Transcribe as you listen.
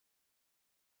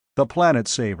The Planet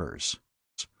Savers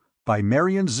by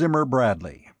Marion Zimmer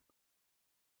Bradley.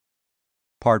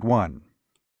 Part 1.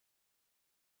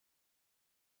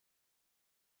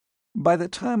 By the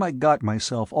time I got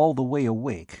myself all the way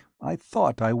awake, I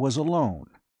thought I was alone.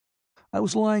 I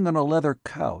was lying on a leather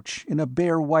couch in a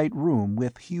bare white room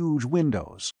with huge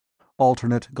windows,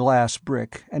 alternate glass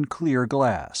brick and clear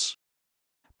glass.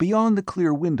 Beyond the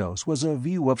clear windows was a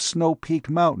view of snow-peaked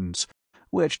mountains,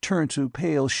 which turned to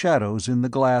pale shadows in the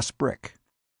glass brick.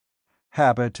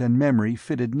 Habit and memory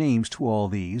fitted names to all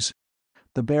these: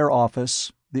 the bare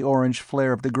office, the orange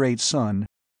flare of the great sun,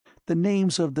 the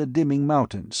names of the dimming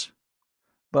mountains.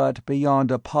 But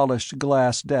beyond a polished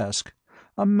glass desk,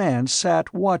 a man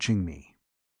sat watching me,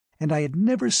 and I had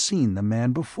never seen the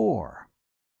man before.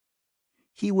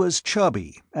 He was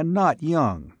chubby and not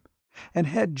young, and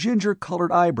had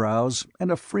ginger-colored eyebrows and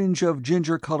a fringe of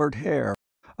ginger-colored hair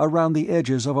around the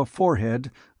edges of a forehead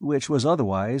which was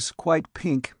otherwise quite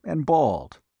pink and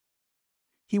bald.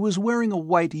 He was wearing a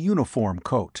white uniform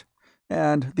coat,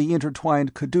 and the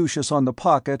intertwined caduceus on the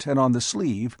pocket and on the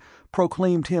sleeve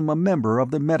proclaimed him a member of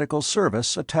the medical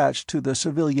service attached to the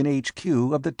civilian HQ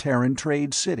of the Terran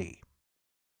trade city.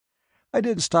 I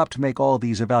didn't stop to make all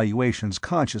these evaluations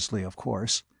consciously, of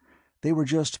course. They were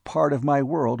just part of my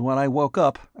world when I woke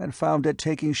up and found it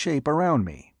taking shape around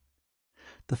me.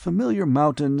 The familiar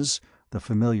mountains, the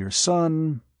familiar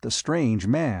sun, the strange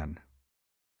man.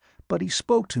 But he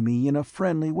spoke to me in a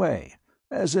friendly way,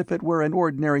 as if it were an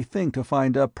ordinary thing to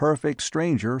find a perfect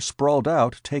stranger sprawled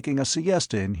out taking a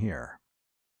siesta in here.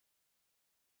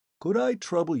 "Could I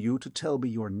trouble you to tell me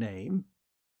your name?"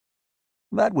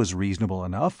 That was reasonable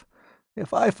enough.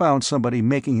 If I found somebody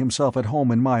making himself at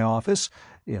home in my office,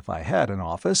 if I had an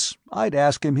office, I'd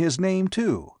ask him his name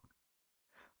too.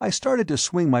 I started to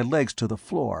swing my legs to the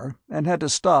floor, and had to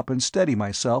stop and steady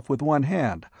myself with one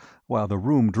hand, while the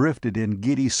room drifted in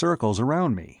giddy circles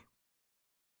around me.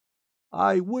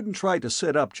 "I wouldn't try to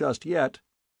sit up just yet,"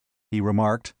 he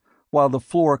remarked, while the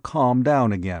floor calmed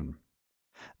down again.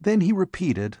 Then he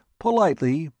repeated,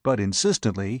 politely but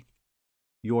insistently,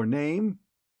 "Your name?"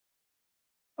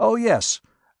 "Oh yes,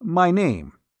 my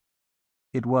name."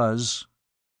 It was...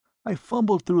 I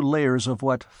fumbled through layers of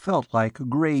what felt like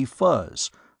gray fuzz,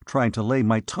 trying to lay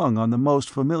my tongue on the most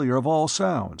familiar of all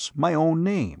sounds, my own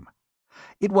name.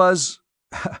 It was...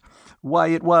 why,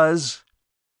 it was...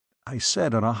 I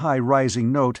said on a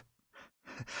high-rising note,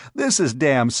 "This is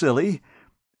damn silly,"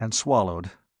 and swallowed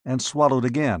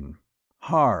again,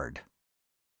 hard.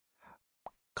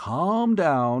 "Calm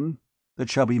down," the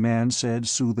chubby man said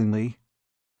soothingly.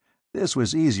 This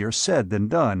was easier said than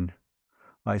done.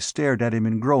 I stared at him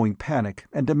in growing panic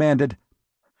and demanded,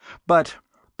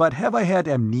 But have I had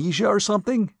amnesia or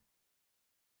something?"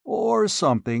 "Or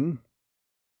something."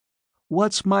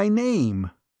 "What's my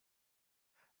name?"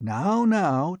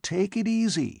 Now, take it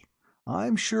easy.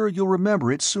 I'm sure you'll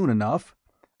remember it soon enough.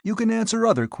 You can answer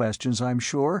other questions, I'm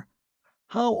sure.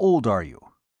 How old are you?"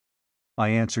 I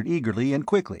answered eagerly and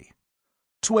quickly.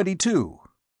 22.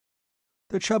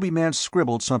 The chubby man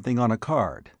scribbled something on a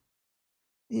card.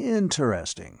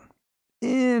 Interesting.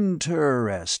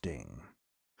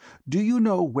 Do you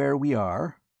know where we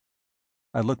are?"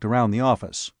 I looked around the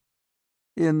office.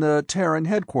 "In the Terran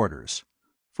headquarters.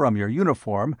 From your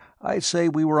uniform, I'd say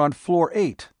we were on floor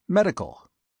 8, medical."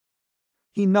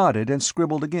 He nodded and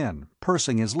scribbled again,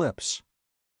 pursing his lips.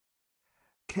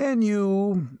 "Can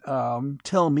you,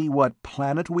 tell me what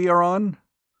planet we are on?"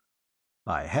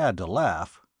 I had to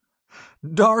laugh.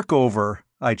 "Darkover,"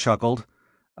 I chuckled.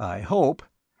 "I hope.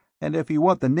 And if you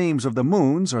want the names of the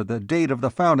moons, or the date of the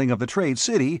founding of the trade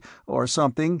city, or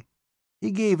something—"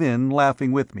 He gave in,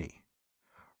 laughing with me.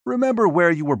 "Remember where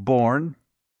you were born?"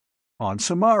 "On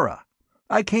Samara.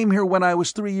 I came here when I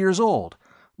was 3 years old.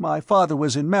 My father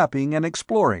was in mapping and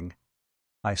exploring."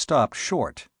 I stopped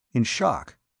short, in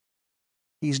shock.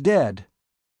 "He's dead."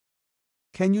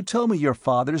 "Can you tell me your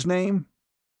father's name?"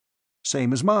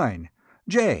 "Same as mine.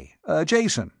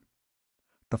 Jason."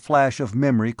 The flash of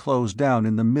memory closed down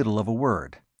in the middle of a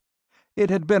word. It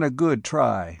had been a good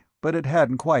try, but it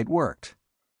hadn't quite worked.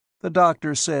 The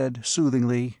doctor said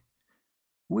soothingly,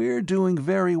 "We're doing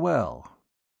very well."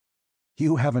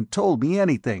 "You haven't told me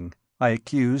anything," I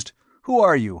accused. "Who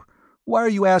are you? Why are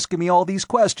you asking me all these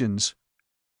questions?"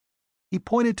 He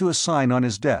pointed to a sign on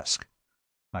his desk.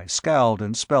 I scowled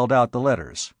and spelled out the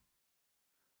letters.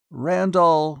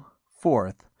 "Randall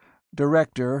Forth,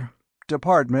 Director,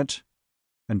 Department,"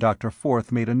 and Dr.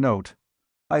 Forth made a note.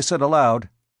 I said aloud,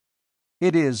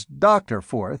 "It is Dr.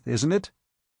 Forth, isn't it?"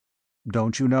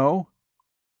 "Don't you know?"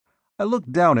 I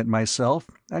looked down at myself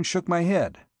and shook my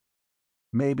head.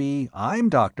 "Maybe I'm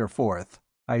Dr. Forth,"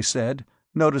 I said,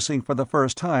 noticing for the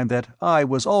first time that I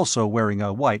was also wearing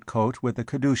a white coat with the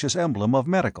caduceus emblem of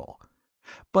medical.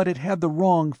 But it had the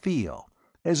wrong feel,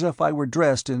 as if I were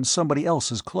dressed in somebody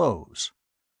else's clothes.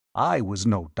 I was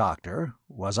no doctor,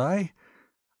 was I?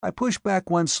 I pushed back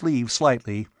one sleeve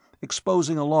slightly,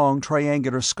 exposing a long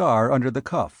triangular scar under the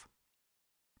cuff.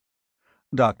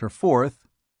 Dr. Forth,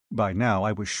 by now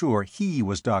I was sure he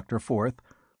was Dr. Forth,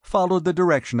 followed the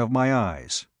direction of my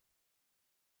eyes.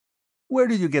 "Where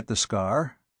did you get the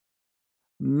scar?"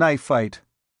 "Knife fight.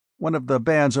 One of the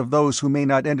bands of those who may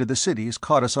not enter the cities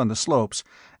caught us on the slopes,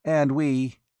 and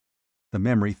we—" The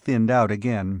memory thinned out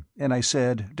again, and I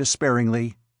said,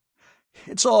 despairingly,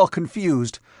 "It's all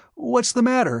confused. What's the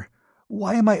matter?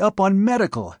 Why am I up on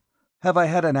medical? Have I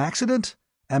had an accident?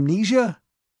 Amnesia?"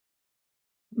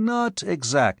 "Not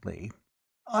exactly.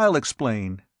 I'll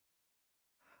explain."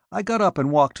 I got up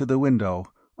and walked to the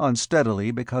window,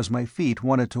 unsteadily because my feet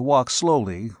wanted to walk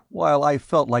slowly, while I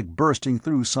felt like bursting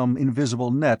through some invisible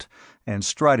net and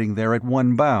striding there at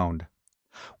one bound.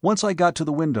 Once I got to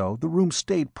the window, the room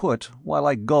stayed put while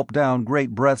I gulped down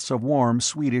great breaths of warm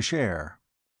Swedish air.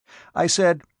 I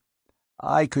said,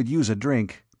 "I could use a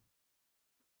drink."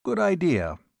 "Good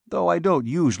idea, though I don't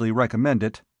usually recommend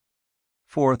it."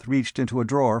 Forth reached into a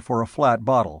drawer for a flat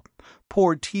bottle,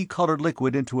 poured tea-colored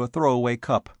liquid into a throwaway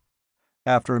cup.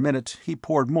 After a minute he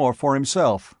poured more for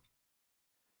himself.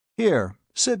 "Here,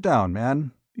 sit down,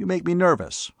 man. You make me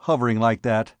nervous, hovering like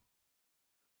that."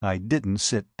 I didn't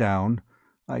sit down.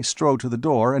 I strode to the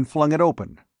door and flung it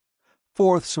open.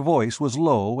 Forth's voice was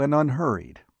low and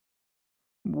unhurried.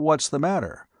 "What's the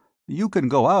matter? You can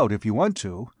go out if you want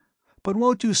to, but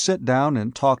won't you sit down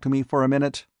and talk to me for a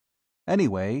minute?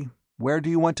 Anyway, where do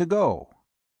you want to go?"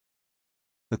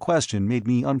 The question made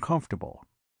me uncomfortable.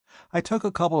 I took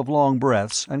a couple of long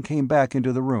breaths and came back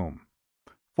into the room.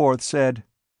 Forth said,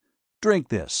 "Drink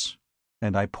this,"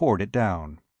 and I poured it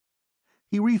down.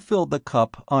 He refilled the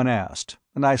cup unasked,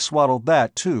 and I swallowed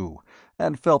that too,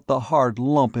 and felt the hard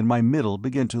lump in my middle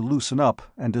begin to loosen up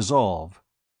and dissolve.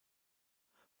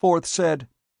 Forth said,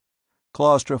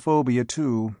 "Claustrophobia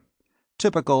too.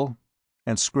 Typical,"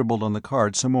 and scribbled on the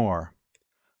card some more.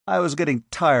 I was getting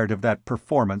tired of that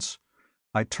performance.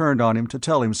 I turned on him to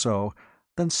tell him so,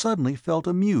 then suddenly felt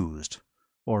amused.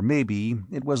 Or maybe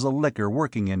it was the liquor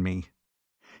working in me.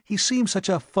 He seemed such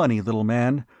a funny little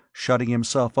man, shutting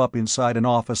himself up inside an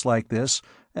office like this,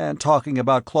 and talking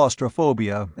about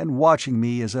claustrophobia and watching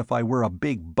me as if I were a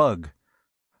big bug.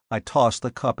 I tossed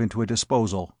the cup into a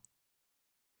disposal.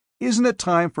 "Isn't it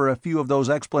time for a few of those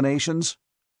explanations?"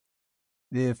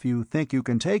 "If you think you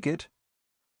can take it.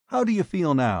 How do you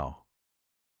feel now?"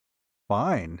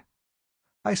 "Fine."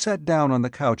 I sat down on the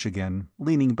couch again,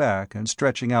 leaning back and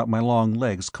stretching out my long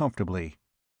legs comfortably.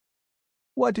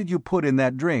 "What did you put in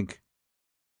that drink?"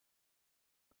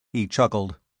 He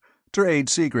chuckled. "Trade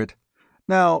secret.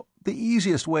 Now, the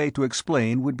easiest way to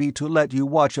explain would be to let you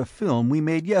watch a film we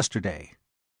made yesterday."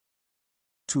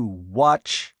 "To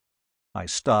watch?" I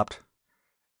stopped.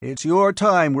 "It's your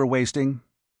time we're wasting."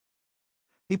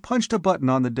 He punched a button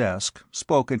on the desk,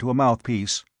 spoke into a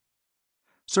mouthpiece.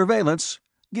 "Surveillance,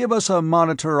 give us a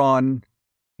monitor on—"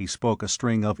 He spoke a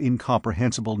string of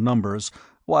incomprehensible numbers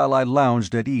while I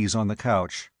lounged at ease on the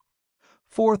couch.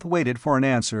 Forth waited for an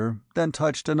answer, then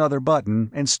touched another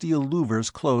button and steel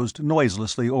louvers closed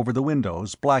noiselessly over the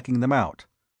windows, blacking them out.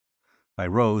 I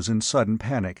rose in sudden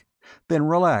panic, then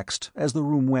relaxed as the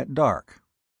room went dark.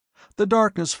 The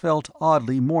darkness felt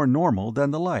oddly more normal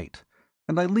than the light,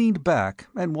 and I leaned back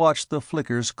and watched the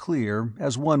flickers clear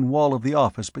as one wall of the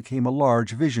office became a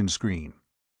large vision screen.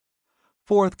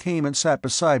 Forth came and sat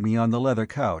beside me on the leather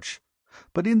couch,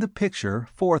 but in the picture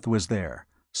Forth was there,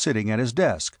 sitting at his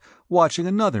desk, watching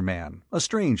another man, a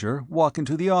stranger, walk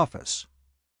into the office.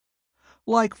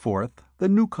 Like Forth, the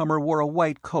newcomer wore a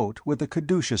white coat with the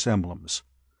caduceus emblems.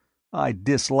 I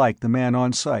disliked the man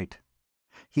on sight.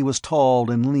 He was tall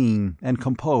and lean and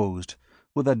composed,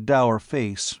 with a dour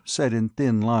face set in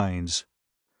thin lines.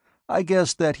 I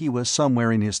guessed that he was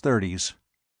somewhere in his 30s.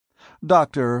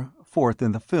 Dr. Forth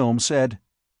in the film said,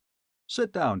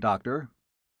 "Sit down, Doctor,"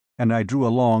 and I drew a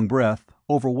long breath,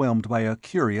 overwhelmed by a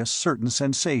curious certain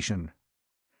sensation.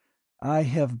 I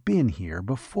have been here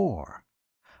before.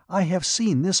 I have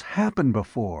seen this happen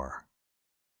before.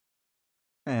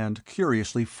 And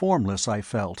curiously formless I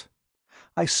felt.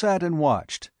 I sat and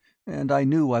watched, and I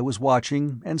knew I was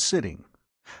watching and sitting,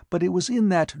 but it was in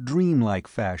that dreamlike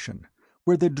fashion,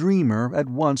 where the dreamer at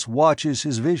once watches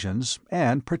his visions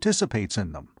and participates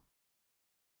in them.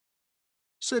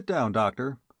 "Sit down,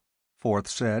 Doctor," Forth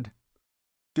said.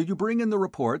 "Did you bring in the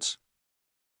reports?"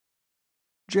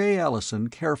 Allison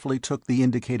carefully took the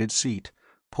indicated seat,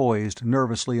 poised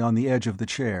nervously on the edge of the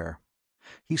chair.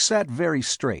 He sat very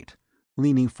straight,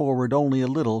 leaning forward only a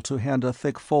little to hand a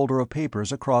thick folder of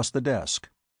papers across the desk.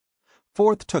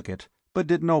 Forth took it, but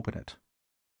didn't open it.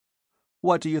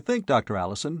 "What do you think, Dr.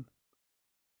 Allison?"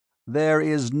 "There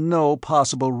is no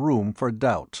possible room for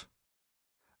doubt."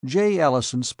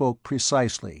 Allison spoke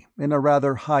precisely, in a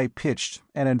rather high-pitched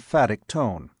and emphatic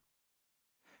tone.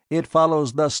 "It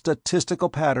follows the statistical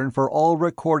pattern for all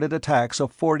recorded attacks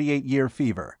of 48-year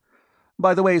fever.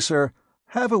 By the way, sir,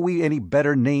 haven't we any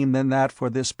better name than that for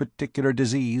this particular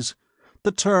disease?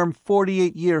 The term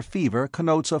 48-year fever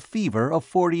connotes a fever of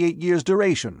 48 years'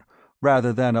 duration,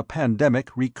 rather than a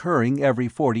pandemic recurring every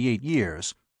 48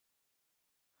 years.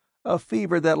 "A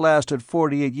fever that lasted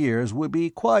 48 years would be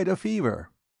quite a fever,"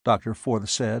 Dr. Forth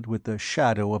said, with the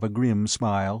shadow of a grim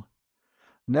smile.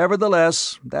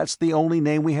 "Nevertheless, that's the only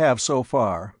name we have so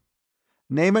far.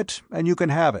 Name it, and you can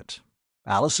have it.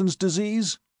 Allison's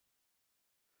disease?"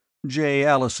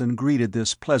 Allison greeted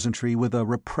this pleasantry with a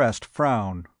repressed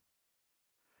frown.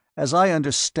 "As I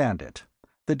understand it,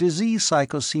 the disease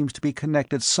cycle seems to be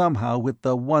connected somehow with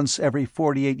the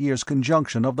once-every-48 years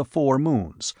conjunction of the 4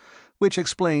 moons, which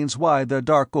explains why the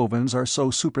Darkovans are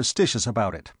so superstitious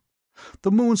about it.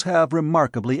 The moons have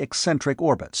remarkably eccentric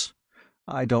orbits.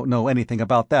 I don't know anything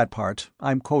about that part,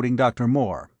 I'm quoting Dr.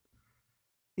 Moore.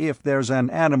 If there's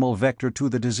an animal vector to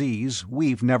the disease,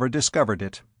 we've never discovered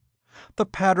it. The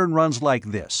pattern runs like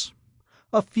this: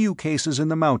 a few cases in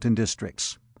the mountain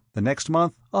districts. The next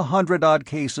month, 100-odd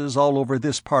cases all over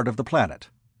this part of the planet.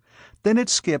 Then it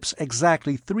skips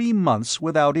exactly 3 months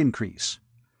without increase.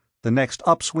 The next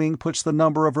upswing puts the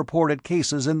number of reported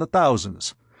cases in the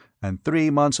thousands, and 3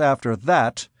 months after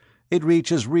that, it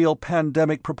reaches real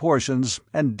pandemic proportions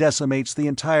and decimates the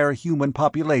entire human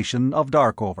population of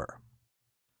Darkover."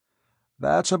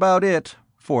 "That's about it,"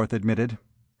 Forth admitted.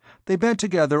 They bent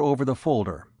together over the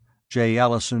folder,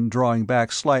 Allison drawing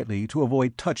back slightly to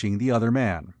avoid touching the other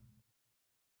man.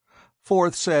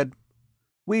 Forth said,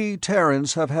 "We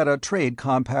Terrans have had a trade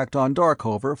compact on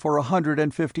Darkover for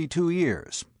 152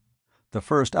 years. The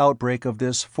first outbreak of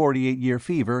this 48-year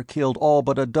fever killed all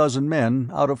but a dozen men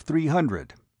out of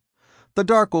 300. The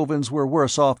Darkovans were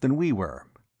worse off than we were.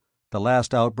 The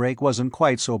last outbreak wasn't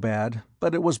quite so bad,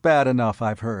 but it was bad enough,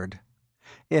 I've heard.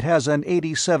 It has an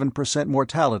 87%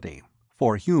 mortality,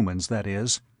 for humans, that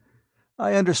is.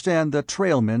 I understand the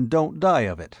Trailmen don't die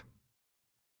of it."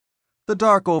 "The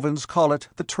Darkovans call it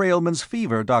the Trailmen's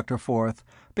fever, Dr. Forth,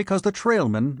 because the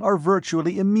Trailmen are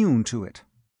virtually immune to it.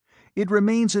 It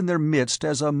remains in their midst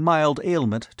as a mild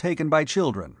ailment taken by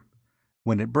children.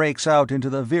 When it breaks out into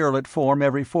the virulent form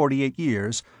every 48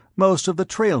 years, most of the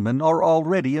Trailmen are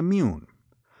already immune.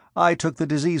 I took the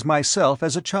disease myself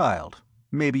as a child.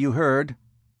 Maybe you heard?"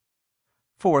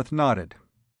 Forth nodded.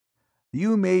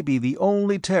 "You may be the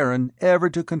only Terran ever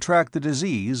to contract the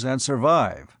disease and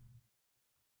survive."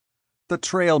 "The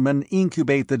Trailmen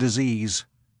incubate the disease,"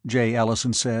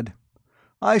 Allison said.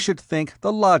 "I should think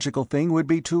the logical thing would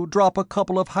be to drop a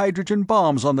couple of hydrogen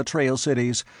bombs on the Trail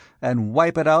cities and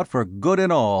wipe it out for good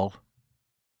and all."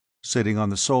 Sitting on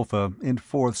the sofa in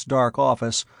Forth's dark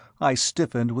office, I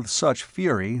stiffened with such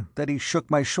fury that he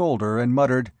shook my shoulder and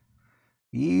muttered,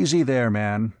 "Easy there,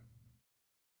 man."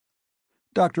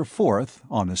 Dr. Forth,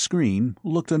 on the screen,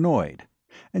 looked annoyed,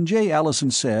 and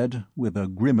Allison said, with a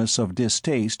grimace of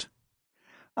distaste,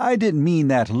 "I didn't mean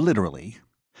that literally.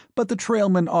 But the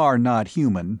Trailmen are not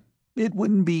human. It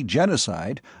wouldn't be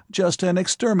genocide, just an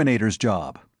exterminator's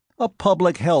job. A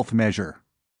public health measure."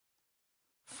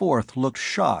 Forth looked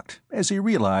shocked as he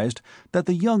realized that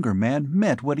the younger man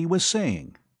meant what he was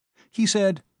saying. He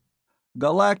said,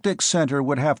 "Galactic Center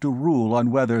would have to rule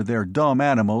on whether they're dumb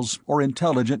animals or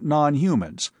intelligent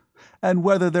non-humans, and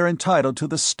whether they're entitled to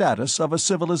the status of a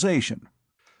civilization.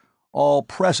 All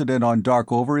precedent on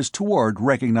Darkover is toward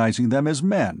recognizing them as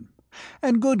men.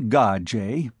 And good God,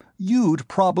 Jay, you'd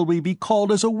probably be called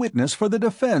as a witness for the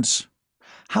defense.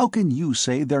 How can you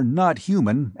say they're not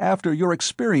human after your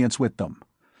experience with them?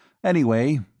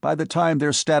 Anyway, by the time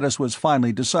their status was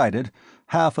finally decided,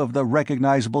 half of the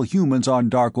recognizable humans on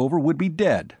Darkover would be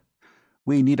dead.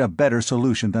 We need a better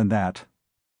solution than that."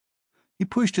 He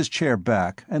pushed his chair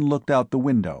back and looked out the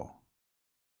window.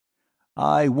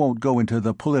 "I won't go into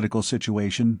the political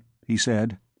situation," he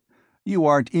said. "You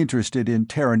aren't interested in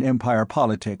Terran Empire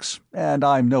politics, and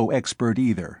I'm no expert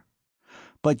either.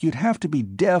 But you'd have to be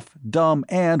deaf, dumb,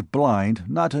 and blind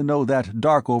not to know that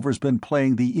Darkover's been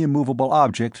playing the immovable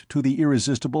object to the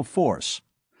irresistible force.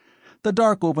 The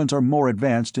Darkovans are more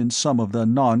advanced in some of the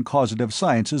non-causative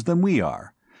sciences than we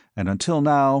are, and until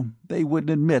now they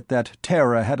wouldn't admit that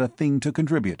Terra had a thing to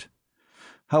contribute.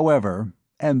 However,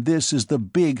 and this is the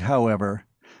big however,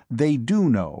 they do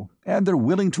know, and they're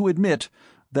willing to admit,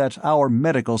 that our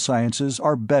medical sciences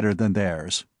are better than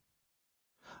theirs.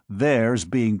 Theirs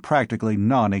being practically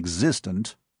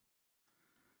non-existent.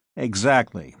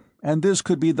 Exactly, and this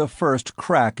could be the first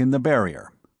crack in the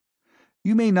barrier.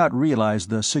 You may not realize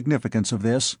the significance of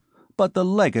this, but the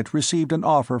legate received an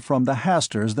offer from the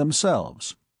Hasters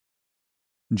themselves.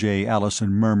 J.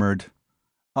 Allison murmured,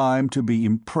 "I'm to be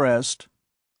impressed."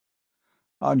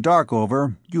 "On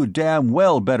Darkover, you damn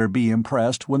well better be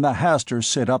impressed when the Hasters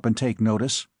sit up and take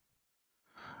notice.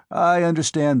 I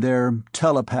understand they're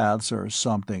telepaths or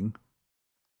something."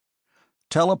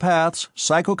 Telepaths,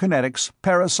 psychokinetics,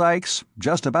 parapsychs,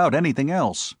 just about anything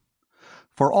else.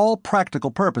 For all practical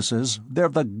purposes, they're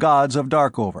the gods of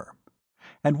Darkover.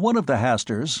 And one of the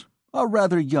Hasters, a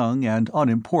rather young and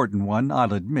unimportant one,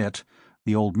 I'll admit,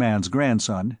 the old man's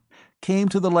grandson, came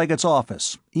to the legate's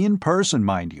office, in person,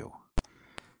 mind you.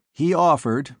 He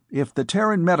offered, if the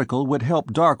Terran medical would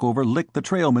help Darkover lick the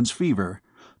Trailmen's fever,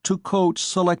 to coach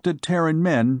selected Terran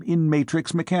men in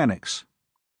matrix mechanics.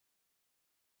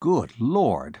 "Good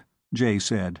Lord," Jay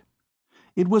said.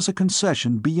 It was a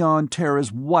concession beyond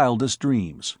Terra's wildest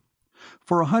dreams.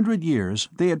 For 100 years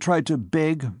they had tried to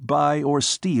beg, buy, or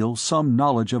steal some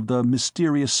knowledge of the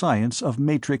mysterious science of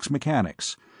matrix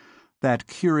mechanics, that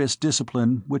curious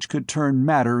discipline which could turn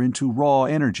matter into raw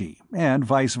energy, and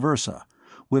vice versa,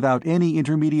 without any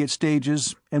intermediate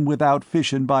stages and without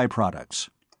fission byproducts.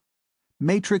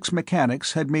 Matrix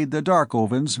mechanics had made the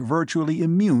Darkovans virtually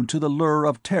immune to the lure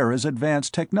of Terra's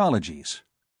advanced technologies.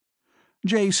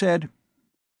 Jay said,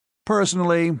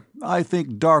 "Personally, I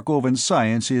think Darkovan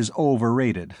science is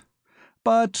overrated.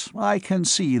 But I can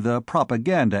see the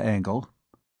propaganda angle.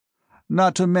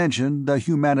 Not to mention the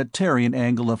humanitarian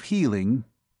angle of healing."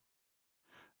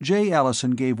 J.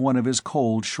 Allison gave one of his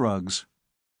cold shrugs.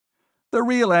 "The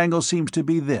real angle seems to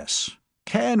be this.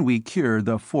 Can we cure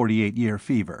the 48-year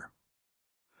fever?"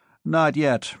 "Not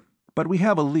yet, but we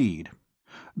have a lead.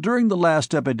 During the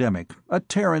last epidemic, a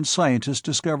Terran scientist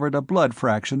discovered a blood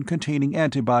fraction containing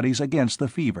antibodies against the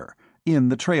fever, in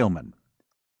the Trailmen.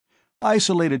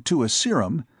 Isolated to a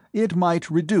serum, it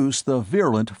might reduce the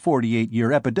virulent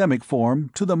 48-year epidemic form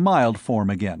to the mild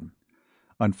form again.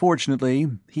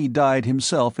 Unfortunately, he died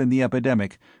himself in the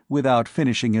epidemic, without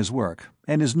finishing his work,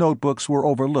 and his notebooks were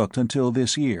overlooked until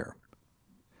this year.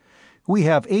 We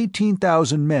have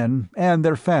 18,000 men and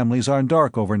their families on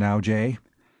Darkover now, Jay.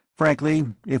 Frankly,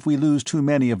 if we lose too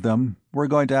many of them, we're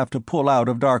going to have to pull out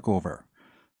of Darkover.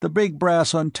 The big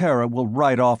brass on Terra will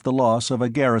write off the loss of a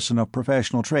garrison of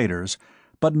professional traders,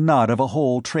 but not of a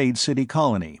whole trade city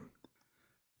colony.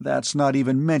 That's not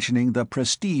even mentioning the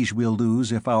prestige we'll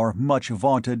lose if our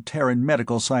much-vaunted Terran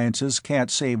medical sciences can't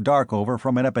save Darkover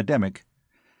from an epidemic.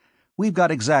 We've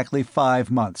got exactly 5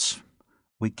 months.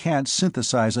 We can't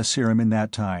synthesize a serum in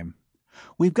that time.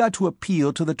 We've got to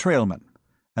appeal to the Trailmen,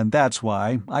 and that's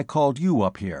why I called you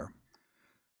up here.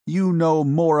 You know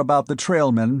more about the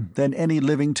Trailmen than any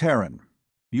living Terran.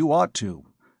 You ought to.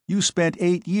 You spent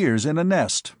 8 years in a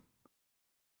nest."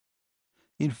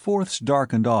 In Forth's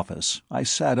darkened office, I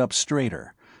sat up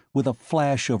straighter, with a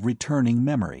flash of returning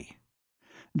memory.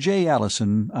 J.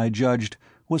 Allison, I judged,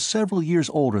 was several years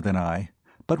older than I,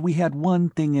 but we had one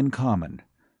thing in common.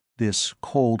 This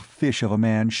cold fish of a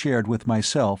man shared with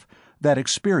myself that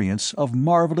experience of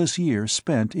marvelous years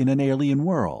spent in an alien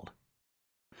world.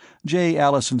 J.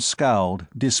 Allison scowled,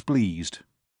 displeased.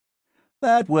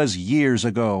 "That was years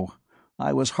ago.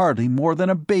 I was hardly more than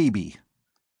a baby.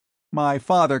 My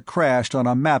father crashed on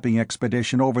a mapping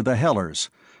expedition over the Hellers.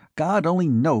 God only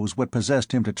knows what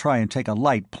possessed him to try and take a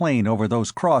light plane over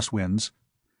those crosswinds.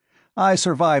 I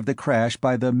survived the crash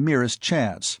by the merest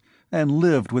chance, and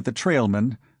lived with the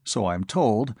Trailmen, so I'm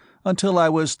told, until I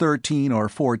was 13 or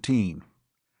 14.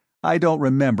 I don't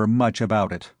remember much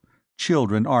about it.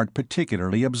 Children aren't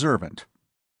particularly observant."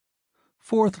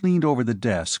 Forth leaned over the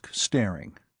desk,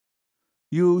 staring.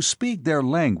 "You speak their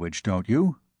language, don't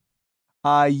you?"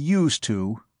 "I used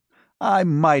to. I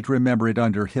might remember it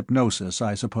under hypnosis,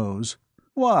 I suppose.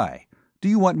 Why? Do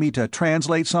you want me to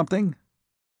translate something?"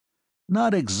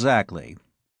 "Not exactly.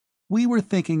 We were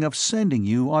thinking of sending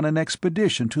you on an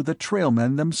expedition to the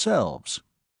Trailmen themselves."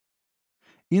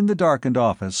 In the darkened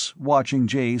office, watching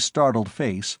Jay's startled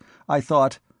face, I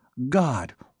thought,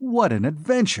 God, what an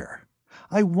adventure!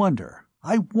 I wonder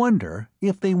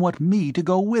if they want me to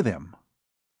go with him.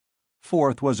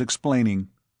 Forth was explaining.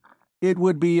 "It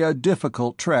would be a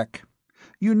difficult trek.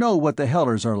 You know what the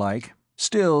Hellers are like.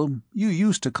 Still, you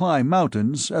used to climb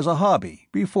mountains as a hobby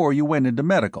before you went into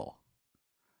medical."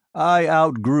 "I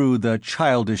outgrew the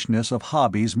childishness of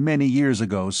hobbies many years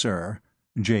ago, sir,"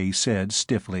 Jay said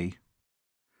stiffly.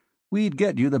 "We'd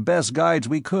get you the best guides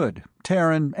we could,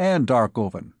 Terran and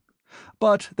Darkover.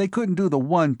 But they couldn't do the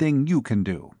one thing you can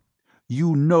do.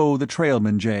 You know the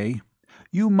Trailmen, Jay.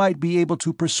 You might be able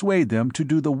to persuade them to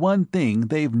do the one thing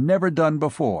they've never done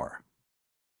before."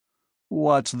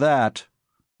 "What's that?"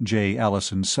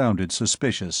 Allison sounded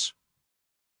suspicious.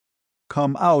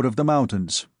 "Come out of the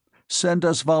mountains. Send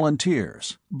us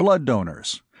volunteers, blood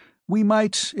donors. We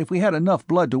might, if we had enough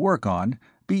blood to work on,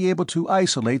 be able to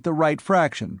isolate the right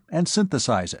fraction and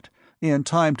synthesize it, in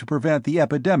time to prevent the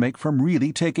epidemic from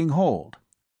really taking hold.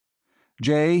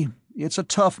 Jay, it's a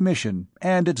tough mission,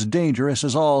 and it's dangerous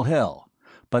as all hell,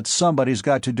 but somebody's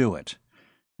got to do it.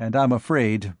 And I'm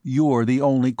afraid you're the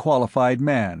only qualified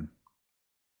man."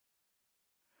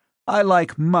 "I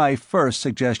like my first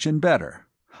suggestion better.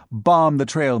 Bomb the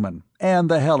Trailmen and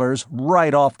the Hellers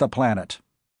right off the planet."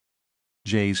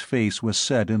 Jay's face was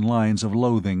set in lines of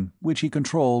loathing, which he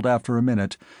controlled after a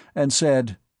minute, and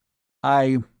said,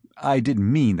 I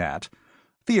didn't mean that.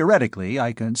 Theoretically,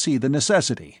 I can see the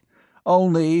necessity.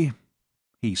 Only—"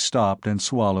 He stopped and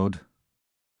swallowed.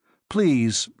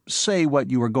 "Please, say what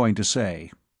you were going to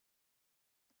say."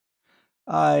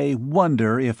 "I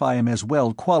wonder if I am as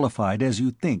well qualified as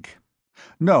you think.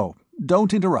 No,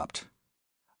 don't interrupt.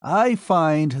 I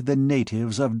find the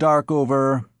natives of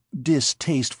Darkover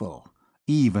distasteful,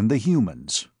 even the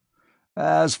humans.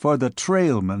 As for the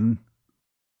Trailmen—"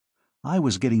 I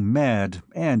was getting mad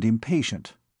and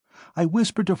impatient. I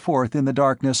whispered to Forth in the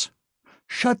darkness,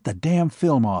 "Shut the damn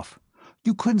film off.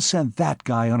 You couldn't send that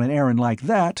guy on an errand like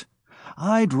that.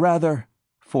 I'd rather—"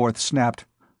 Forth snapped,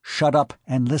 "Shut up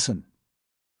and listen."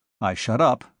 I shut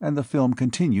up, and the film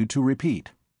continued to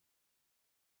repeat.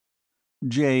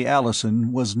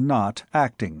 Allison was not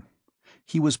acting.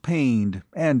 He was pained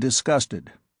and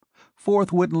disgusted.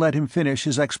 Forth wouldn't let him finish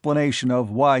his explanation of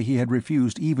why he had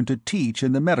refused even to teach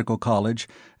in the medical college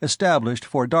established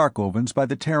for Darkovans by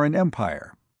the Terran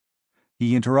Empire.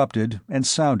 He interrupted and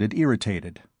sounded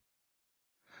irritated.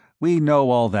 "We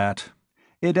know all that.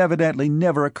 It evidently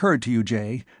never occurred to you,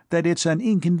 Jay, that it's an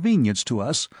inconvenience to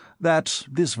us that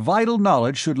this vital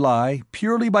knowledge should lie,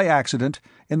 purely by accident,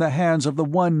 in the hands of the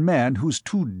one man who's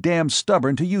too damn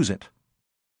stubborn to use it."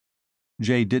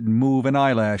 Jay didn't move an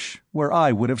eyelash, where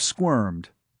I would have squirmed.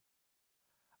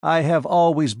 "I have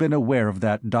always been aware of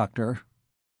that, Doctor."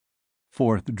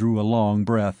 Forth drew a long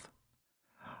breath.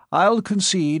 "I'll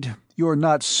concede you're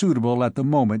not suitable at the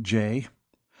moment, Jay.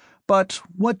 But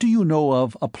what do you know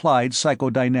of applied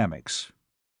psychodynamics?"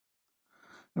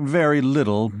 "Very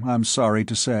little, I'm sorry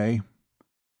to say."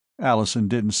 Allison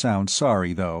didn't sound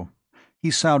sorry, though.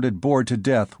 He sounded bored to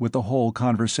death with the whole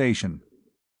conversation.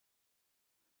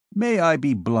 "May I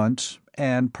be blunt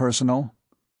and personal?"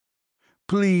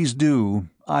 "Please do.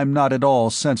 I'm not at all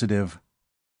sensitive."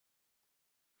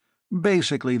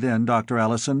 "Basically, then, Dr.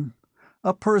 Allison,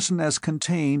 a person as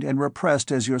contained and repressed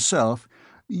as yourself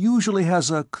usually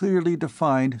has a clearly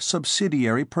defined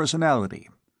subsidiary personality.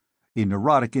 In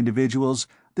neurotic individuals,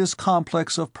 this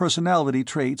complex of personality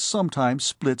traits sometimes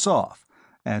splits off,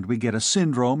 and we get a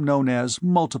syndrome known as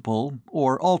multiple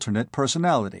or alternate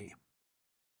personality.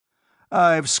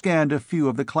 I've scanned a few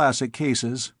of the classic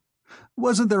cases.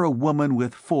 Wasn't there a woman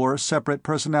with 4 separate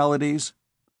personalities?"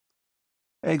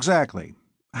 "Exactly.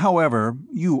 However,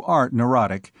 you aren't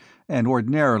neurotic, and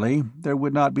ordinarily there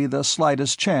would not be the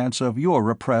slightest chance of your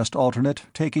repressed alternate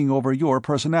taking over your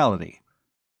personality."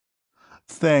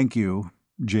 "Thank you,"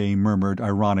 Jay murmured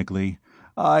ironically.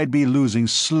 "I'd be losing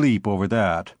sleep over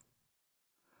that."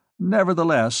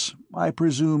 "Nevertheless, I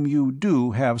presume you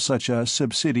do have such a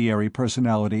subsidiary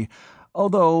personality,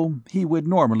 although he would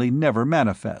normally never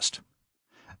manifest.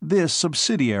 This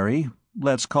subsidiary,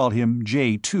 let's call him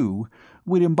J2,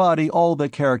 would embody all the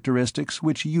characteristics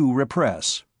which you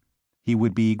repress. He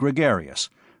would be gregarious,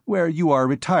 where you are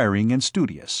retiring and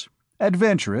studious;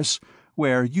 adventurous,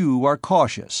 where you are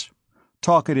cautious;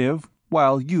 talkative,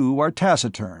 while you are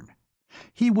taciturn.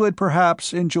 He would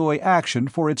perhaps enjoy action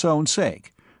for its own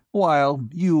sake, while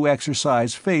you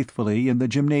exercise faithfully in the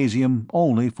gymnasium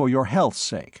only for your health's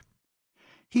sake.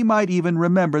 He might even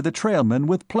remember the Trailmen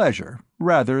with pleasure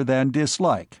rather than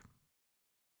dislike.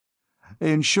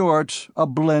 In short, a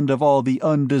blend of all the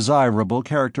undesirable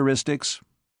characteristics."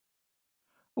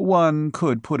 "One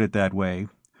could put it that way.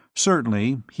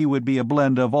 Certainly he would be a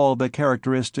blend of all the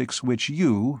characteristics which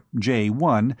you,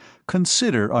 J1,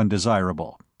 consider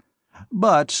undesirable.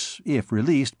 But, if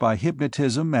released by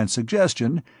hypnotism and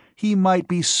suggestion, he might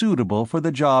be suitable for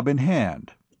the job in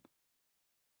hand.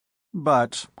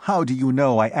 But how do you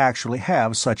know I actually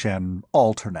have such an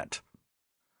alternate?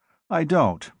 I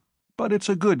don't, but it's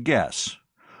a good guess.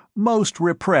 Most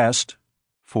repressed,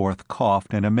 Forth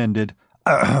coughed and amended,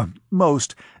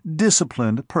 most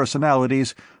disciplined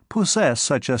personalities possess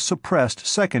such a suppressed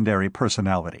secondary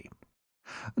personality.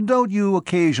 Don't you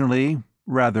occasionally,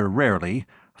 rather rarely,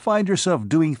 find yourself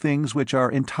doing things which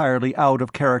are entirely out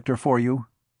of character for you?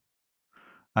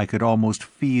 I could almost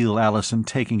feel Allison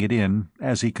taking it in,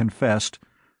 as he confessed.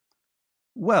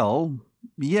 Well,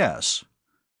 yes.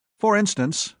 For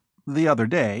instance, the other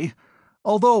day,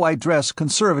 although I dress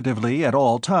conservatively at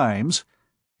all times,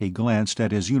 he glanced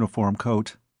at his uniform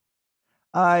coat,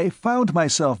 I found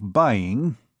myself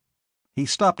buying— He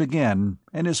stopped again,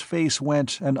 and his face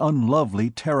went an unlovely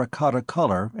terracotta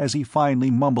color as he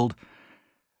finally mumbled,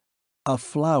 "A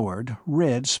flowered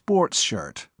red sports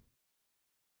shirt."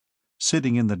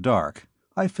 Sitting in the dark,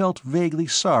 I felt vaguely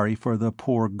sorry for the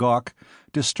poor gawk,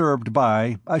 disturbed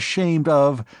by, ashamed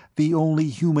of, the only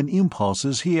human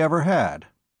impulses he ever had.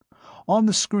 On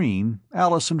the screen,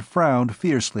 Allison frowned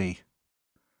fiercely.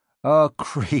 A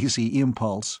crazy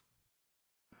impulse.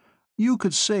 You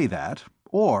could say that,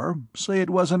 or say it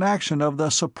was an action of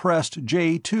the suppressed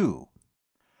J2.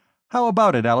 How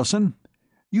about it, Allison?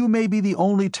 You may be the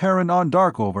only Terran on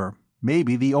Darkover,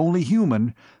 maybe the only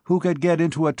human, who could get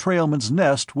into a Trailman's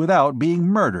nest without being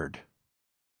murdered.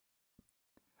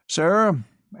 Sir,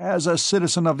 as a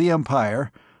citizen of the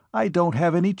Empire, I don't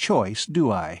have any choice,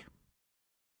 do I?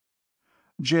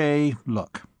 Jay,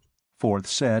 look, Forth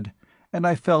said, and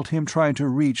I felt him trying to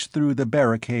reach through the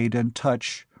barricade and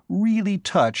touch, really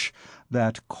touch,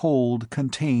 that cold,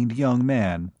 contained young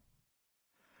man.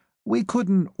 We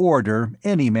couldn't order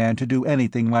any man to do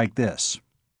anything like this.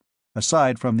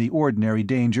 Aside from the ordinary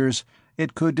dangers,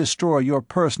 it could destroy your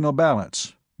personal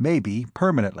balance, maybe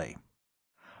permanently.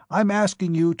 I'm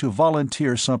asking you to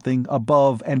volunteer something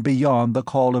above and beyond the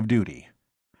call of duty.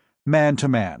 Man to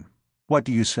man, what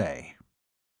do you say?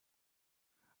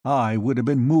 I would have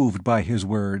been moved by his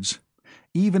words.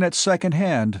 Even at second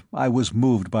hand, I was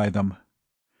moved by them.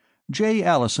 J.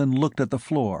 Allison looked at the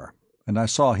floor, and I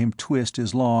saw him twist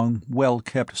his long,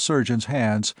 well-kept surgeon's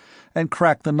hands and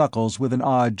crack the knuckles with an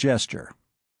odd gesture.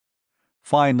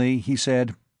 Finally, he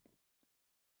said,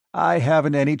 I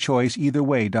haven't any choice either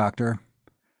way, Doctor.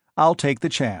 I'll take the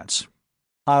chance.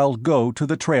 I'll go to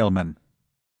the Trailmen.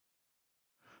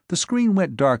 The screen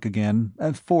went dark again,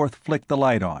 and Forth flicked the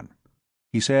light on.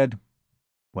 He said,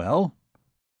 Well?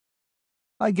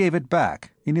 I gave it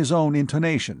back, in his own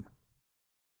intonation.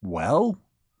 Well?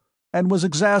 And was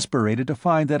exasperated to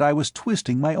find that I was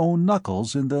twisting my own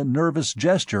knuckles in the nervous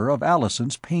gesture of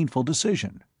Allison's painful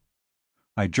decision.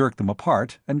 I jerked them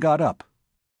apart and got up.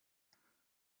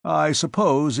 I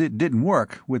suppose it didn't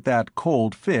work with that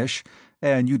cold fish,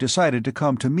 and you decided to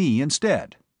come to me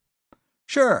instead.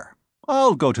 Sure,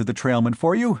 I'll go to the Trailmen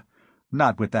for you.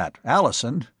 Not with that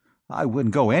Allison. I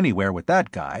wouldn't go anywhere with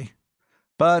that guy.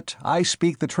 But I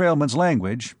speak the Trailmen's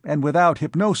language, and without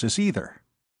hypnosis either.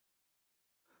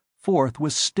 Forth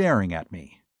was staring at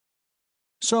me.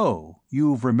 So,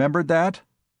 you've remembered that?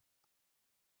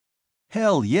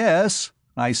 Hell yes,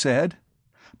 I said.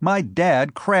 My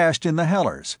dad crashed in the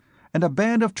Hellers, and a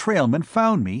band of Trailmen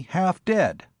found me half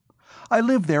dead. I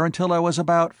lived there until I was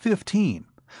about 15.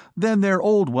 Then their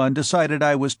old one decided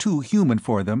I was too human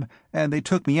for them, and they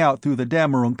took me out through the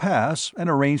Damarung Pass and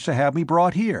arranged to have me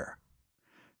brought here.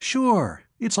 Sure,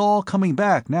 it's all coming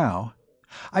back now.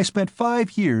 I spent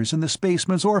 5 years in the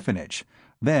Spaceman's Orphanage.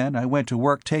 Then I went to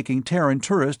work taking Terran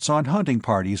tourists on hunting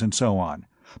parties and so on,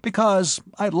 because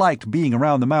I liked being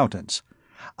around the mountains.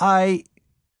 I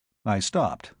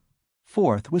stopped.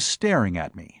 Forth was staring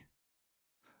at me.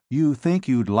 You think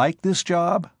you'd like this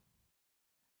job?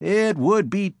 It would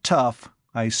be tough,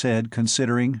 I said,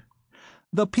 considering.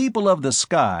 The people of the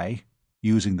sky,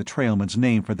 using the Trailmen's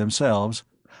name for themselves,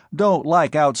 don't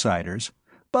like outsiders,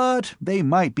 but they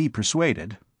might be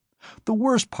persuaded. The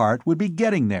worst part would be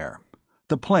getting there.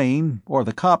 The plane, or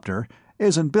the copter,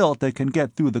 isn't built that can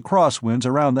get through the crosswinds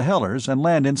around the Hellers and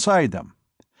land inside them.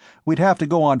 We'd have to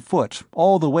go on foot,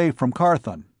 all the way from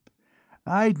Carthon.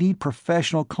 I'd need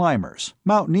professional climbers,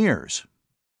 mountaineers.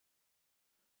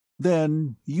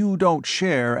 Then you don't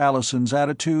share Allison's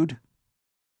attitude?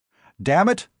 Damn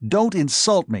it, don't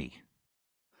insult me!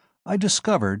 I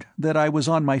discovered that I was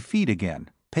on my feet again,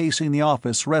 pacing the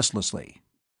office restlessly.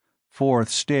 Forth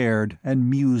stared and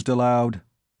mused aloud.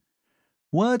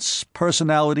 What's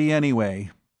personality anyway?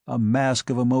 A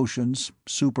mask of emotions,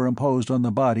 superimposed on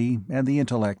the body and the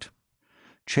intellect.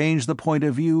 Change the point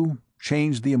of view,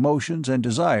 changed the emotions and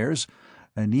desires,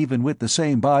 and even with the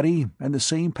same body and the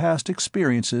same past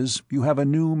experiences, you have a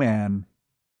new man."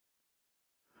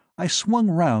 I swung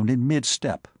round in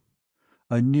mid-step.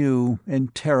 A new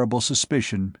and terrible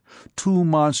suspicion, too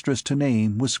monstrous to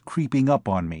name, was creeping up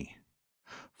on me.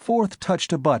 Forth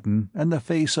touched a button, and the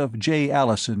face of J.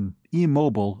 Allison,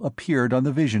 immobile, appeared on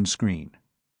the vision screen.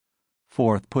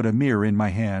 Forth put a mirror in my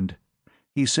hand.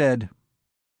 He said,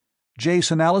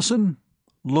 "Jason Allison,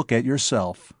 look at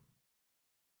yourself."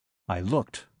 I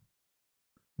looked.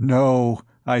 "No,"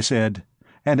 I said,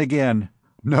 and again,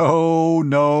 "No,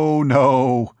 no,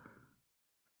 no."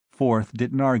 Forth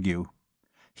didn't argue.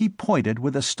 He pointed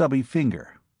with a stubby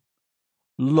finger.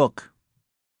 "Look."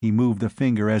 He moved the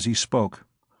finger as he spoke.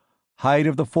 "Height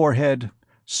of the forehead,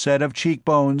 set of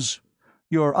cheekbones.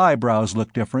 Your eyebrows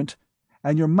look different,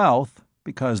 and your mouth,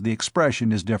 because the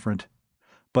expression is different.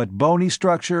 But bony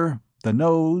structure, the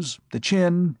nose, the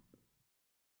chin—"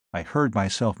 I heard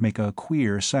myself make a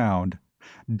queer sound,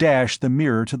 dash the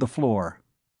mirror to the floor.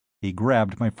 He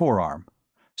grabbed my forearm.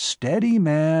 "Steady,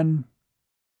 man."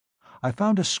 I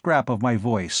found a scrap of my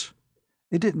voice.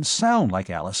 It didn't sound like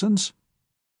Allison's.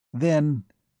 Then,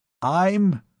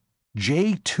 "I'm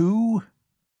J2?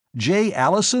 J.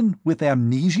 Allison with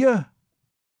amnesia?"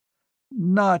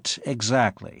 "Not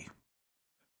exactly."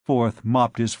 Forth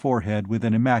mopped his forehead with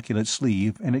an immaculate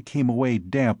sleeve, and it came away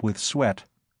damp with sweat.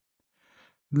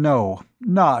 "No,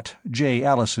 not J.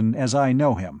 Allison as I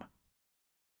know him."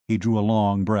 He drew a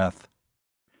long breath.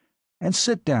 "And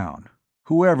sit down.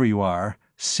 Whoever you are,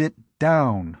 sit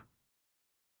down."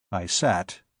 I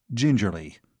sat,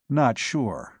 gingerly, not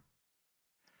sure.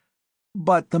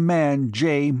 "But the man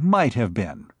J might have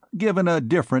been, given a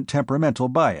different temperamental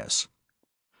bias.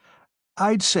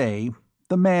 I'd say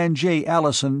the man J.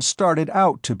 Allison started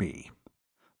out to be.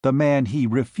 The man he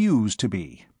refused to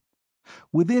be.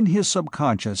 Within his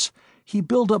subconscious, he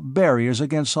built up barriers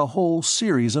against a whole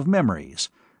series of memories,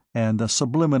 and the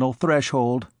subliminal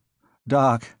threshold—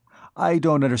 Doc, I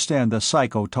don't understand the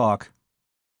psycho talk."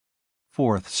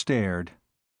 Forth stared.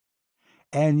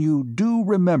 "And you do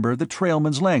remember the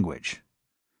Trailmen's language?"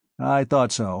 "I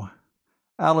thought so.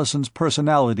 Allison's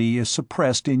personality is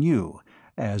suppressed in you,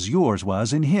 as yours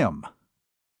was in him."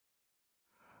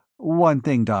 "One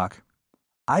thing, Doc.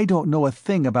 I don't know a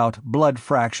thing about blood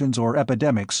fractions or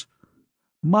epidemics.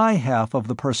 My half of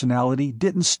the personality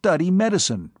didn't study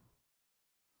medicine."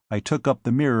 I took up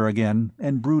the mirror again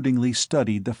and broodingly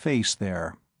studied the face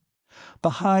there.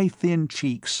 The high thin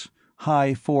cheeks,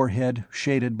 high forehead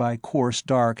shaded by coarse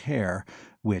dark hair,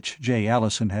 which J.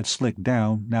 Allison had slicked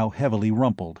down, now heavily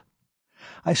rumpled.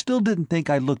 I still didn't think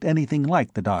I looked anything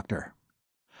like the doctor.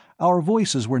 Our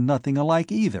voices were nothing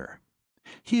alike either.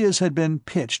 His had been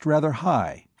pitched rather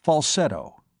high,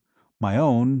 falsetto. My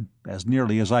own, as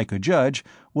nearly as I could judge,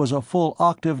 was a full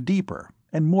octave deeper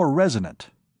and more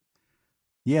resonant.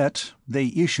 Yet they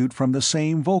issued from the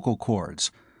same vocal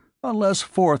cords, unless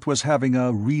Forth was having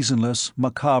a reasonless,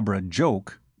 macabre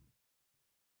joke.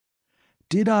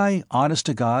 Did I, honest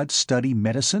to God, study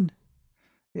medicine?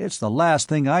 It's the last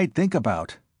thing I'd think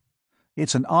about.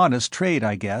 It's an honest trade,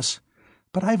 I guess,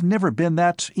 but I've never been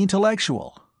that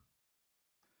intellectual.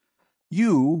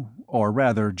 You, or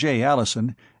rather J.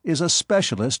 Allison, is a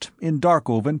specialist in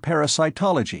Darkover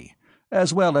parasitology,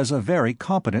 as well as a very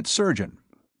competent surgeon."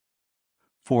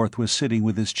 Forth was sitting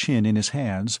with his chin in his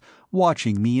hands,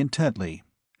 watching me intently.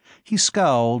 He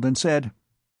scowled and said,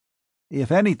 "If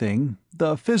anything,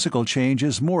 the physical change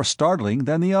is more startling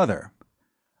than the other.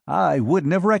 I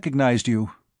wouldn't have recognized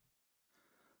you."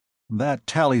 "That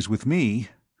tallies with me.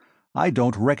 I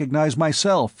don't recognize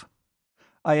myself."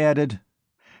 I added,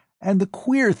 "And the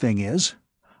queer thing is,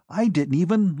 I didn't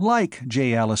even like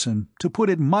J. Allison, to put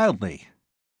it mildly.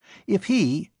 If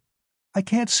he— I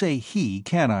can't say he,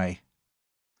 can I?"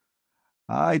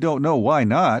 "I don't know why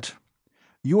not.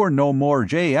 You're no more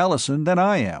J. Allison than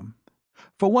I am.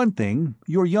 For one thing,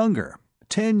 you're younger,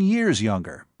 10 years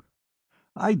younger.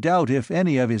 I doubt if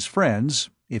any of his friends,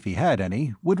 if he had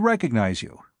any, would recognize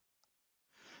you.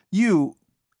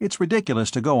 It's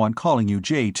ridiculous to go on calling you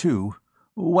J2.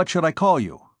 What should I call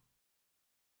you?"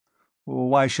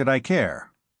 "Why should I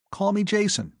care? Call me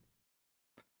Jason."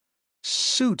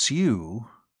 "Suits you,"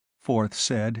 Forth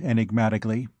said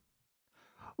enigmatically.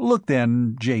 "Look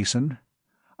then, Jason,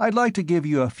 I'd like to give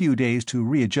you a few days to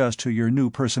readjust to your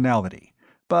new personality,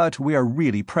 but we are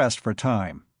really pressed for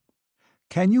time.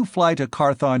 Can you fly to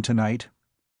Carthon tonight?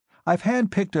 I've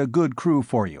hand-picked a good crew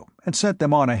for you and sent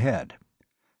them on ahead.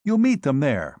 You'll meet them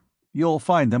there. You'll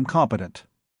find them competent."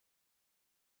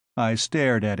 I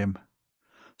stared at him.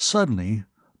 Suddenly,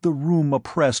 the room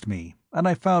oppressed me, and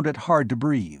I found it hard to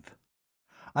breathe.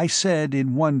 I said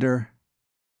in wonder,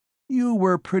 "You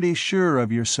were pretty sure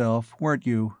of yourself, weren't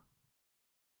you?"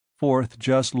 Forth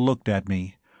just looked at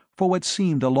me, for what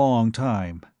seemed a long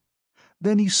time.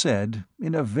 Then he said,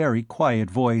 in a very quiet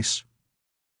voice,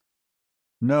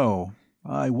 "No,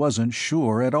 I wasn't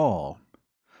sure at all.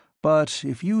 But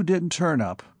if you didn't turn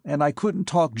up, and I couldn't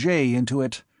talk Jay into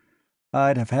it,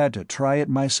 I'd have had to try it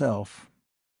myself."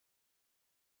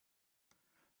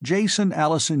 Jason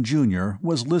Allison Jr.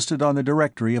 was listed on the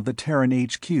directory of the Terran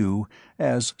HQ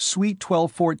as Suite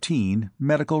 1214,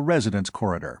 Medical Residence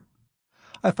Corridor.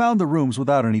 I found the rooms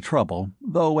without any trouble,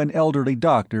 though an elderly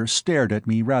doctor stared at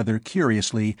me rather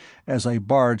curiously as I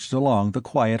barged along the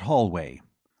quiet hallway.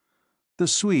 The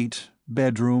suite,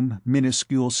 bedroom,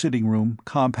 minuscule sitting room,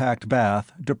 compact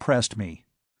bath, depressed me.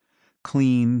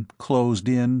 Clean, closed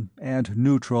in, and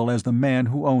neutral as the man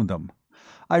who owned them,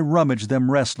 I rummaged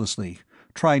them restlessly,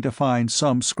 trying to find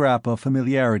some scrap of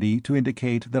familiarity to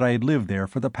indicate that I had lived there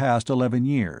for the past 11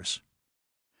 years.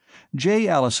 Jay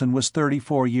Allison was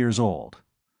 34 years old.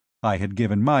 I had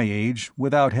given my age,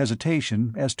 without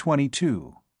hesitation, as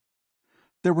 22.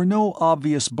 There were no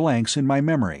obvious blanks in my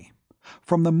memory.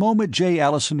 From the moment Jay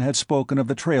Allison had spoken of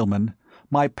the Trailmen,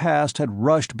 my past had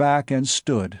rushed back and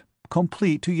stood,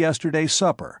 complete to yesterday's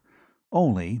supper.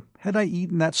 Only, had I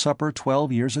eaten that supper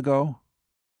 12 years ago?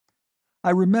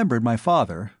 I remembered my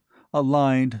father, a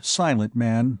lined, silent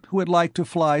man who had liked to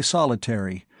fly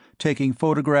solitary, taking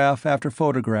photograph after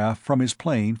photograph from his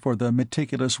plane for the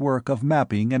meticulous work of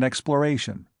mapping and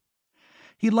exploration.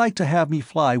 He liked to have me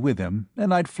fly with him,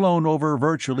 and I'd flown over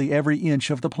virtually every inch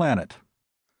of the planet.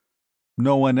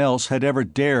 No one else had ever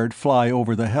dared fly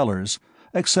over the Hellers,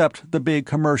 except the big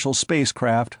commercial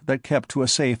spacecraft that kept to a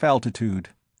safe altitude.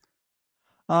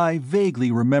 I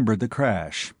vaguely remembered the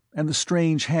crash, and the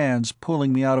strange hands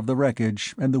pulling me out of the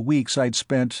wreckage, and the weeks I'd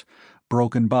spent,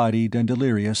 broken-bodied and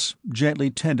delirious, gently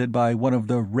tended by one of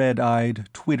the red-eyed,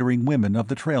 twittering women of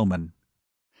the Trailmen.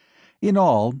 In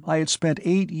all, I had spent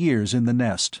 8 years in the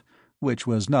nest, which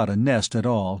was not a nest at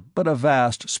all, but a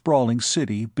vast, sprawling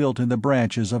city built in the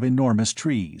branches of enormous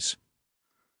trees.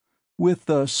 With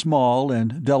the small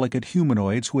and delicate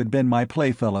humanoids who had been my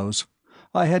playfellows,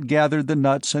 I had gathered the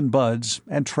nuts and buds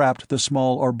and trapped the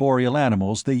small arboreal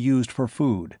animals they used for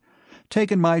food,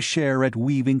 taken my share at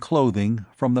weaving clothing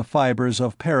from the fibers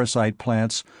of parasite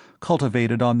plants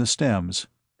cultivated on the stems,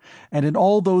 and in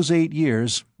all those 8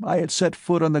 years I had set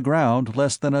foot on the ground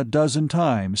less than a dozen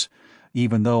times,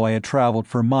 even though I had traveled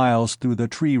for miles through the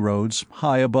tree roads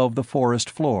high above the forest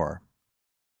floor.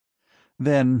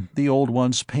 Then the old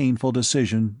one's painful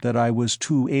decision that I was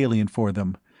too alien for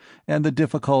them, and the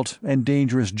difficult and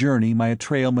dangerous journey my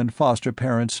Trailmen foster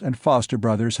parents and foster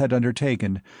brothers had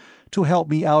undertaken to help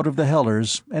me out of the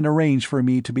Hellers and arrange for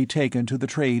me to be taken to the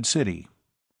Trade City.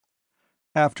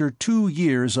 After 2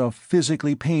 years of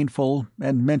physically painful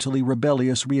and mentally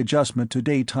rebellious readjustment to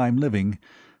daytime living,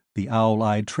 the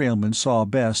owl-eyed Trailmen saw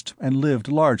best and lived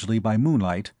largely by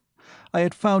moonlight, I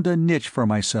had found a niche for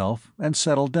myself and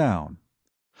settled down.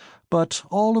 But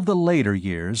all of the later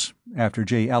years, after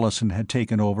Jay Allison had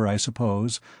taken over, I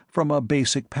suppose, from a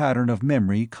basic pattern of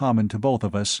memory common to both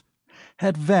of us,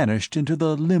 had vanished into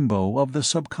the limbo of the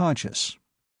subconscious.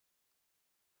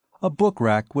 A book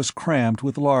rack was crammed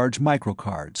with large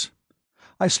microcards.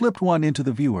 I slipped one into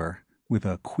the viewer, with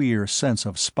a queer sense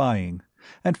of spying,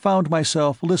 and found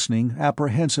myself listening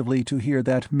apprehensively to hear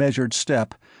that measured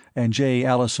step and Jay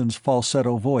Allison's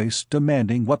falsetto voice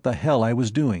demanding what the hell I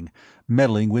was doing,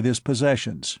 meddling with his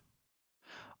possessions.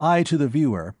 To the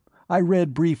viewer, I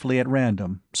read briefly at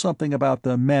random something about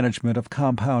the management of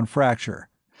compound fracture,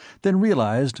 then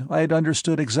realized I had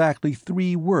understood exactly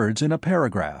 3 words in a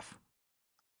paragraph.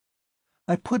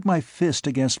 I put my fist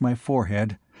against my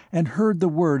forehead and heard the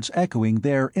words echoing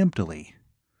there emptily.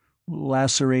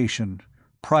 Laceration,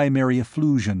 primary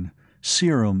efflusion,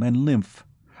 serum and lymph,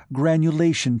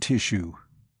 granulation tissue.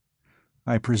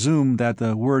 I presumed that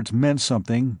the words meant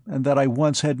something and that I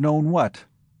once had known what.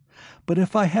 But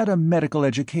if I had a medical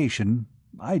education,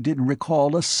 I didn't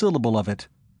recall a syllable of it.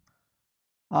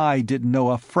 I didn't know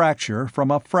a fracture from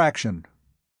a fraction.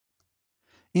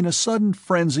 In a sudden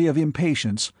frenzy of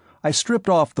impatience, I stripped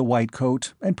off the white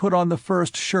coat and put on the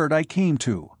first shirt I came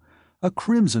to, a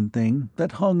crimson thing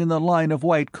that hung in the line of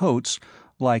white coats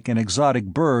like an exotic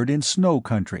bird in snow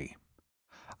country.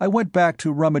 I went back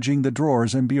to rummaging the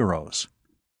drawers and bureaus.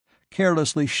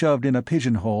 Carelessly shoved in a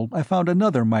pigeonhole, I found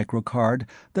another microcard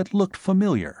that looked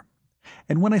familiar,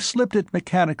 and when I slipped it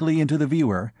mechanically into the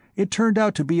viewer, it turned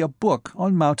out to be a book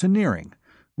on mountaineering,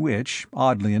 which,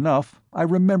 oddly enough, I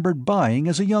remembered buying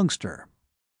as a youngster.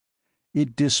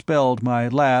 It dispelled my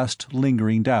last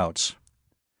lingering doubts.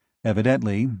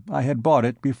 Evidently, I had bought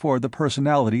it before the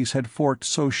personalities had forked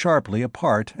so sharply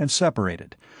apart and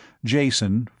separated,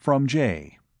 Jason from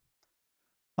Jay.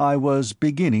 I was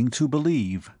beginning to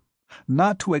believe.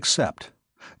 Not to accept.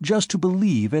 Just to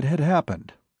believe it had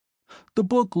happened. The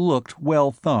book looked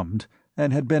well thumbed,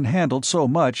 and had been handled so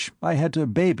much I had to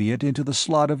baby it into the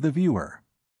slot of the viewer.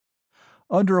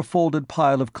 Under a folded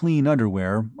pile of clean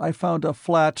underwear I found a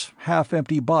flat,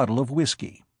 half-empty bottle of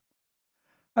whiskey.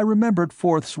 I remembered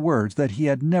Forth's words that he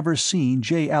had never seen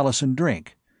J. Allison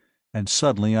drink, and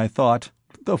suddenly I thought,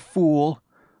 the fool!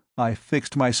 I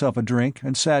fixed myself a drink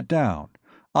and sat down,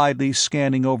 idly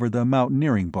scanning over the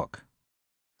mountaineering book.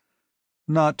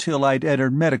 Not till I'd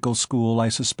entered medical school, I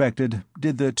suspected,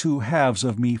 did the two halves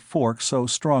of me fork so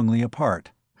strongly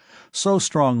apart. So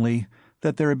strongly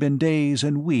that there had been days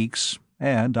and weeks,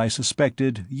 and, I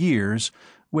suspected, years,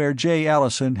 where J.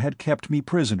 Allison had kept me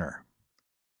prisoner.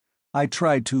 I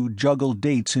tried to juggle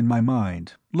dates in my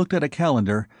mind, looked at a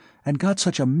calendar, and got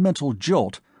such a mental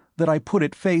jolt that I put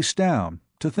it face down,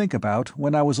 to think about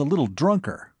when I was a little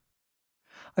drunker.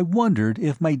 I wondered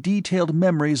if my detailed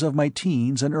memories of my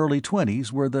teens and early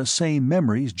 20s were the same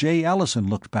memories J. Allison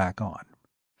looked back on.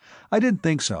 I didn't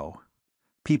think so.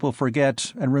 People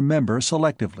forget and remember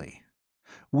selectively.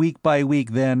 Week by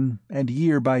week then, and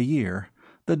year by year,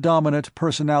 the dominant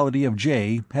personality of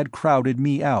J had crowded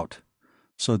me out,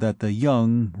 so that the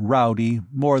young, rowdy,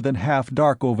 more than half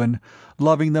Darkovan,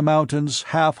 loving the mountains,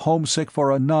 half homesick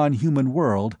for a non-human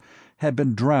world, had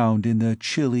been drowned in the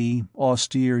chilly,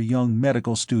 austere young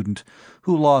medical student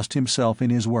who lost himself in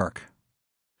his work.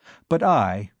 But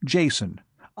I, Jason,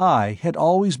 I had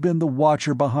always been the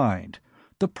watcher behind,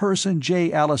 the person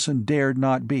J. Allison dared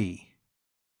not be.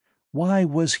 Why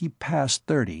was he past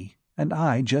 30, and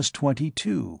I just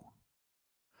 22?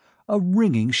 A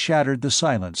ringing shattered the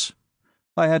silence.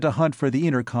 I had to hunt for the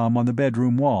intercom on the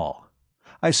bedroom wall.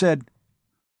 I said,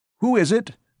 "Who is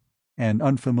it?" An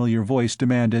unfamiliar voice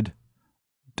demanded,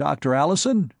 "Dr.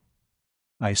 Allison?"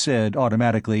 I said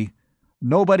automatically,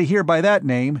 "Nobody here by that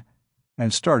name,"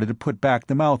 and started to put back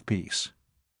the mouthpiece.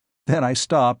 Then I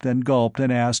stopped and gulped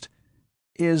and asked,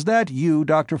 "Is that you,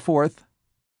 Dr. Forth?"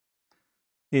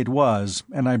 It was,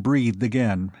 and I breathed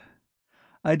again.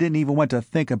 I didn't even want to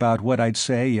think about what I'd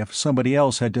say if somebody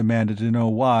else had demanded to know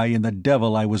why in the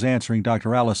devil I was answering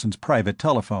Dr. Allison's private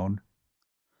telephone.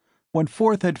 When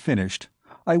Forth had finished,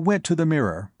 I went to the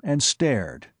mirror and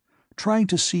stared, trying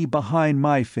to see behind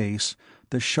my face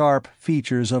the sharp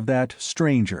features of that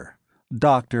stranger,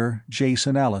 Dr.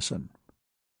 Jason Allison.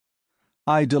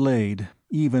 I delayed,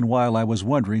 even while I was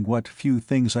wondering what few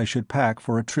things I should pack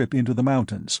for a trip into the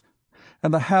mountains,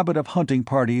 and the habit of hunting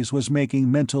parties was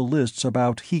making mental lists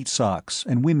about heat socks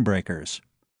and windbreakers.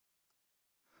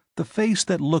 The face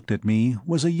that looked at me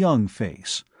was a young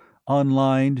face,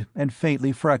 unlined and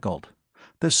faintly freckled,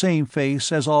 the same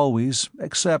face as always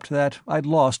except that I'd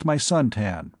lost my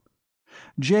suntan.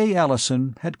 J.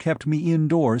 Allison had kept me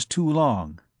indoors too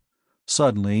long.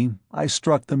 Suddenly I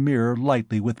struck the mirror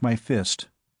lightly with my fist.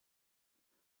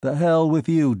 "The hell with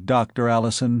you, Dr.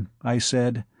 Allison," I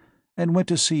said, and went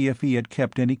to see if he had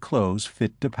kept any clothes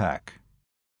fit to pack.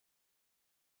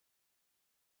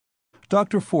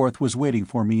 Dr. Forth was waiting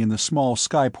for me in the small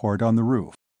skyport on the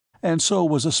roof, and so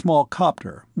was a small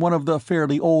copter, one of the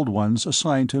fairly old ones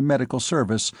assigned to medical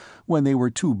service when they were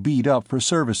too beat up for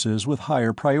services with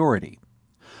higher priority.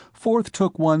 Forth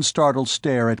took one startled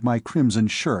stare at my crimson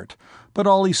shirt, but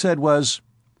all he said was,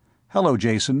 "Hello,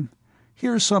 Jason.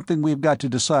 Here's something we've got to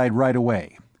decide right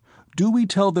away. Do we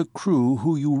tell the crew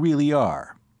who you really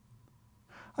are?"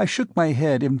 I shook my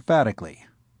head emphatically.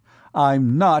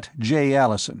 "I'm not J.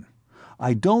 Allison.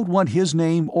 I don't want his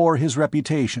name or his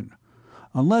reputation.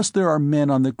 Unless there are men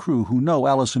on the crew who know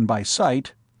Allison by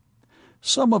sight.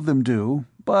 Some of them do,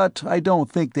 but I don't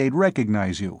think they'd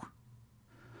recognize you."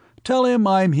 "Tell him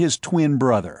I'm his twin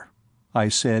brother," I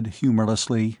said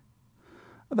humorlessly.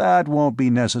 "That won't be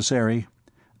necessary.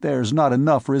 There's not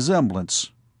enough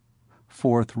resemblance."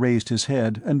 Forth raised his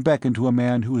head and beckoned to a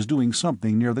man who was doing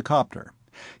something near the copter.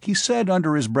 He said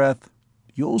under his breath,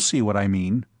 "You'll see what I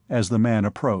mean," as the man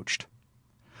approached.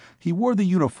 He wore the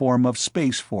uniform of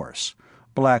Space Force,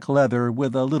 black leather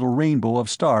with a little rainbow of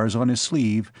stars on his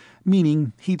sleeve,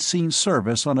 meaning he'd seen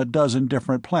service on a dozen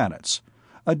different planets,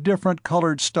 a different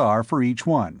colored star for each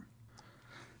one.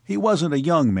 He wasn't a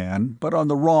young man, but on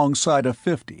the wrong side of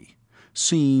 50,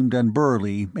 seamed and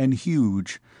burly and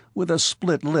huge, with a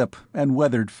split lip and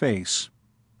weathered face.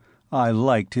 I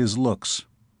liked his looks.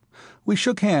 We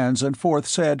shook hands and Forth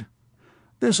said,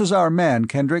 "This is our man,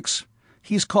 Kendricks.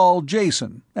 He's called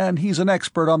Jason, and he's an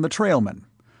expert on the Trailmen.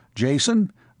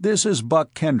 Jason, this is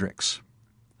Buck Kendricks."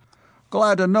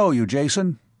 "Glad to know you,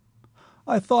 Jason."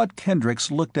 I thought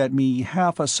Kendricks looked at me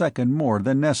half a second more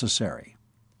than necessary.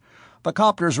 "The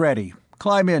copter's ready.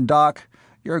 Climb in, Doc.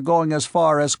 You're going as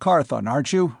far as Carthon,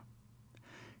 aren't you?"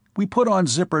 We put on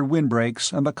zippered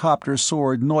windbreaks, and the copter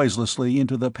soared noiselessly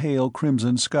into the pale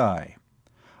crimson sky.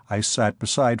 I sat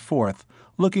beside Forth,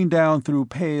 looking down through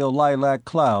pale lilac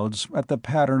clouds at the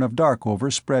pattern of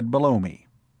Darkover spread below me.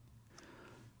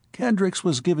 "Kendricks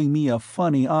was giving me a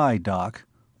funny eye, Doc.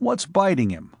 What's biting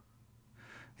him?"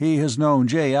 "He has known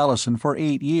J. Allison for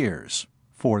 8 years,"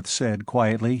 Forth said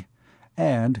quietly,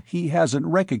 "and he hasn't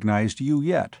recognized you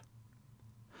yet."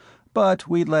 But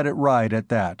we let it ride at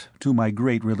that, to my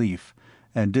great relief,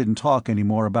 and didn't talk any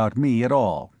more about me at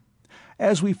all.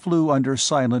 As we flew under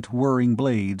silent, whirring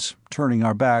blades, turning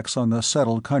our backs on the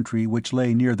settled country which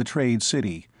lay near the trade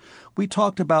city, we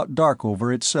talked about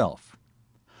Darkover itself.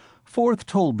 Forth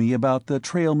told me about the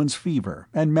Trailmen's fever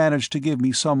and managed to give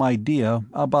me some idea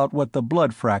about what the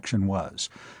blood fraction was,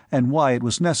 and why it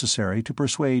was necessary to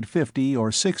persuade 50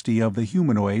 or 60 of the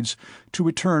humanoids to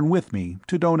return with me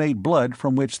to donate blood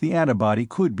from which the antibody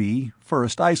could be,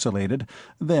 first isolated,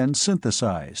 then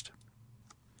synthesized.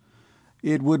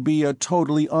 It would be a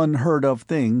totally unheard-of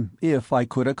thing if I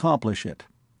could accomplish it.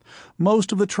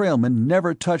 Most of the Trailmen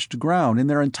never touched ground in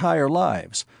their entire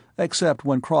lives, except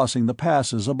when crossing the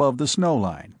passes above the snow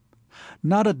line.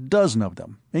 Not a dozen of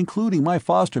them, including my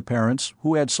foster parents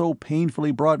who had so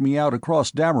painfully brought me out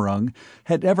across Dammerung,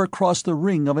 had ever crossed the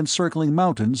ring of encircling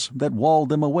mountains that walled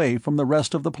them away from the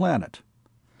rest of the planet.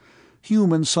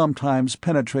 Humans sometimes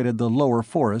penetrated the lower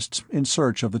forests in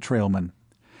search of the Trailmen.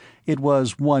 It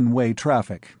was one-way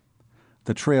traffic.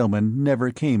 The Trailmen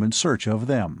never came in search of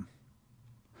them.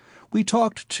 We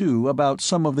talked, too, about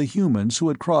some of the humans who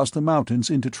had crossed the mountains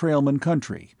into Trailmen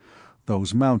country,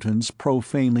 those mountains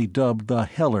profanely dubbed the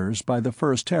Hellers by the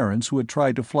first Terrans who had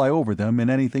tried to fly over them in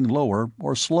anything lower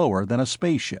or slower than a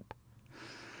spaceship.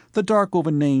 The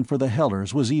Darkover name for the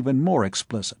Hellers was even more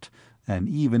explicit, and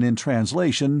even in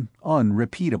translation,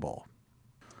 unrepeatable.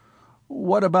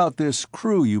 "What about this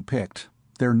crew you picked?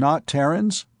 They're not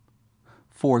Terrans?"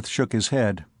 Forth shook his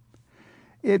head.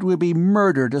 "It would be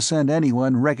murder to send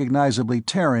anyone recognizably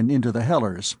Terran into the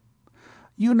Hellers.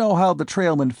 You know how the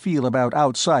Trailmen feel about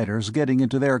outsiders getting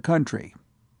into their country."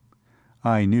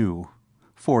 I knew.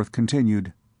 Forth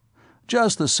continued,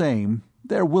 "Just the same,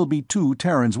 there will be 2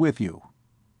 Terrans with you."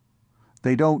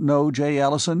 "They don't know J.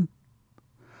 Allison?"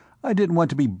 I didn't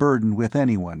want to be burdened with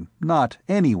anyone, not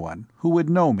anyone, who would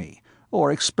know me,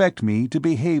 or expect me to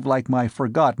behave like my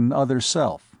forgotten other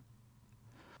self.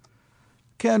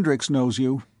 "Kendricks knows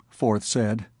you," Forth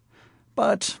said.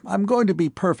 "But I'm going to be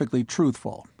perfectly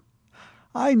truthful.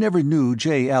 I never knew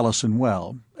J. Allison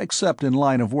well, except in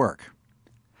line of work.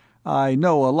 I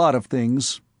know a lot of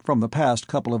things, from the past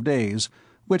couple of days,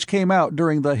 which came out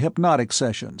during the hypnotic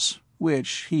sessions,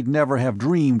 which he'd never have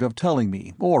dreamed of telling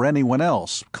me, or anyone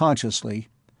else, consciously.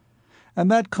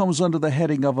 And that comes under the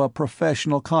heading of a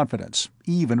professional confidence,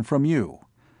 even from you.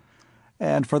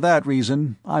 And for that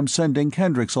reason, I'm sending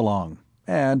Kendricks along,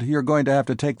 and you're going to have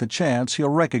to take the chance he'll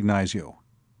recognize you.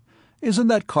 Isn't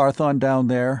that Carthon down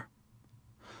there?"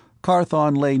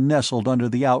 Carthon lay nestled under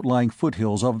the outlying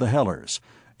foothills of the Hellers,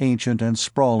 ancient and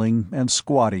sprawling and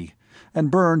squatty, and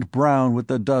burned brown with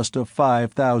the dust of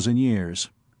 5,000 years.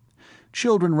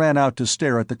 Children ran out to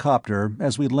stare at the copter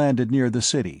as we landed near the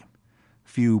city.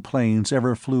 Few planes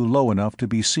ever flew low enough to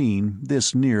be seen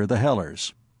this near the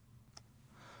Hellers.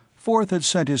 Forth had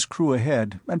sent his crew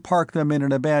ahead and parked them in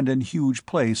an abandoned huge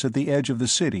place at the edge of the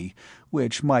city,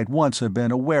 which might once have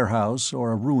been a warehouse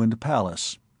or a ruined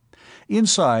palace.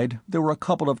 Inside there were a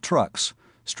couple of trucks,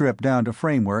 stripped down to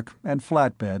framework and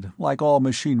flatbed like all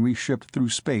machinery shipped through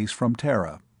space from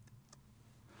Terra.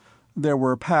 There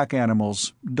were pack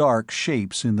animals, dark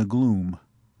shapes in the gloom.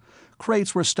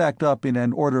 Crates were stacked up in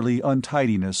an orderly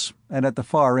untidiness, and at the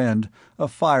far end a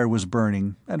fire was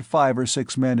burning, and 5 or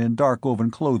 6 men in dark-woven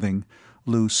clothing,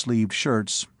 loose-sleeved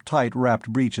shirts,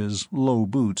 tight-wrapped breeches, low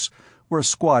boots, were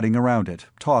squatting around it,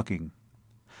 talking.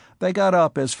 They got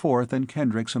up as Forth and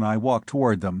Kendricks and I walked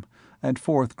toward them, and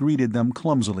Forth greeted them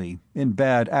clumsily, in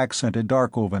bad accented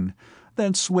Darkovan,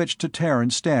 then switched to Terran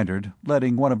Standard,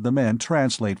 letting one of the men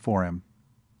translate for him.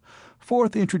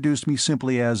 Forth introduced me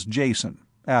simply as Jason,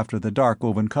 after the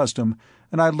Darkovan custom,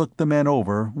 and I looked the men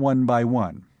over one by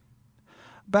one.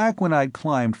 Back when I'd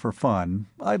climbed for fun,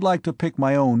 I'd like to pick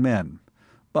my own men,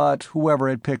 but whoever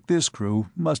had picked this crew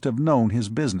must have known his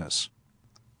business.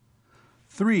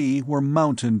 3 were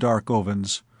mountain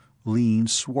Darkovans, lean,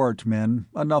 swart men,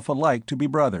 enough alike to be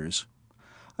brothers.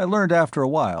 I learned after a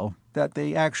while that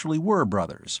they actually were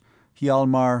brothers,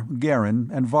 Hjalmar, Garin,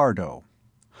 and Vardo.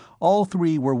 All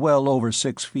three were well over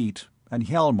 6 feet, and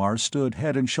Hjalmar stood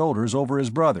head and shoulders over his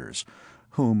brothers,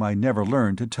 whom I never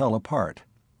learned to tell apart.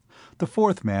 The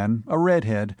fourth man, a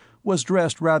redhead, was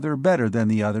dressed rather better than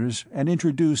the others and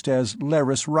introduced as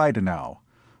Laris Reidenau,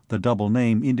 the double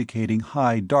name indicating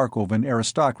high Darkovan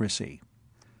aristocracy.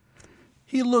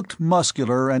 He looked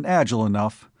muscular and agile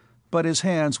enough, but his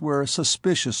hands were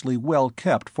suspiciously well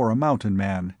kept for a mountain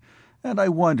man, and I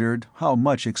wondered how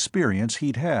much experience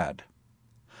he'd had.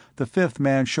 The fifth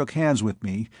man shook hands with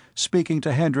me, speaking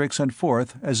to Hendricks and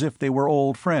Forth as if they were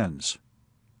old friends.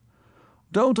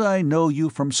 "Don't I know you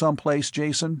from someplace,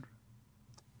 Jason?"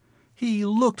 He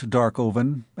looked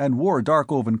Darkovan and wore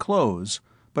Darkovan clothes,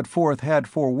 but Forth had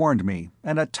forewarned me,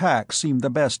 and attack seemed the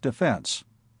best defense.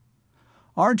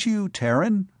 "Aren't you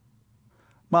Terran?"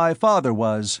 "My father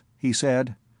was," he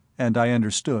said, and I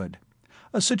understood.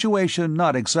 A situation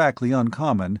not exactly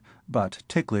uncommon, but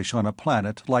ticklish on a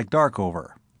planet like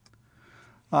Darkover.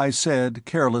 I said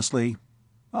carelessly,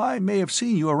 "I may have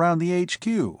seen you around the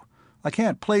HQ. I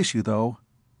can't place you, though."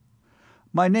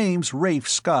 "My name's Rafe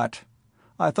Scott.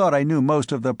 I thought I knew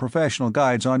most of the professional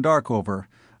guides on Darkover,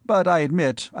 but I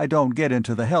admit I don't get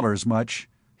into the hellers much,"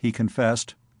 he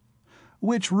confessed.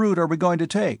 "Which route are we going to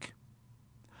take?"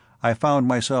 I found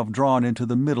myself drawn into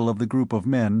the middle of the group of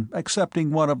men,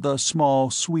 accepting one of the small,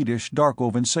 Swedish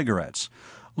Darkovan cigarettes,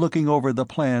 looking over the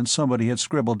plan somebody had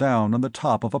scribbled down on the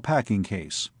top of a packing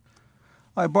case.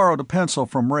 I borrowed a pencil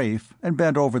from Rafe and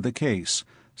bent over the case,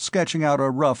 sketching out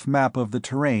a rough map of the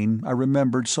terrain I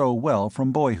remembered so well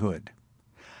from boyhood.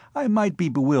 I might be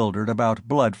bewildered about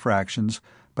blood fractions,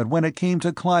 but when it came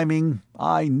to climbing,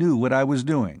 I knew what I was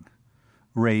doing.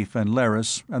 Rafe and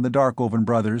Laris and the Darkovan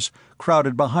brothers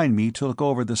crowded behind me to look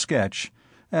over the sketch,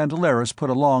 and Laris put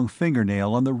a long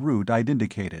fingernail on the route I'd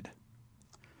indicated.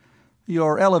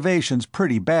 "Your elevation's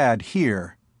pretty bad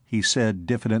here," he said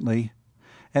diffidently.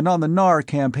 "And on the Nar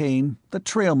campaign, the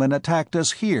Trailmen attacked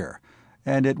us here,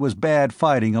 and it was bad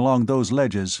fighting along those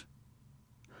ledges."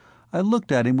 I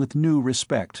looked at him with new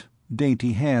respect.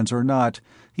 Dainty hands or not,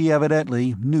 he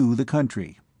evidently knew the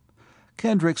country.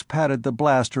 Kendricks patted the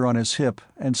blaster on his hip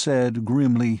and said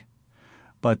grimly,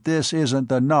 "But this isn't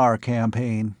the Nar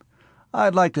campaign.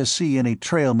 I'd like to see any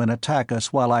Trailmen attack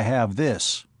us while I have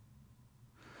this."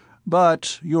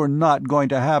 "But you're not going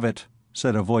to have it,"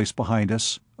 said a voice behind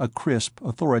us, a crisp,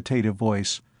 authoritative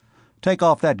voice. "Take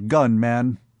off that gun,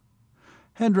 man."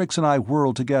 Hendricks and I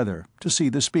whirled together to see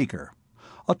the speaker,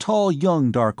 a tall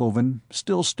young Darkovan,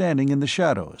 still standing in the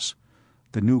shadows.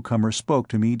 The newcomer spoke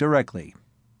to me directly.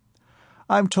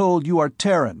 "I'm told you are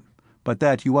Terran, but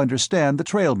that you understand the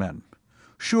Trailmen.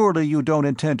 Surely you don't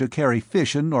intend to carry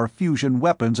fission or fusion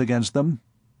weapons against them?"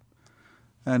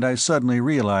 And I suddenly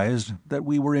realized that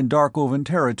we were in Darkovan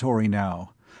territory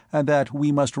now, and that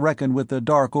we must reckon with the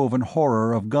Darkovan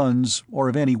horror of guns or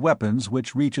of any weapons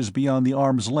which reaches beyond the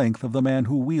arm's length of the man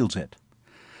who wields it.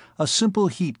 A simple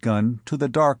heat gun to the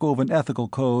Darkovan ethical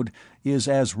code is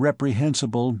as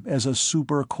reprehensible as a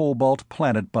super-cobalt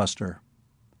planet buster.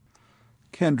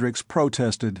 Kendricks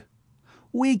protested.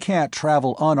 "We can't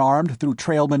travel unarmed through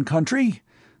Trailmen country.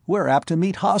 We're apt to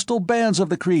meet hostile bands of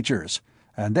the creatures,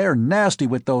 and they're nasty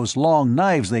with those long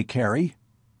knives they carry."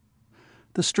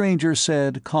 The stranger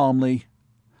said calmly,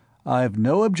 "I've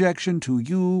no objection to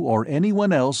you or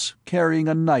anyone else carrying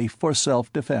a knife for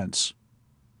self-defense."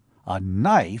 "A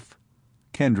knife?"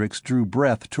 Kendricks drew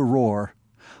breath to roar.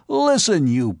 "Listen,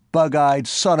 you bug-eyed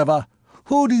son of a...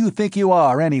 Who do you think you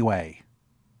are, anyway?"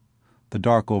 The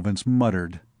Darkovans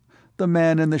muttered. The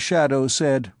man in the shadows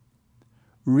said,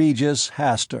 "Regis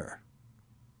Hastur."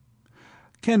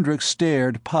 Kendricks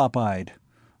stared pop-eyed.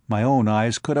 My own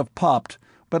eyes could have popped,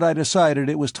 but I decided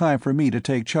it was time for me to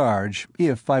take charge,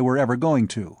 if I were ever going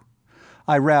to.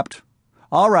 I rapped,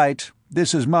 "All right,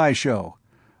 this is my show.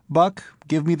 Buck,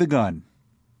 give me the gun."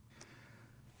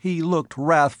 He looked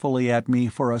wrathfully at me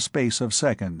for a space of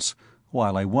seconds,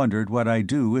 while I wondered what I'd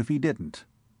do if he didn't.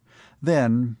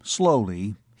 Then,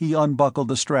 slowly, he unbuckled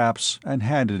the straps and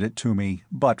handed it to me,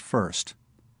 butt first.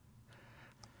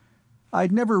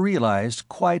 I'd never realized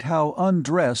quite how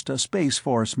undressed a Space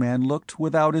Force man looked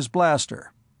without his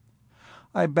blaster.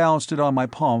 I bounced it on my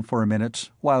palm for a minute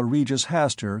while Regis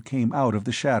Hastur came out of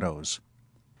the shadows.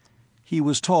 He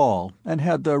was tall and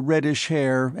had the reddish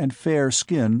hair and fair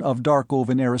skin of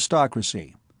Darkovan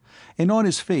aristocracy, and on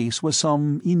his face was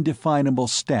some indefinable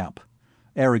stamp,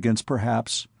 arrogance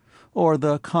perhaps, or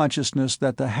the consciousness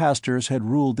that the Hasturs had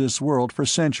ruled this world for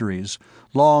centuries,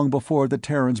 long before the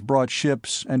Terrans brought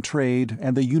ships and trade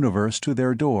and the universe to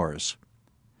their doors.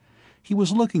 He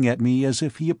was looking at me as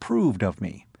if he approved of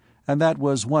me, and that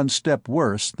was one step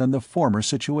worse than the former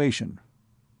situation.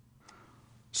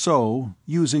 So,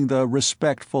 using the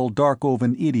respectful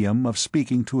Darkovan idiom of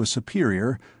speaking to a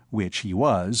superior, which he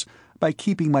was, by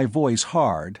keeping my voice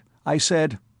hard, I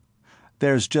said,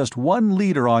 "There's just one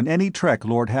leader on any trek,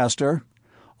 Lord Hastur.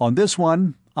 On this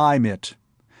one, I'm it.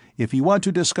 If you want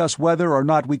to discuss whether or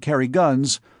not we carry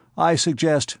guns, I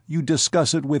suggest you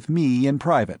discuss it with me in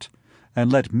private, and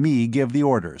let me give the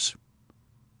orders."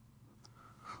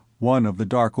 One of the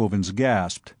Darkovans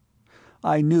gasped.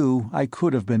 I knew I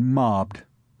could have been mobbed.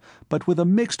 But with a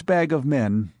mixed bag of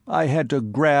men, I had to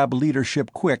grab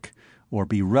leadership quick, or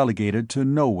be relegated to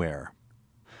nowhere.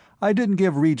 I didn't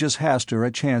give Regis Hastur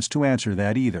a chance to answer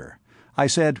that either. I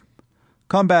said,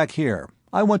 "Come back here.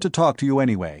 I want to talk to you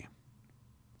anyway."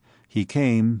 He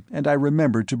came, and I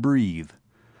remembered to breathe.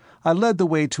 I led the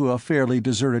way to a fairly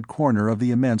deserted corner of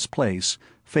the immense place,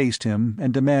 faced him,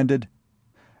 and demanded,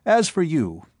 "As for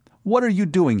you, what are you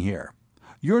doing here?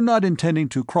 You're not intending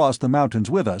to cross the mountains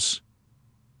with us."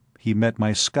 He met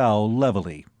my scowl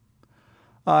levelly.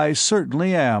 "I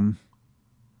certainly am."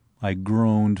 I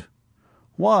groaned.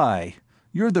 "Why?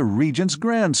 You're the Regent's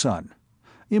grandson.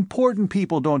 Important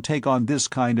people don't take on this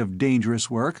kind of dangerous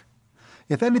work.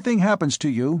 If anything happens to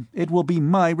you, it will be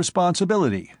my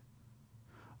responsibility."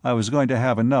 I was going to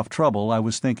have enough trouble, I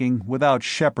was thinking, without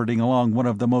shepherding along one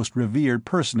of the most revered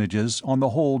personages on the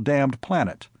whole damned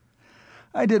planet.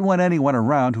 I didn't want anyone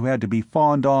around who had to be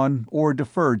fawned on or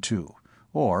deferred to,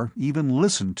 or even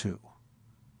listened to.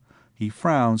 He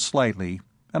frowned slightly,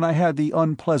 and I had the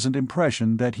unpleasant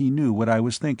impression that he knew what I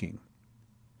was thinking.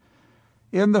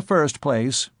 "In the first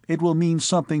place, it will mean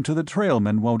something to the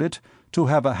Trailmen, won't it, to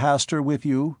have a Hastur with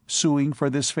you, suing for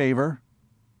this favor?"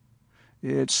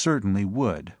 It certainly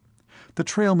would. The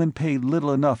Trailmen paid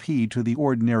little enough heed to the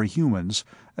ordinary humans,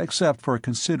 except for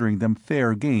considering them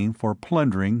fair game for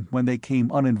plundering when they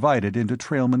came uninvited into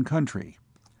Trailmen country.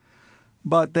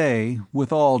 But they,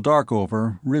 with all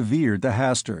Darkover, revered the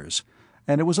Hasturs,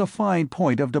 and it was a fine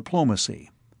point of diplomacy.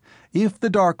 If the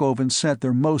Darkovans sent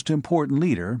their most important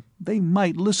leader, they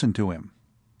might listen to him.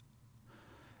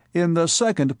 "In the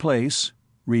second place,"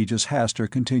 Regis Hastur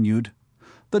continued,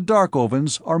 "the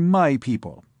Darkovans are my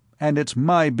people, and it's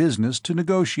my business to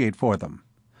negotiate for them.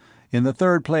 In the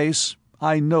third place,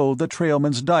 I know the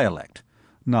Trailmen's dialect.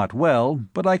 Not well,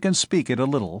 but I can speak it a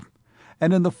little.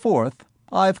 And in the fourth,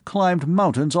 I've climbed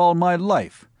mountains all my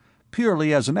life,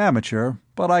 purely as an amateur,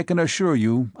 but I can assure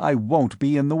you I won't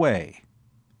be in the way."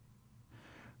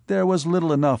 There was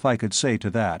little enough I could say to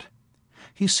that.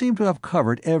 He seemed to have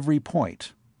covered every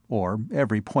point, or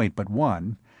every point but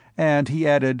one, and he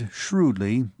added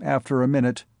shrewdly, after a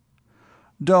minute,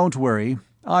 "Don't worry,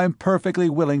 I'm perfectly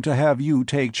willing to have you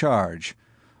take charge.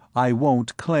 I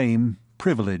won't claim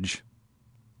privilege."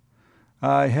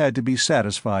 I had to be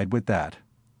satisfied with that.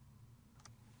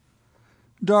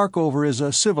 Darkover is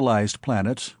a civilized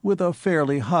planet with a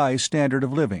fairly high standard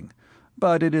of living,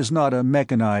 but it is not a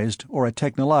mechanized or a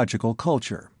technological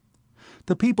culture.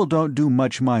 The people don't do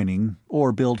much mining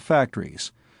or build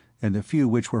factories, and the few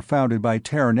which were founded by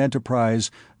Terran enterprise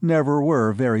never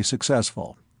were very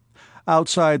successful.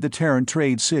 Outside the Terran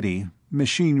trade city,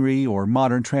 machinery or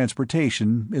modern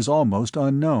transportation is almost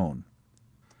unknown.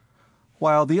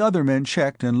 While the other men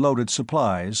checked and loaded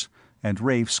supplies, and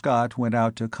Rafe Scott went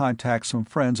out to contact some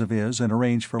friends of his and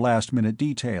arrange for last-minute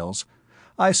details,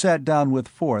 I sat down with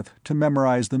Forth to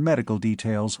memorize the medical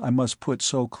details I must put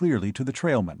so clearly to the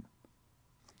Trailmen.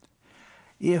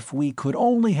 "If we could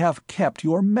only have kept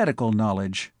your medical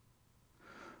knowledge."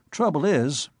 "Trouble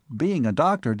is, being a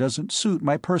doctor doesn't suit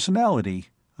my personality,"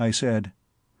 I said.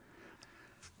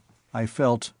 I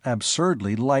felt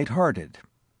absurdly light-hearted.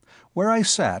 Where I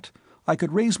sat, I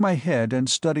could raise my head and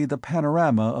study the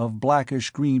panorama of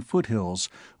blackish-green foothills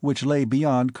which lay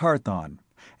beyond Carthon,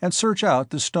 and search out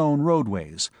the stone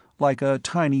roadways, like a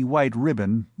tiny white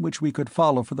ribbon which we could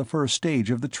follow for the first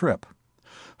stage of the trip.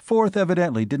 Forth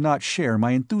evidently did not share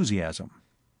my enthusiasm.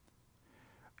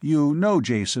 "You know,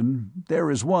 Jason, there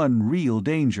is one real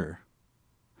danger."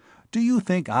 "Do you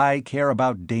think I care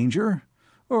about danger?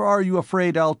 Or are you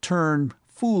afraid I'll turn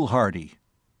foolhardy?"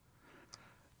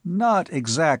 "Not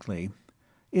exactly.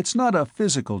 It's not a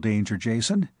physical danger,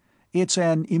 Jason. It's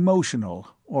an emotional,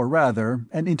 or rather,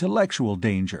 an intellectual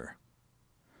danger."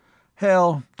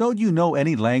 "Hell, don't you know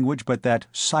any language but that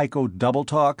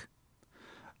psycho-double-talk?"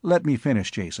 "Let me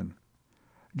finish, Jason.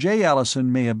 J.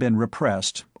 Allison may have been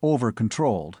repressed,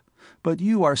 over-controlled, but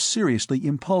you are seriously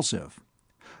impulsive.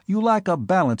 You lack a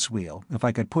balance wheel, if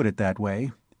I could put it that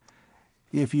way.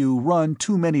 If you run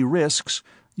too many risks,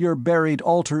 your buried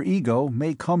alter ego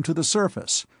may come to the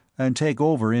surface, and take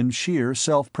over in sheer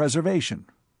self-preservation.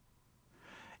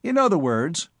 In other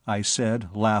words, I said,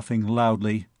 laughing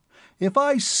loudly, if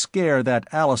I scare that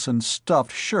Allison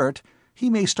stuffed shirt, he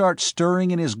may start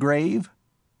stirring in his grave?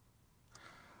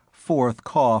 Forth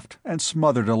coughed and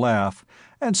smothered a laugh,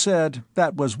 and said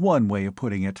that was one way of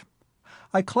putting it.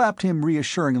 I clapped him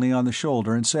reassuringly on the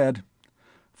shoulder and said,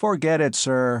 "Forget it,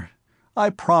 sir. I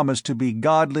promise to be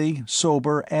godly,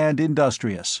 sober, and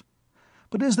industrious.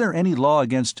 But is there any law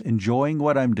against enjoying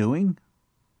what I'm doing?"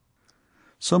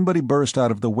 Somebody burst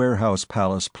out of the warehouse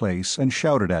palace place and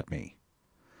shouted at me.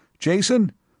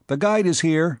 "Jason, the guide is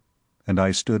here," and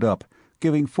I stood up,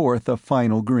 giving forth a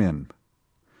final grin.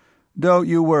 "Don't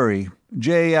you worry.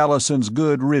 J. Allison's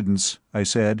good riddance," I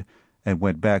said, and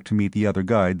went back to meet the other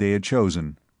guide they had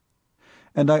chosen.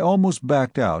 And I almost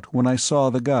backed out when I saw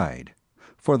the guide,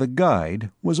 for the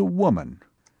guide was a woman.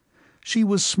 She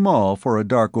was small for a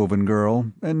Darkovan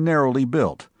girl and narrowly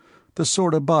built, the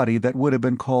sort of body that would have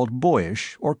been called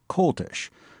boyish or coltish,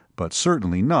 but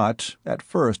certainly not, at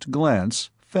first glance,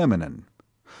 feminine.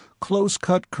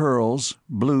 Close-cut curls,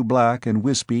 blue-black and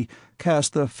wispy,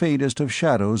 cast the faintest of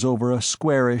shadows over a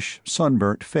squarish,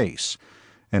 sunburnt face,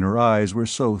 and her eyes were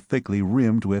so thickly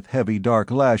rimmed with heavy dark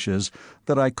lashes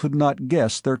that I could not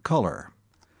guess their color.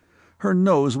 Her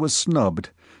nose was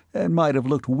snubbed, and might have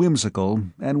looked whimsical,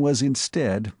 and was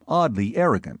instead oddly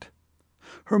arrogant.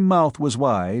 Her mouth was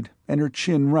wide, and her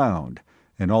chin round,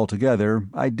 and altogether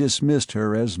I dismissed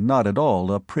her as not at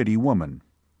all a pretty woman.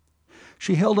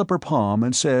 She held up her palm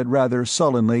and said rather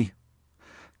sullenly,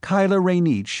 "Kyla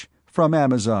Rainich, from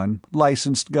Amazon,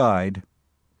 licensed guide."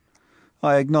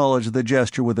 I acknowledged the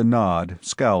gesture with a nod,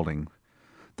 scowling.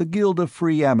 The Guild of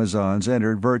Free Amazons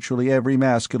entered virtually every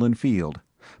masculine field,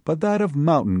 but that of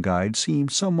mountain guide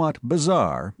seemed somewhat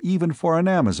bizarre even for an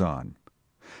Amazon.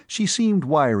 She seemed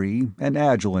wiry and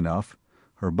agile enough,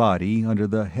 her body, under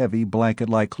the heavy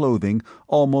blanket-like clothing,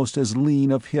 almost as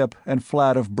lean of hip and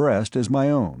flat of breast as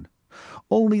my own.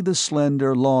 Only the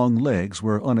slender, long legs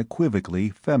were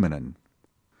unequivocally feminine.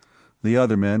 The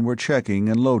other men were checking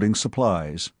and loading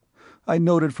supplies. I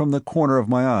noted from the corner of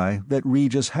my eye that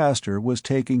Regis Hastur was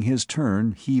taking his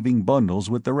turn heaving bundles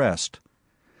with the rest.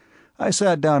 I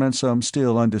sat down on some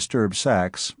still undisturbed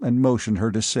sacks and motioned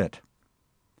her to sit.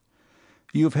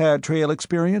 "You've had trail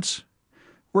experience?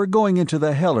 We're going into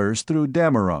the Hellers through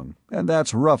Dammerung, and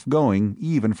that's rough going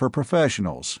even for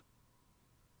professionals."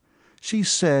 She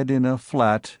said in a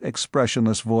flat,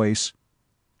 expressionless voice,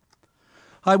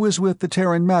 "I was with the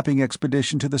Terran mapping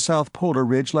expedition to the South Polar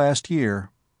Ridge last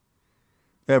year."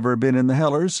 "Ever been in the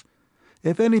Hellers?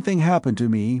 If anything happened to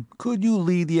me, could you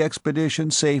lead the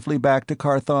expedition safely back to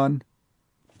Carthon?"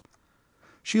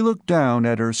 She looked down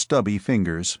at her stubby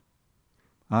fingers.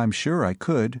 "I'm sure I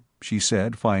could," she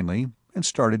said finally, and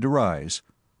started to rise.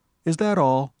 "Is that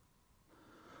all?"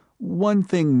 "One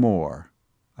thing more."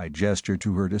 I gestured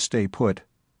to her to stay put.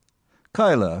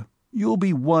 "Kyla, you'll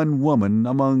be one woman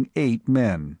among 8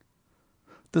 men."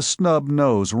 The snub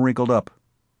nose wrinkled up.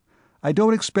 "I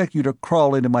don't expect you to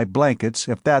crawl into my blankets,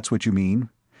 if that's what you mean.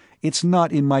 It's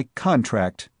not in my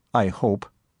contract, I hope."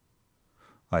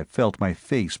 I felt my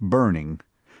face burning.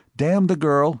 Damn the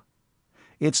girl.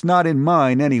 "It's not in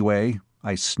mine, anyway,"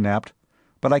 I snapped.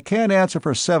 "But I can't answer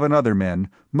for 7 other men,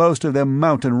 most of them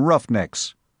mountain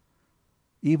roughnecks."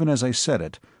 Even as I said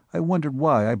it, I wondered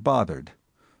why I bothered.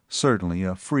 Certainly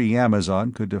a free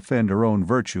Amazon could defend her own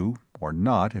virtue, or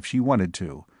not if she wanted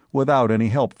to, without any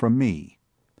help from me.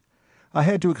 I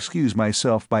had to excuse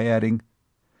myself by adding,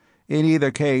 "In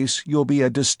either case, you'll be a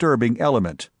disturbing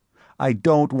element. I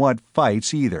don't want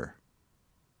fights either."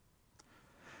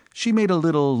 She made a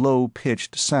little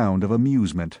low-pitched sound of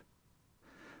amusement.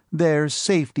 "There's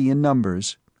safety in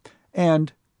numbers.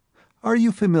 And are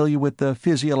you familiar with the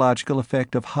physiological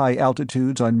effect of high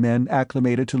altitudes on men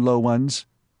acclimated to low ones?"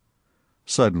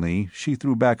 Suddenly she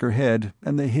threw back her head,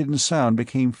 and the hidden sound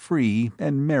became free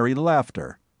and merry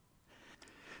laughter.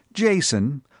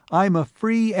 "Jason, I'm a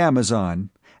free Amazon,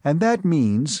 and that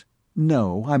means,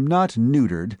 no, I'm not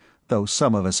neutered, though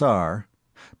some of us are,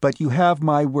 but you have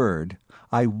my word,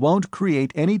 I won't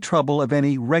create any trouble of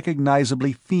any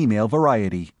recognizably female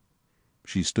variety."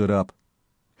 She stood up.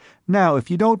 "Now, if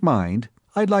you don't mind,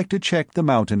 I'd like to check the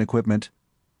mountain equipment."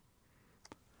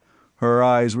 Her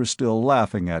eyes were still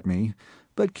laughing at me,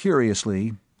 but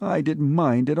curiously, I didn't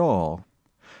mind at all.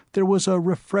 There was a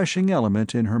refreshing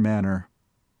element in her manner.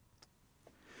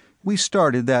 We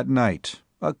started that night,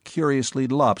 a curiously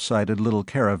lopsided little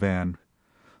caravan.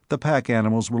 The pack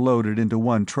animals were loaded into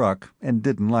one truck and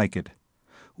didn't like it.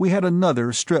 We had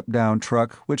another stripped-down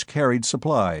truck which carried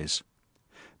supplies.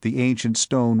 The ancient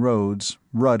stone roads,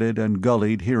 rutted and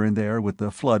gullied here and there with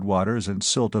the flood waters and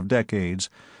silt of decades,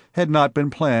 had not been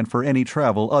planned for any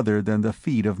travel other than the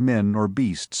feet of men or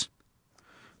beasts.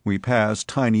 We passed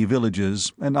tiny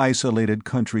villages and isolated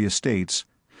country estates,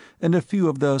 and a few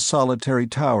of the solitary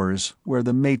towers where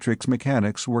the matrix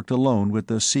mechanics worked alone with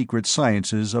the secret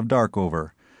sciences of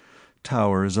Darkover,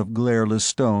 towers of glareless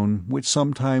stone which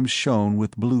sometimes shone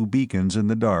with blue beacons in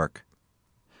the dark.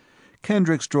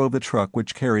 Kendricks drove the truck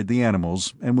which carried the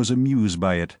animals, and was amused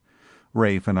by it.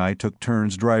 Rafe and I took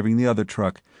turns driving the other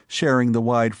truck, sharing the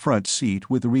wide front seat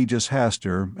with Regis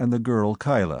Hastur and the girl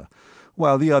Kyla,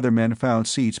 while the other men found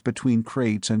seats between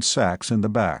crates and sacks in the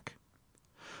back.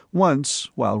 Once,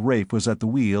 while Rafe was at the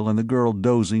wheel and the girl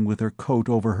dozing with her coat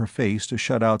over her face to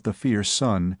shut out the fierce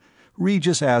sun,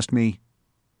 Regis asked me,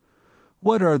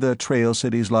 "What are the Trail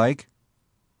cities like?"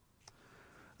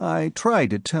 I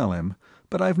tried to tell him,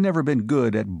 but I've never been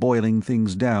good at boiling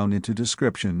things down into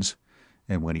descriptions,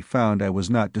 and when he found I was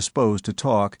not disposed to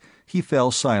talk, he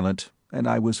fell silent, and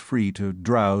I was free to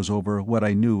drowse over what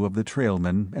I knew of the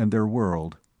Trailmen and their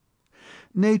world.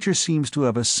 Nature seems to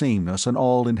have a sameness on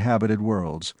all inhabited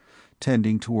worlds,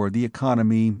 tending toward the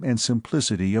economy and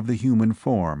simplicity of the human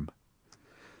form.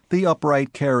 The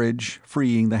upright carriage,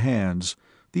 freeing the hands,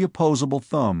 the opposable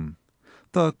thumb,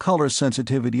 the color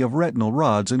sensitivity of retinal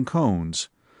rods and cones,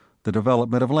 the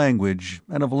development of language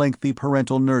and of lengthy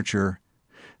parental nurture,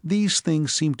 these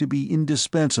things seem to be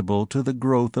indispensable to the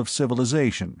growth of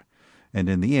civilization, and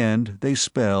in the end they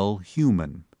spell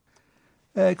human.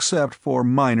 Except for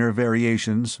minor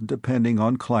variations depending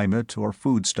on climate or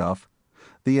foodstuff,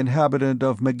 the inhabitant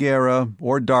of Megara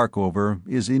or Darkover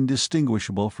is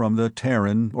indistinguishable from the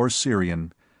Terran or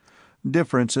Syrian.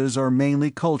 Differences are mainly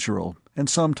cultural, and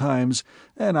sometimes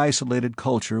an isolated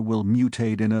culture will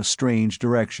mutate in a strange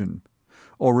direction,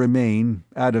 or remain,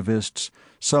 atavists,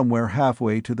 somewhere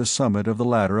halfway to the summit of the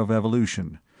ladder of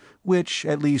evolution, which,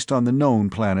 at least on the known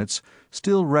planets,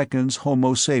 still reckons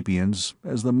Homo sapiens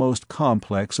as the most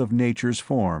complex of nature's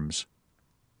forms.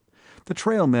 The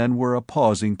Trailmen were a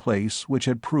pausing place which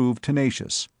had proved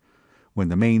tenacious. When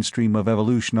the mainstream of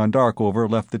evolution on Darkover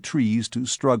left the trees to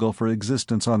struggle for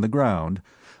existence on the ground,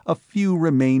 a few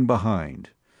remained behind.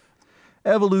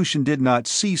 Evolution did not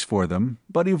cease for them,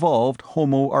 but evolved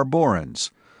Homo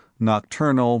arborens,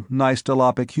 nocturnal,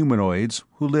 nystalopic humanoids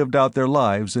who lived out their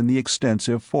lives in the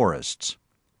extensive forests.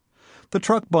 The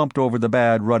truck bumped over the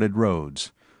bad rutted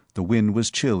roads. The wind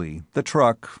was chilly. The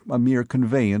truck, a mere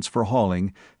conveyance for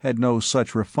hauling, had no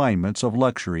such refinements of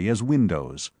luxury as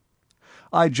windows.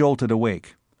 I jolted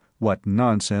awake. What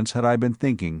nonsense had I been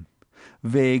thinking?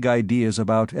 Vague ideas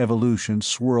about evolution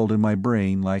swirled in my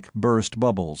brain like burst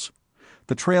bubbles.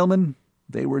 The Trailmen?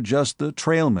 They were just the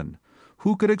Trailmen.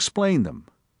 Who could explain them?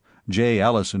 J.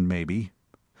 Allison, maybe.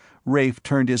 Rafe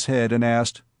turned his head and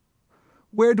asked,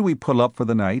 "Where do we pull up for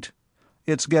the night?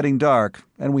 It's getting dark,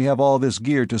 and we have all this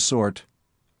gear to sort."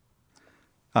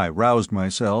 I roused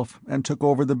myself and took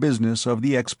over the business of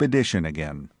the expedition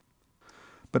again.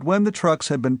 But when the trucks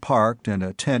had been parked and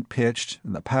a tent pitched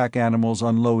and the pack animals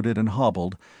unloaded and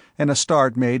hobbled, and a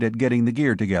start made at getting the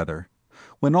gear together,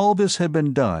 when all this had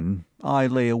been done, I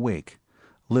lay awake,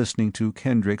 listening to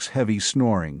Kendrick's heavy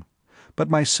snoring, but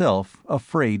myself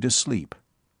afraid to sleep.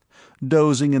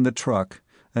 Dozing in the truck,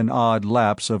 an odd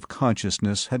lapse of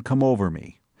consciousness had come over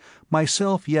me,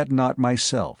 myself yet not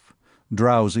myself,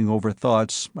 drowsing over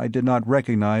thoughts I did not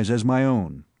recognize as my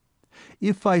own.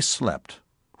 If I slept,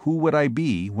 who would I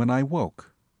be when I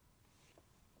woke?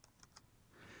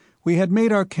 We had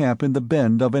made our camp in the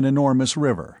bend of an enormous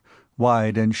river,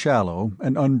 wide and shallow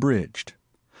and unbridged.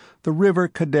 The river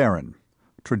Kadarin,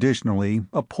 traditionally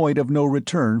a point of no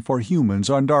return for humans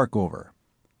on Darkover.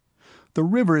 The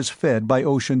river is fed by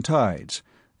ocean tides,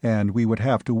 and we would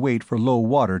have to wait for low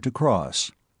water to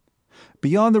cross.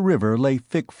 Beyond the river lay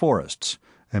thick forests,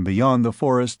 and beyond the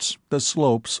forests the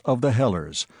slopes of the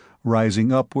Hellers,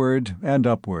 rising upward, and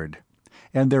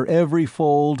their every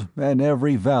fold and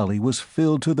every valley was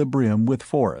filled to the brim with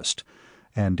forest,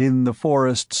 and in the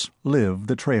forests lived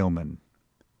the Trailmen.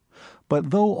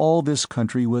 But though all this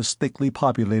country was thickly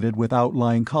populated with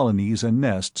outlying colonies and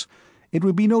nests, it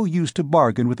would be no use to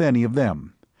bargain with any of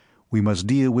them. We must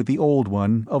deal with the old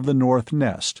one of the North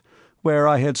Nest, where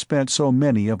I had spent so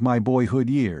many of my boyhood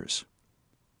years.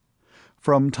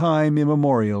 From time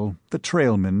immemorial, the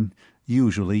Trailmen,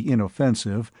 usually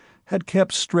inoffensive, had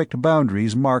kept strict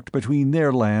boundaries marked between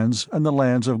their lands and the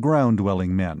lands of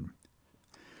ground-dwelling men.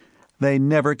 They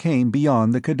never came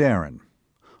beyond the Kadarin.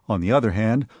 On the other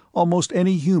hand, almost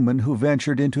any human who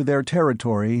ventured into their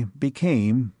territory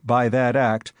became, by that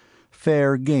act,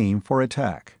 fair game for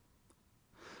attack.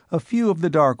 A few of the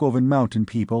Darkover mountain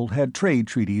people had trade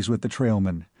treaties with the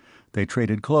Trailmen. They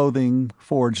traded clothing,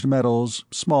 forged metals,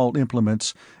 small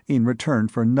implements, in return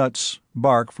for nuts,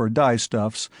 bark for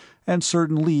dyestuffs, and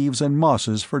certain leaves and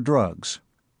mosses for drugs.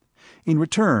 In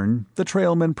return, the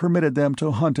Trailmen permitted them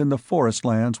to hunt in the forest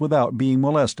lands without being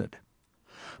molested.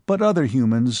 But other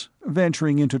humans,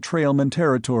 venturing into Trailmen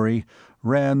territory,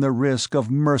 ran the risk of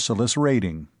merciless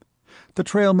raiding. The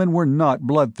Trailmen were not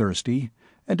bloodthirsty,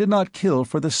 and did not kill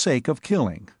for the sake of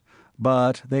killing,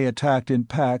 but they attacked in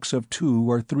packs of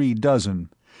 2 or 3 dozen,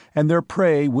 and their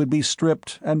prey would be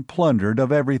stripped and plundered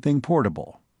of everything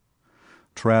portable.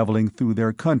 Traveling through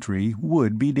their country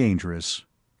would be dangerous.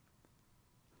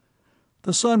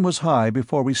 The sun was high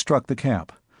before we struck the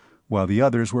camp. While the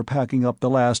others were packing up the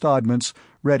last oddments,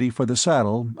 ready for the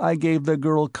saddle, I gave the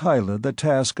girl Kyla the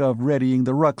task of readying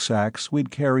the rucksacks we'd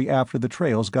carry after the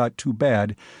trails got too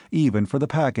bad, even for the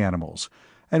pack animals,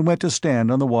 and went to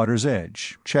stand on the water's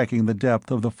edge, checking the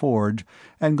depth of the ford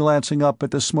and glancing up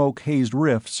at the smoke-hazed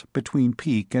rifts between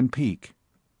peak and peak.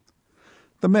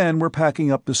 The men were packing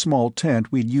up the small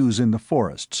tent we'd use in the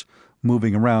forests,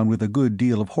 moving around with a good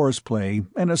deal of horseplay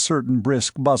and a certain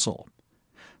brisk bustle.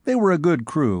 They were a good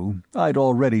crew, I'd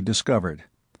already discovered.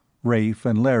 Rafe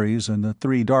and Larry's and the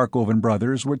 3 Darkover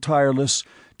brothers were tireless,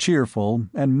 cheerful,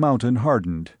 and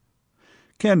mountain-hardened.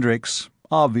 Kendricks,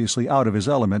 obviously out of his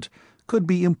element, could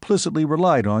be implicitly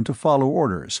relied on to follow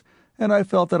orders, and I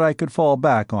felt that I could fall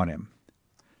back on him.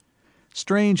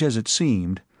 Strange as it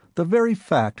seemed, the very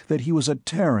fact that he was a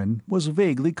Terran was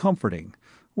vaguely comforting,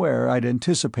 where I'd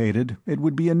anticipated it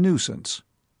would be a nuisance.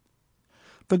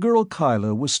 The girl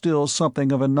Kyla was still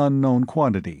something of an unknown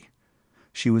quantity.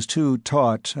 She was too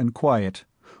taut and quiet,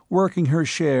 working her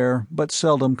share but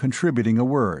seldom contributing a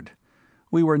word.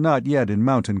 We were not yet in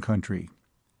mountain country.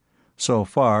 So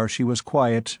far she was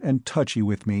quiet and touchy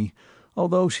with me,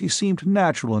 although she seemed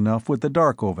natural enough with the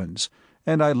Darkovans,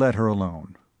 and I let her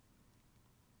alone.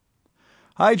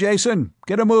 "Hi, Jason!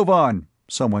 Get a move on!"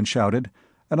 someone shouted,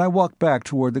 and I walked back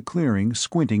toward the clearing,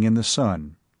 squinting in the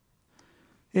sun.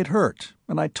 It hurt,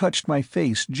 and I touched my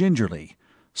face gingerly,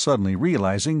 suddenly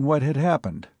realizing what had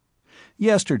happened.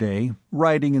 Yesterday,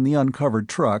 riding in the uncovered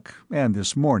truck, and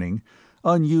this morning,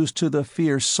 unused to the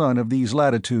fierce sun of these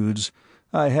latitudes,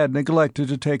 I had neglected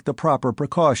to take the proper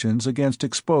precautions against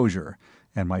exposure,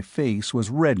 and my face was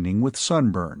reddening with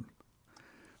sunburn.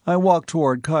 I walked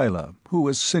toward Kyla, who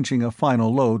was cinching a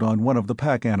final load on one of the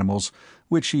pack animals,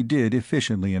 which she did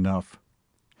efficiently enough.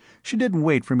 She didn't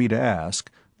wait for me to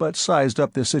ask, but sized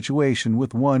up the situation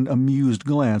with one amused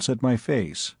glance at my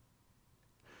face.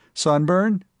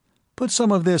 "Sunburn? Put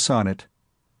some of this on it."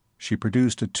 She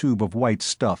produced a tube of white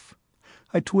stuff.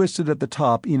 I twisted at the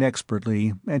top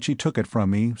inexpertly, and she took it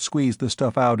from me, squeezed the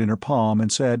stuff out in her palm, and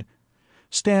said,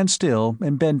 "Stand still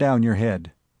and bend down your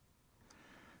head."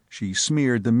 She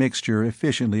smeared the mixture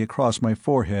efficiently across my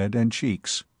forehead and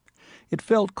cheeks. It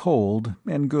felt cold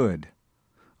and good.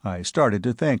 I started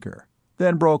to thank her,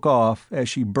 then broke off as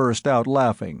she burst out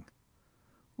laughing.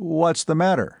 "What's the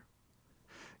matter?"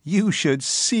 "You should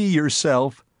see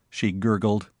yourself," she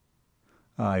gurgled.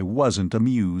 I wasn't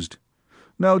amused.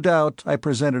 No doubt I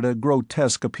presented a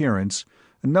grotesque appearance,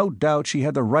 and no doubt she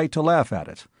had the right to laugh at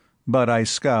it, but I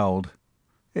scowled.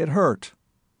 It hurt.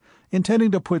 Intending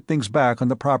to put things back on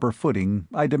the proper footing,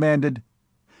 I demanded,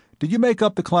 "Did you make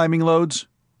up the climbing loads?"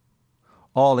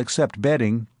 "All except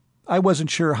bedding. I wasn't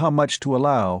sure how much to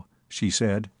allow," she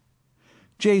said.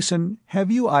 "Jason, have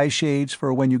you eye shades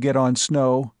for when you get on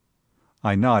snow?"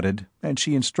 I nodded, and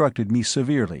she instructed me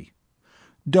severely.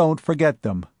 "Don't forget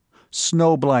them.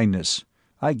 Snow blindness,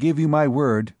 I give you my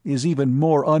word, is even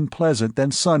more unpleasant than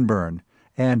sunburn,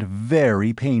 and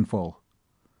very painful."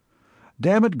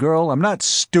 "Damn it, girl, I'm not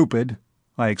stupid!"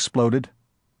 I exploded.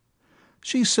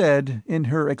 She said, in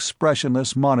her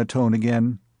expressionless monotone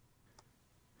again,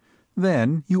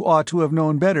 "Then you ought to have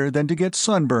known better than to get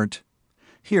sunburnt.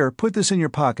 Here, put this in your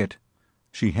pocket."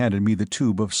 She handed me the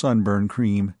tube of sunburn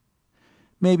cream.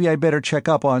 "Maybe I'd better check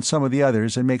up on some of the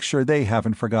others and make sure they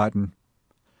haven't forgotten."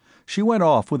 She went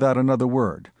off without another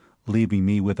word, leaving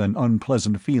me with an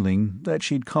unpleasant feeling that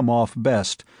she'd come off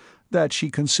best, that she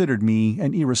considered me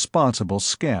an irresponsible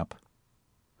scamp.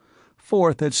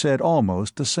 Forth had said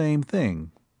almost the same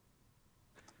thing.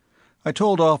 I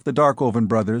told off the Darkover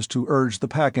brothers to urge the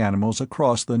pack animals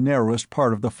across the narrowest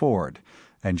part of the ford,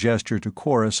 and gestured to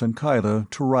Chorus and Kyla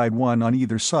to ride one on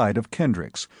either side of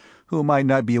Kendricks, who might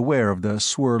not be aware of the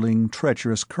swirling,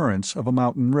 treacherous currents of a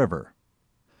mountain river.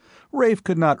 Rafe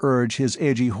could not urge his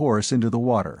edgy horse into the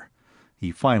water. He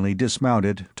finally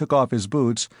dismounted, took off his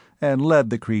boots, and led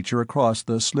the creature across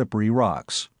the slippery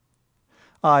rocks.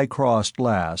 I crossed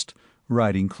last,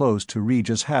 riding close to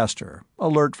Regis Hastur,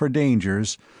 alert for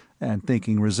dangers, and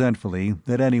thinking resentfully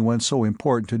that anyone so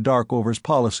important to Darkover's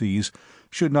policies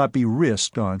should not be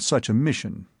risked on such a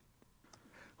mission.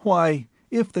 Why,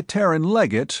 if the Terran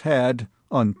legate had,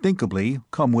 unthinkably,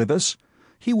 come with us,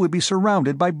 he would be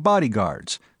surrounded by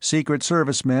bodyguards, Secret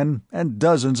Service men, and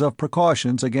dozens of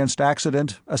precautions against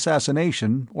accident,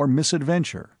 assassination, or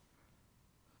misadventure.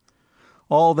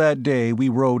 All that day we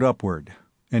rode upward,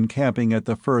 encamping at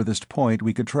the furthest point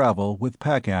we could travel with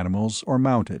pack animals or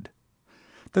mounted.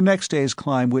 The next day's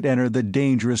climb would enter the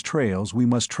dangerous trails we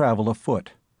must travel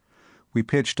afoot. We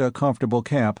pitched a comfortable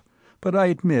camp, but I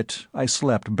admit I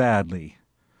slept badly.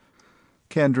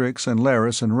 Kendricks and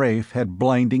Laris and Rafe had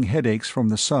blinding headaches from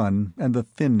the sun and the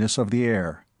thinness of the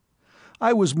air.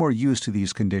 I was more used to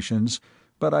these conditions,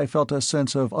 but I felt a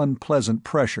sense of unpleasant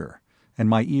pressure, and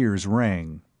my ears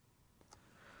rang.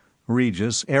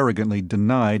 Regis arrogantly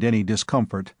denied any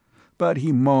discomfort, but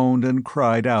he moaned and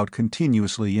cried out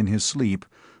continuously in his sleep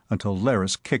until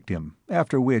Laris kicked him,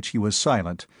 after which he was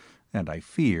silent, and I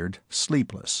feared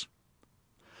sleepless.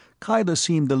 Kyla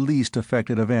seemed the least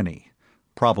affected of any.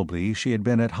 Probably she had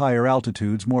been at higher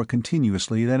altitudes more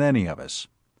continuously than any of us.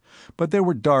 But there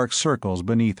were dark circles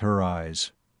beneath her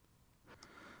eyes.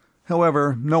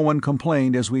 However, no one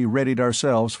complained as we readied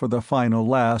ourselves for the final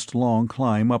last long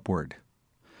climb upward.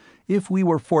 If we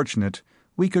were fortunate,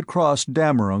 we could cross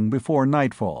Dammerung before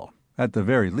nightfall. At the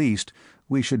very least,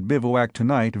 we should bivouac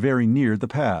tonight very near the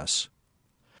pass.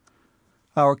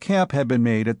 Our camp had been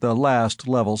made at the last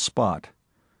level spot.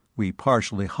 We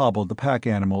partially hobbled the pack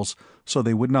animals so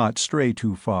they would not stray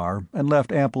too far, and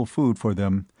left ample food for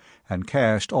them, and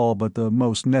cached all but the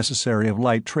most necessary of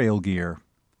light trail gear.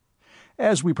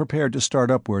 As we prepared to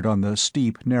start upward on the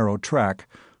steep, narrow track,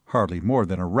 hardly more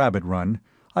than a rabbit run,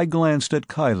 I glanced at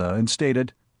Kyla and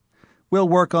stated, "We'll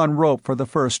work on rope for the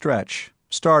first stretch.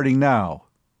 Starting now."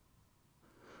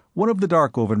 One of the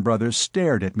Darkover brothers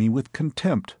stared at me with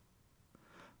contempt.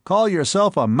 "Call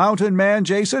yourself a mountain man,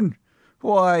 Jason?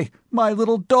 Why, my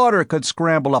little daughter could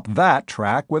scramble up that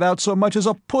track without so much as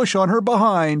a push on her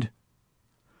behind."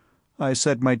 I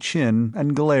set my chin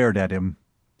and glared at him.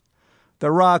 "The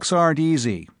rocks aren't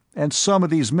easy, and some of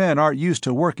these men aren't used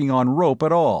to working on rope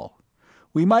at all.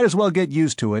 We might as well get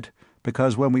used to it,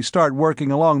 because when we start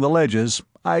working along the ledges,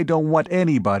 I don't want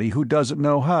anybody who doesn't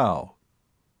know how."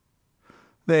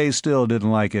 They still didn't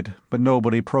like it, but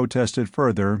nobody protested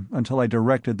further until I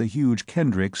directed the huge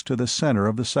Kendricks to the center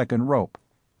of the second rope.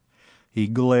 He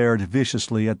glared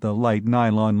viciously at the light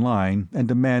nylon line and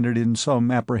demanded in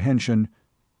some apprehension,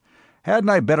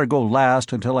 "Hadn't I better go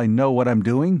last until I know what I'm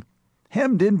doing?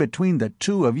 Hemmed in between the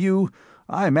two of you,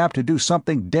 I'm apt to do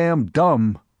something damn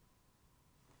dumb."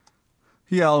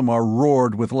 Hjalmar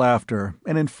roared with laughter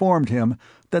and informed him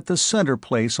that the center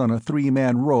place on a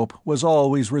three-man rope was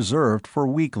always reserved for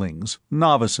weaklings,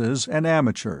 novices, and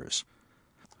amateurs.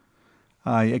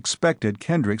 I expected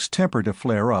Kendrick's temper to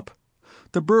flare up.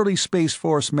 The burly Space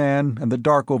Force man and the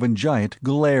Darkovan giant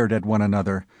glared at one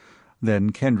another.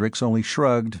 Then Kendricks only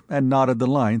shrugged and nodded the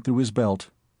line through his belt.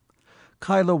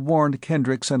 Kyla warned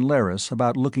Kendricks and Laris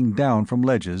about looking down from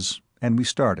ledges, and we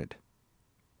started.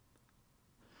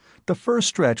 The first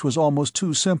stretch was almost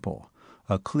too simple,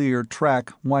 a clear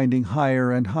track winding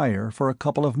higher and higher for a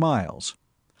couple of miles.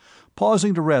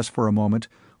 Pausing to rest for a moment,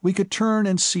 we could turn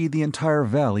and see the entire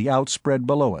valley outspread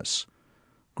below us.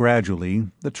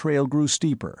 Gradually, the trail grew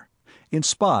steeper, in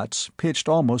spots pitched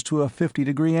almost to a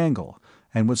 50-degree angle,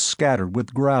 and was scattered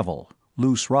with gravel,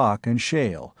 loose rock, and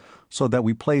shale, so that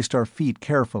we placed our feet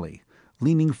carefully,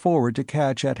 leaning forward to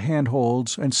catch at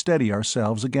handholds and steady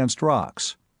ourselves against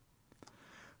rocks.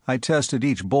 I tested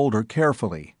each boulder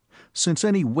carefully, since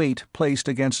any weight placed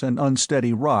against an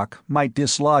unsteady rock might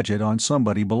dislodge it on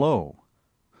somebody below.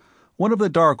 One of the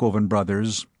Darkovan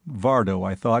brothers, Vardo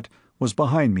I thought, was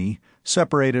behind me,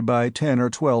 separated by 10 or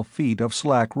 12 feet of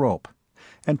slack rope,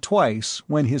 and twice,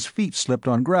 when his feet slipped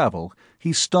on gravel,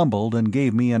 he stumbled and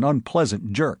gave me an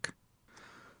unpleasant jerk.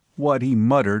 What he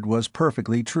muttered was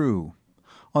perfectly true.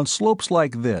 On slopes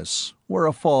like this, where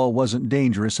a fall wasn't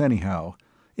dangerous anyhow,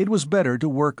 it was better to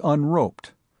work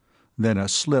unroped. Then a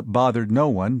slip bothered no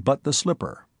one but the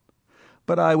slipper.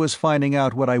 But I was finding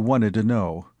out what I wanted to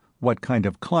know, what kind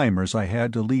of climbers I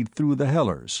had to lead through the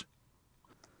hellers.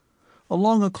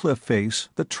 Along a cliff face,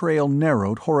 the trail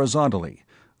narrowed horizontally,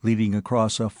 leading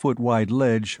across a foot-wide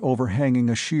ledge overhanging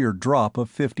a sheer drop of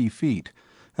 50 feet,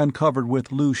 and covered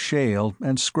with loose shale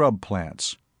and scrub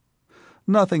plants.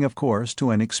 Nothing, of course, to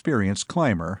an experienced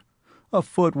climber. A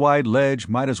foot-wide ledge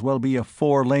might as well be a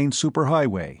 4-lane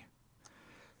superhighway.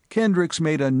 Kendricks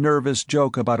made a nervous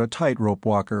joke about a tightrope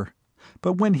walker,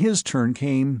 but when his turn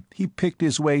came, he picked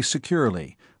his way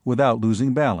securely, without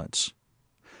losing balance.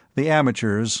 The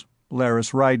amateurs,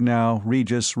 Laris Ridenow,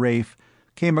 Regis, Rafe,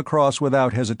 came across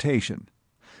without hesitation,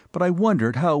 but I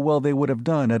wondered how well they would have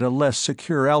done at a less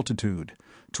secure altitude.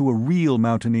 To a real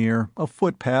mountaineer, a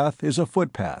footpath is a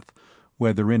footpath,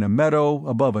 whether in a meadow,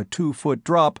 above a 2-foot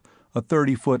drop, a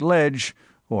 30-foot ledge,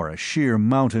 or a sheer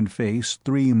mountain face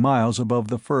 3 miles above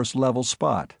the first level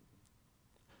spot.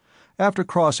 After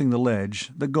crossing the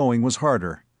ledge, the going was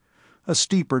harder. A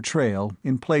steeper trail,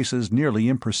 in places nearly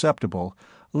imperceptible,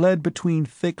 led between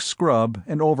thick scrub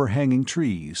and overhanging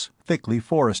trees, thickly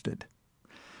forested.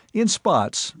 In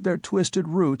spots, their twisted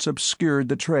roots obscured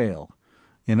the trail.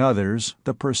 In others,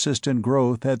 the persistent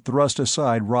growth had thrust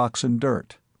aside rocks and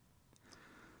dirt.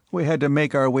 We had to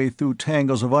make our way through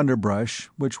tangles of underbrush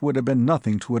which would have been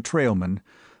nothing to a trailman,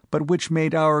 but which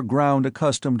made our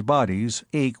ground-accustomed bodies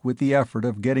ache with the effort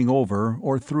of getting over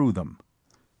or through them.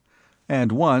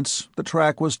 And once the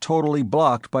track was totally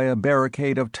blocked by a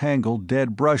barricade of tangled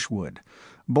dead brushwood,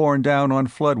 borne down on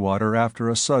floodwater after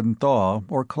a sudden thaw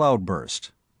or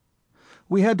cloudburst.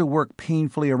 We had to work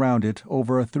painfully around it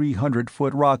over a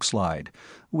 300-foot rock slide,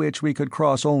 which we could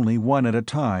cross only one at a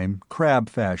time, crab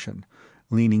fashion,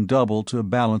 leaning double to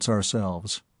balance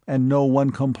ourselves, and no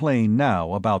one complained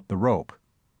now about the rope.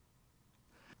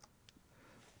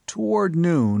 Toward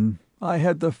noon, I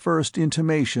had the first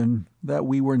intimation that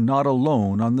we were not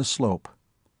alone on the slope.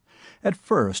 At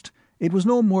first, it was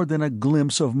no more than a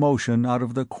glimpse of motion out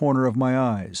of the corner of my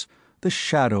eyes, the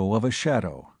shadow of a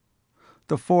shadow.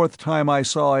 The fourth time I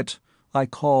saw it, I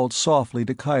called softly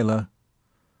to Kyla,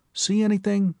 "See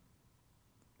anything?"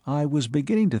 I was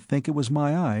beginning to think it was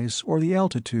my eyes, or the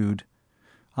altitude.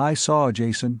 I saw,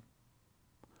 Jason.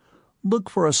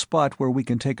 "Look for a spot where we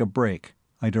can take a break,"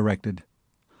 I directed.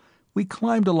 We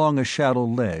climbed along a shallow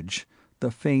ledge,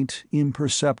 the faint,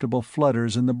 imperceptible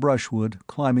flutters in the brushwood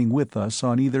climbing with us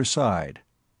on either side.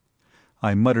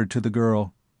 I muttered to the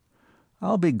girl,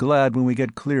 "I'll be glad when we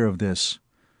get clear of this.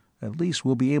 At least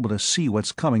we'll be able to see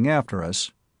what's coming after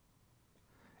us."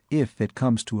 "If it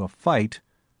comes to a fight,"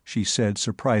 she said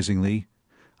surprisingly,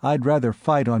 "I'd rather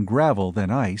fight on gravel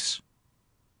than ice."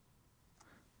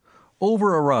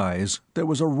 Over a rise, there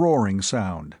was a roaring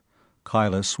sound.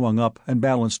 Kyla swung up and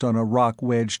balanced on a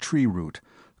rock-wedged tree root,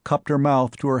 cupped her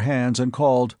mouth to her hands and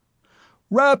called,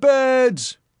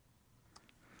 "Rapids!"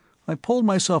 I pulled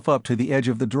myself up to the edge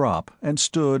of the drop and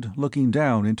stood looking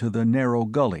down into the narrow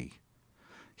gully.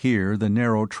 Here the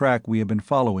narrow track we had been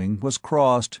following was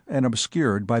crossed and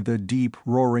obscured by the deep,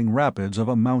 roaring rapids of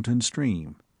a mountain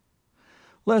stream.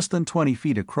 Less than 20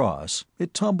 feet across,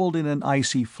 it tumbled in an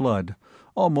icy flood,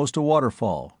 almost a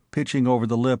waterfall, pitching over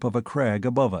the lip of a crag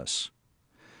above us.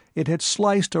 It had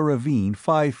sliced a ravine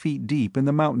 5 feet deep in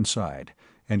the mountainside,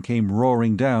 and came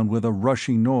roaring down with a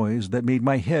rushing noise that made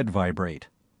my head vibrate.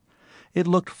 It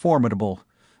looked formidable.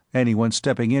 Anyone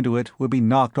stepping into it would be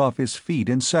knocked off his feet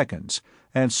in seconds,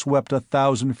 and swept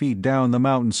 1,000 feet down the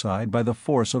mountainside by the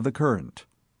force of the current.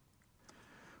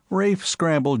 Rafe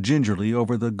scrambled gingerly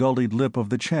over the gullied lip of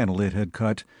the channel it had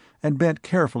cut, and bent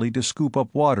carefully to scoop up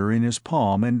water in his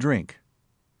palm and drink.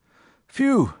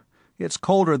 "Phew! It's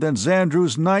colder than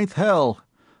Xandru's 9th hell.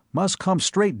 Must come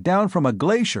straight down from a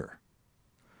glacier."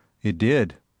 It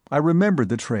did. I remembered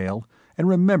the trail, and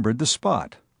remembered the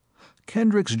spot.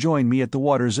 Kendricks joined me at the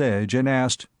water's edge and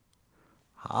asked,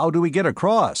 "How do we get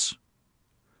across?"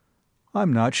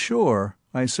 "I'm not sure,"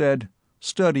 I said,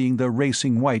 studying the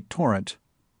racing white torrent.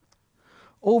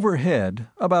 Overhead,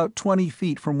 about 20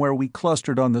 feet from where we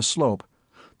clustered on the slope,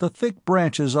 the thick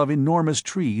branches of enormous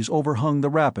trees overhung the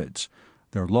rapids,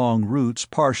 their long roots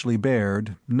partially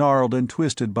bared, gnarled and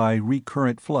twisted by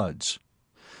recurrent floods.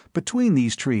 Between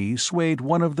these trees swayed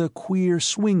one of the queer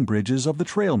swing bridges of the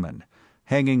Trailmen,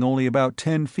 hanging only about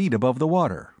 10 feet above the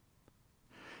water.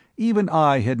 Even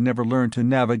I had never learned to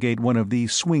navigate one of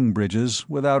these swing bridges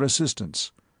without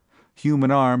assistance.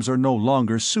 Human arms are no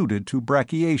longer suited to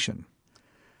brachiation.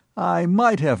 I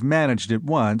might have managed it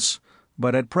once,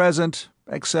 but at present,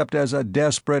 except as a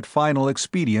desperate final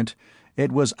expedient,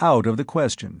 it was out of the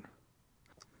question.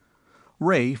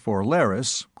 Rafe or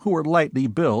Laris, who were lightly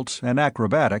built and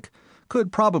acrobatic,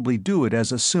 could probably do it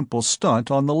as a simple stunt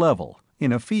on the level,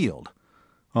 in a field.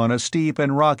 On a steep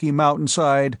and rocky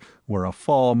mountainside, where a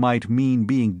fall might mean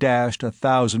being dashed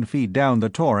 1,000 feet down the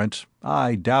torrent,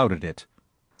 I doubted it.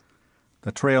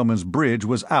 The Trailmen's bridge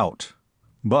was out.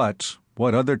 But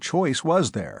what other choice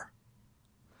was there?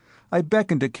 I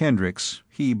beckoned to Kendricks,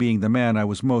 he being the man I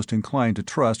was most inclined to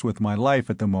trust with my life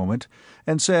at the moment,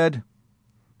 and said,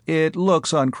 "It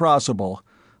looks uncrossable,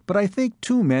 but I think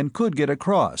 2 men could get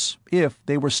across, if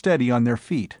they were steady on their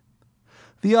feet.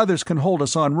 The others can hold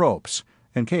us on ropes,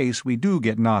 in case we do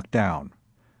get knocked down.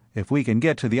 If we can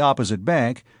get to the opposite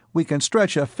bank, we can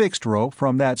stretch a fixed rope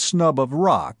from that snub of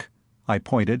rock," I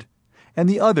pointed, "and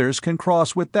the others can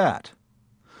cross with that.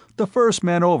 The first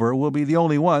men over will be the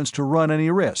only ones to run any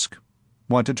risk.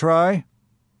 Want to try?"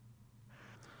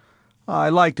 I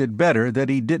liked it better that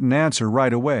he didn't answer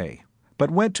right away, but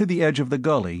went to the edge of the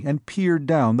gully and peered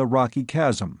down the rocky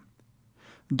chasm.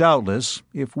 Doubtless,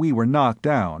 if we were knocked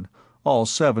down, all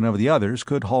 7 of the others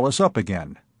could haul us up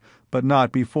again, but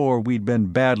not before we'd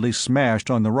been badly smashed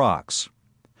on the rocks.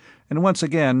 And once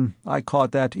again I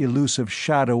caught that elusive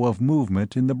shadow of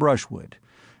movement in the brushwood.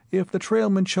 If the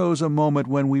Trailmen chose a moment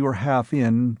when we were half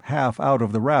in, half out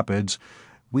of the rapids,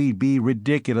 we'd be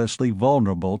ridiculously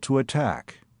vulnerable to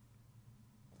attack.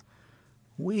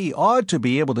 "We ought to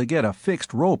be able to get a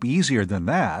fixed rope easier than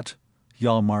that,"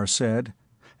 Hjalmar said,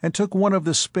 and took one of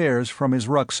the spares from his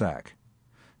rucksack.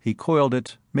 He coiled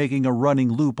it, making a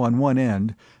running loop on one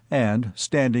end, and,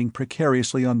 standing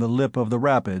precariously on the lip of the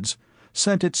rapids,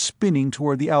 sent it spinning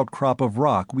toward the outcrop of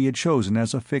rock we had chosen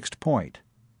as a fixed point.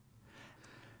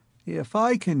 "If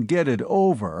I can get it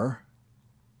over—"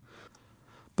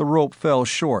 The rope fell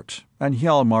short, and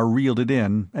Hjalmar reeled it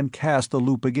in and cast the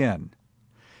loop again.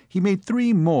 He made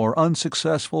 3 more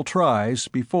unsuccessful tries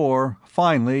before,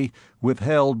 finally, with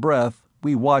held breath,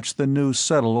 we watched the noose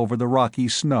settle over the rocky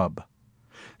snub.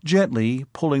 Gently,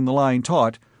 pulling the line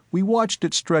taut, we watched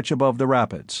it stretch above the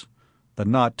rapids. The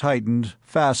knot tightened,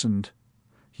 fastened.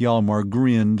 Hjalmar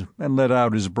grinned and let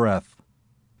out his breath.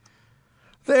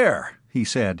 "There," he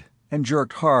said, and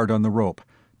jerked hard on the rope,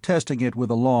 testing it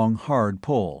with a long, hard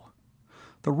pull.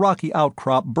 The rocky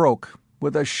outcrop broke,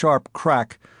 with a sharp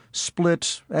crack,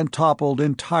 split and toppled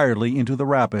entirely into the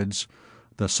rapids,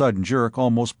 the sudden jerk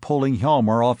almost pulling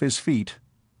Hjalmar off his feet.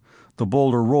 The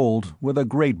boulder rolled with a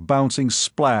great bouncing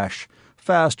splash,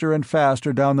 faster and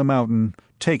faster down the mountain,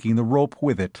 taking the rope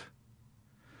with it.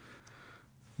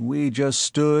 We just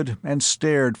stood and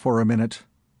stared for a minute.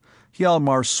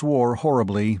 Hjalmar swore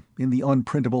horribly, in the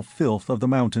unprintable filth of the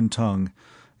mountain tongue,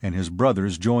 and his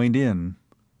brothers joined in.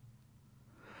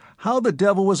 "How the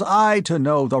devil was I to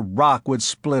know the rock would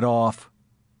split off?"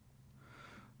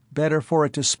 "Better for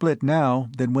it to split now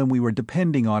than when we were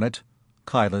depending on it,"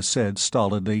 Kyla said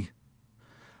stolidly.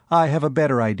 "I have a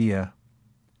better idea."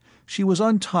 She was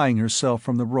untying herself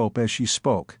from the rope as she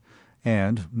spoke,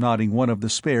 and, knotting one of the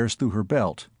spares through her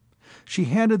belt, she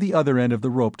handed the other end of the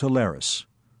rope to Laris.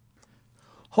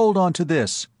 "Hold on to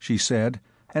this," she said,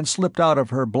 and slipped out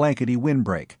of her blankety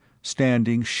windbreak,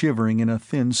 standing shivering in a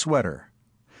thin sweater.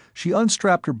 She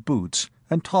unstrapped her boots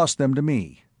and tossed them to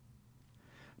me.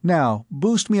 "Now,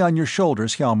 boost me on your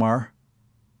shoulders, Hjalmar."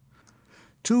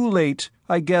 Too late,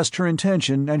 I guessed her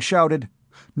intention and shouted,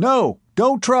 "No,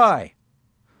 don't try!"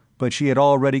 But she had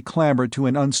already clambered to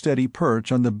an unsteady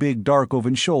perch on the big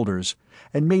Darkoven's shoulders,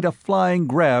 and made a flying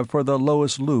grab for the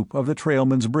lowest loop of the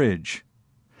Trailmen's bridge.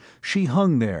 She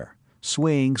hung there,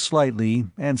 swaying slightly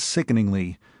and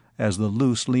sickeningly, as the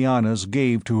loose lianas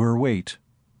gave to her weight.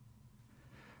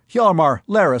 "Hjalmar,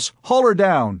 Laris, haul her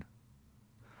down!"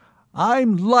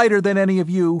 "I'm lighter than any of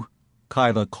you,"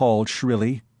 Kyla called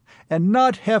shrilly, "and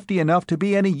not hefty enough to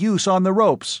be any use on the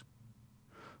ropes."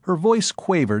 Her voice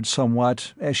quavered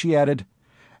somewhat as she added,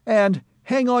 "And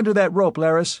hang on to that rope,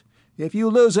 Laris. If you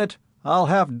lose it, I'll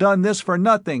have done this for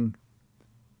nothing."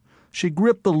 She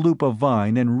gripped the loop of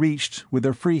vine and reached, with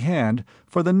her free hand,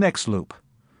 for the next loop.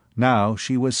 Now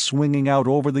she was swinging out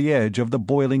over the edge of the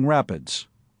boiling rapids.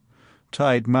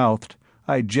 Tight-mouthed,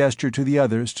 I gestured to the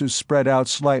others to spread out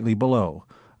slightly below,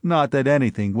 not that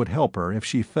anything would help her if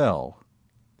she fell.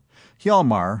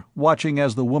 Hjalmar, watching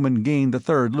as the woman gained the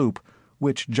third loop,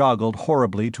 which joggled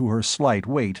horribly to her slight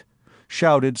weight,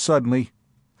 shouted suddenly,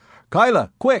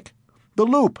 "Kyla, quick! The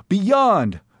loop,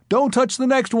 beyond! Don't touch the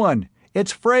next one!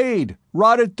 It's frayed,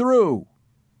 rotted through!"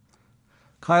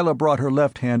 Kyla brought her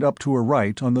left hand up to her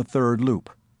right on the third loop.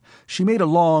 She made a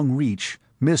long reach,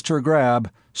 missed her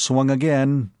grab, swung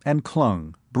again, and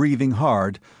clung, breathing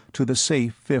hard, to the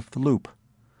safe 5th loop.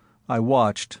 I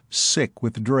watched, sick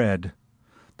with dread.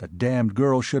 The damned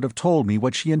girl should have told me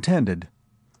what she intended.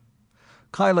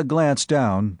 Kyla glanced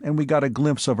down, and we got a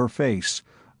glimpse of her face,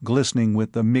 glistening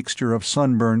with the mixture of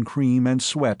sunburn cream and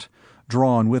sweat,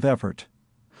 drawn with effort.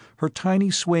 Her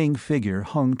tiny swaying figure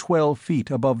hung 12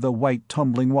 feet above the white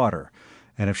tumbling water,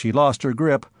 and if she lost her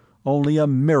grip, only a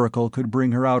miracle could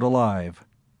bring her out alive.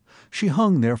 She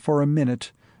hung there for a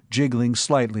minute, jiggling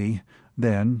slightly,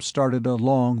 then started a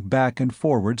long back and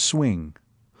forward swing.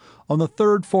 On the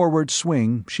third forward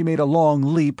swing she made a long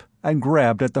leap and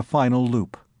grabbed at the final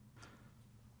loop.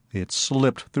 It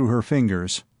slipped through her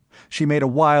fingers. She made a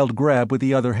wild grab with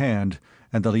the other hand,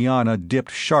 and the liana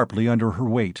dipped sharply under her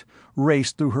weight,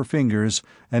 raced through her fingers,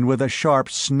 and with a sharp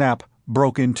snap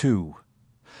broke in two.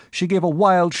 She gave a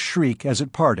wild shriek as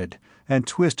it parted, and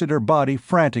twisted her body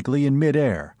frantically in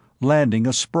mid-air, landing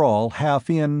a sprawl half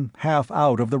in, half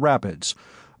out of the rapids,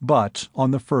 but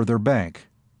on the further bank.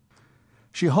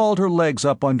 She hauled her legs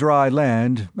up on dry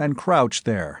land and crouched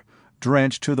there,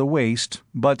 drenched to the waist,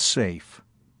 but safe.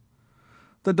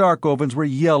 The Darkovans were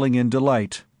yelling in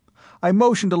delight. I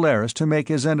motioned to Laris to make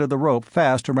his end of the rope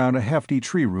fast around a hefty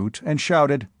tree root and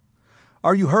shouted,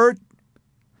 "Are you hurt?"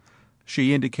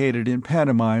 She indicated in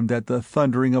pantomime that the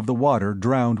thundering of the water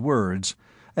drowned words,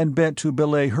 and bent to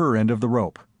belay her end of the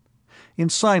rope. In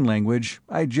sign language,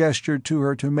 I gestured to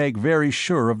her to make very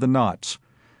sure of the knots.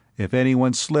 If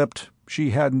anyone slipped, she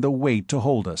hadn't the weight to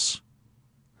hold us.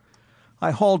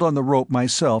 I hauled on the rope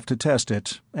myself to test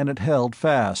it, and it held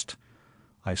fast.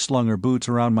 I slung her boots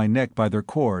around my neck by their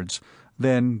cords,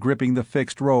 then, gripping the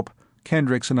fixed rope,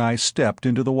 Kendricks and I stepped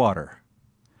into the water.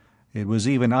 It was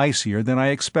even icier than I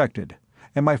expected,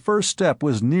 and my first step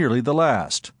was nearly the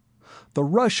last. The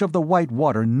rush of the white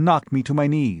water knocked me to my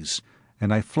knees,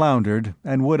 and I floundered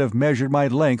and would have measured my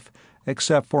length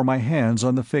except for my hands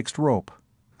on the fixed rope.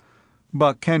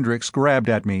 Buck Kendricks grabbed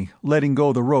at me, letting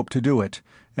go the rope to do it,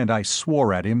 and I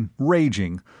swore at him,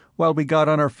 raging, while we got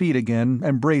on our feet again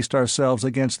and braced ourselves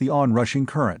against the onrushing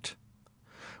current.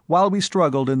 While we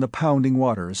struggled in the pounding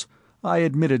waters, I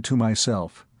admitted to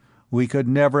myself, we could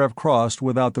never have crossed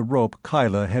without the rope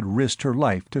Kyla had risked her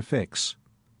life to fix.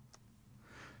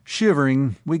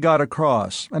 Shivering, we got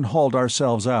across and hauled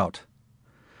ourselves out.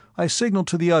 I signaled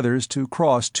to the others to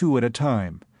cross two at a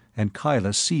time, and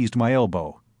Kyla seized my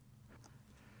elbow.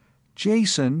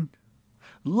 "Jason—"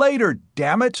 "Later,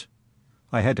 damn it!"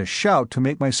 I had to shout to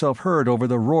make myself heard over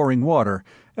the roaring water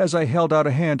as I held out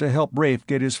a hand to help Rafe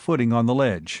get his footing on the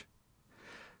ledge.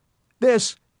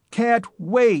 "This can't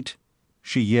wait!"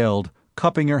 she yelled,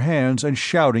 cupping her hands and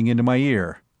shouting into my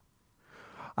ear.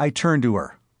 I turned to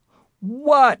her.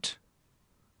 "What?"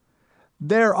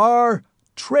 "There are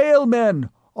Trailmen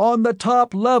on the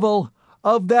top level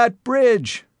of that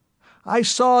bridge. I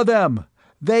saw them.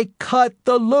 They cut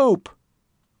the loop."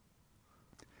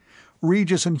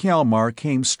 Regis and Hjalmar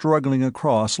came struggling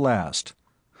across last.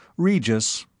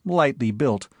 Regis, lightly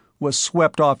built, was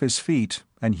swept off his feet,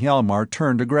 and Hjalmar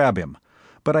turned to grab him,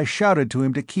 but I shouted to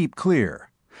him to keep clear.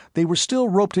 They were still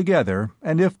roped together,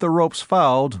 and if the ropes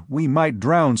fouled, we might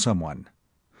drown someone.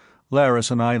 Laris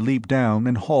and I leaped down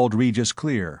and hauled Regis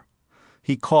clear.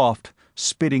 He coughed,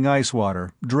 spitting ice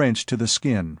water, drenched to the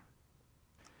skin.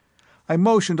 I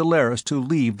motioned to Laris to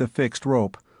leave the fixed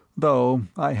rope, though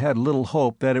I had little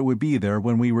hope that it would be there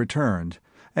when we returned,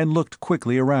 and looked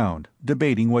quickly around,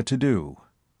 debating what to do.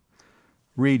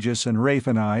 Regis and Rafe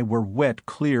and I were wet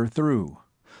clear through,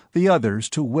 the others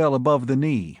to well above the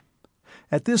knee.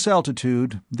 At this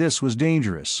altitude, this was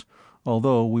dangerous,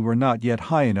 although we were not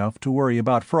yet high enough to worry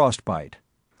about frostbite.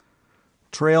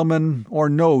 Trailmen or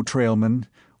no trailmen,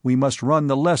 we must run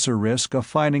the lesser risk of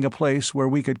finding a place where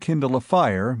we could kindle a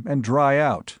fire and dry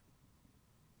out.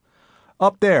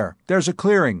 "Up there, there's a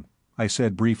clearing," I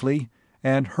said briefly,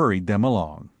 and hurried them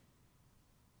along.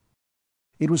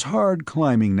 It was hard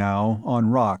climbing now, on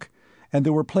rock, and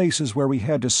there were places where we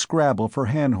had to scrabble for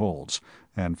handholds,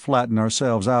 and flatten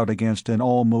ourselves out against an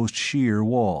almost sheer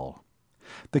wall.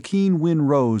 The keen wind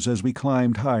rose as we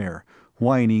climbed higher,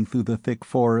 whining through the thick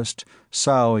forest,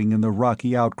 soughing in the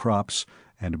rocky outcrops,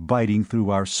 and biting through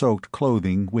our soaked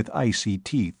clothing with icy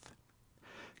teeth.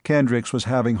 Kendricks was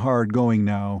having hard going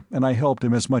now, and I helped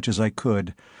him as much as I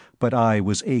could, but I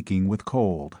was aching with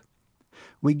cold.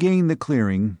 We gained the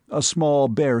clearing, a small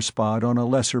bare spot on a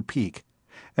lesser peak,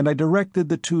 and I directed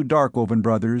the two Darkovan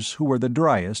brothers who were the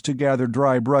driest to gather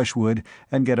dry brushwood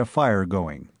and get a fire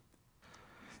going.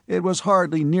 It was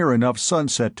hardly near enough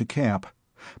sunset to camp,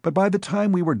 but by the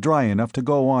time we were dry enough to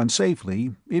go on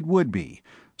safely, it would be,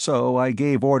 so I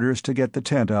gave orders to get the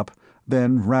tent up,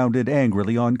 then rounded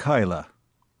angrily on Kyla.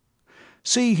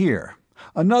 "See here,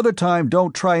 another time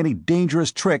don't try any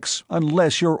dangerous tricks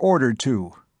unless you're ordered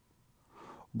to."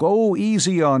 "Go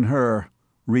easy on her,"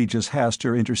 Regis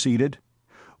Haster interceded.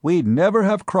 "We'd never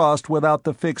have crossed without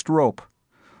the fixed rope.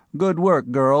 Good work,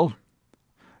 girl."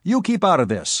 "You keep out of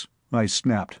this," I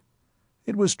snapped.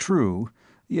 It was true,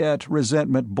 yet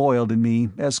resentment boiled in me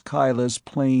as Kyla's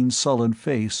plain, sullen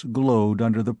face glowed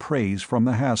under the praise from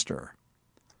the Haster.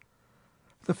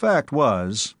 The fact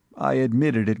was, I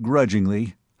admitted it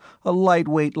grudgingly, A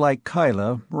lightweight like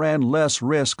Kyla ran less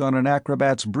risk on an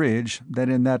acrobat's bridge than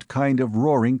in that kind of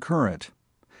roaring current.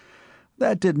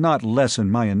 That did not lessen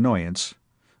my annoyance,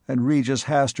 and Regis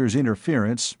Haster's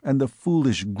interference and the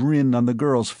foolish grin on the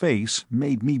girl's face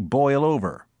made me boil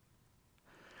over.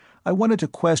 I wanted to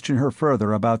question her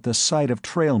further about the sight of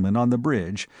Trailmen on the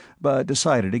bridge, but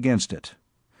decided against it.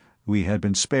 We had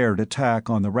been spared attack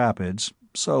on the rapids,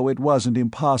 so it wasn't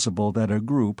impossible that a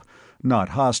group, not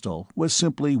hostile, was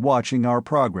simply watching our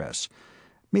progress,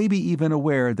 maybe even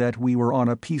aware that we were on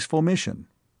a peaceful mission.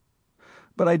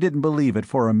 But I didn't believe it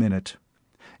for a minute.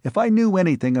 If I knew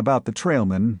anything about the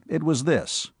Trailmen, it was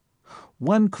this: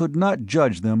 one could not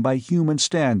judge them by human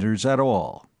standards at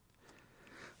all.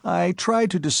 I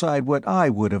tried to decide what I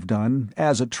would have done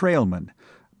as a Trailman,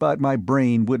 but my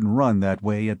brain wouldn't run that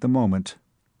way at the moment.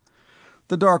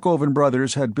 The Darkover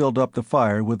brothers had built up the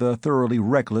fire with a thoroughly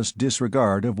reckless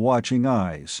disregard of watching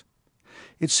eyes.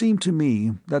 It seemed to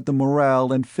me that the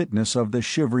morale and fitness of the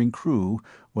shivering crew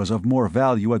was of more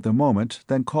value at the moment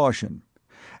than caution,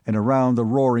 and around the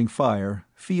roaring fire,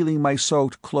 feeling my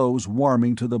soaked clothes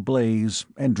warming to the blaze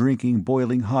and drinking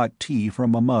boiling hot tea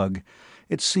from a mug,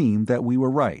 it seemed that we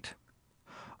were right.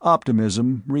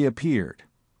 Optimism reappeared.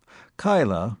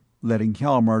 Kyla, letting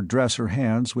Hjalmar dress her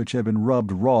hands which had been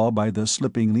rubbed raw by the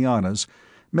slipping lianas,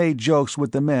 made jokes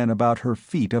with the men about her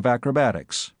feat of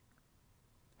acrobatics.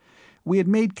 We had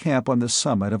made camp on the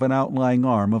summit of an outlying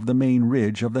arm of the main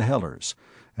ridge of the Hellers,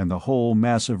 and the whole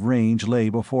massive range lay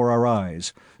before our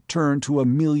eyes, turned to a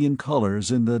million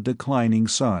colors in the declining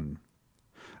sun.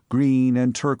 Green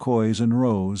and turquoise and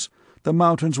rose, the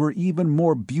mountains were even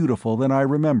more beautiful than I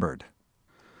remembered.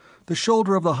 The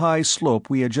shoulder of the high slope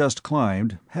we had just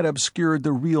climbed had obscured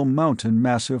the real mountain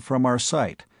massif from our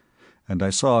sight, and I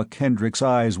saw Kendrick's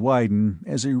eyes widen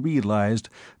as he realized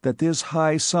that this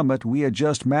high summit we had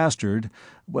just mastered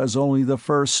was only the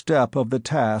first step of the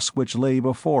task which lay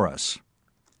before us.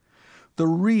 The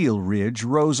real ridge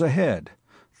rose ahead,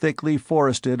 thickly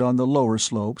forested on the lower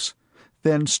slopes,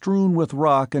 then strewn with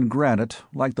rock and granite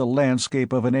like the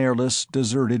landscape of an airless,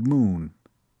 deserted moon.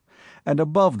 And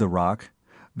above the rock,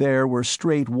 there were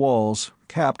straight walls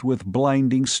capped with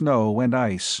blinding snow and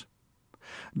ice.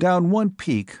 Down one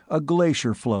peak a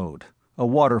glacier flowed, a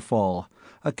waterfall,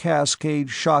 a cascade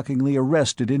shockingly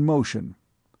arrested in motion.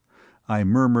 I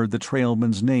murmured the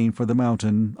Trailman's name for the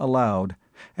mountain aloud,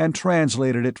 and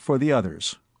translated it for the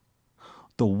others.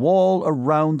 The Wall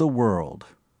Around the World.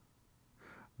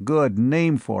 "Good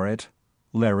name for it,"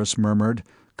 Laris murmured,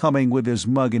 coming with his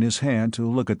mug in his hand to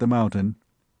look at the mountain.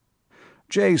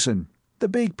 "Jason, the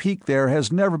big peak there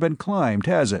has never been climbed,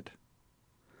 has it?"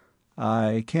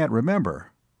 "I can't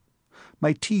remember."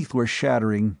 My teeth were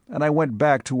shattering, and I went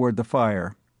back toward the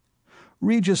fire.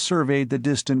 Regis surveyed the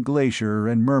distant glacier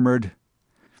and murmured,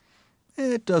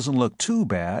 "It doesn't look too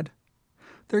bad.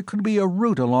 There could be a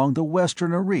route along the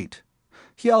western arete.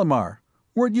 Hjalmar,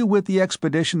 weren't you with the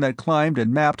expedition that climbed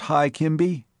and mapped High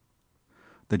Kimby?"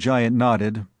 The giant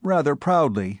nodded, rather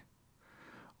proudly.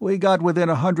 "We got within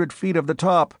 100 feet of the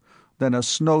top, then a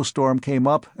snowstorm came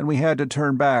up and we had to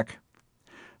turn back.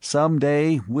 Some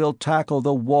day we'll tackle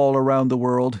the Wall Around the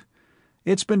World.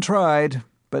 It's been tried,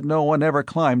 but no one ever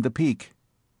climbed the peak."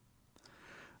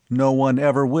 "No one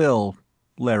ever will,"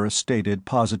 Laris stated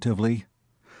positively.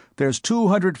 "There's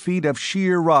 200 feet of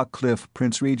sheer rock cliff,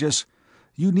 Prince Regis.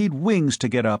 You need wings to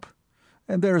get up.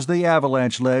 And there's the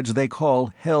avalanche ledge they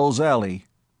call Hell's Alley."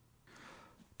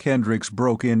 Kendricks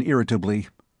broke in irritably.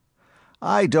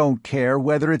 "I don't care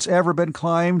whether it's ever been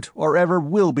climbed or ever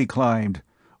will be climbed.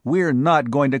 We're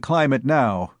not going to climb it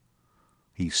now."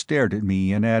 He stared at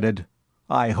me and added,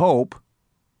 "I hope."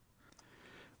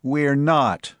 "We're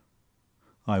not."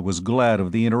 I was glad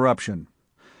of the interruption.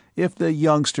 If the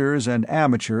youngsters and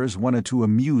amateurs wanted to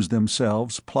amuse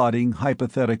themselves plotting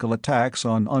hypothetical attacks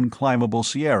on unclimbable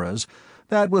sierras,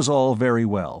 that was all very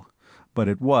well, but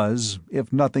it was,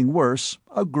 if nothing worse,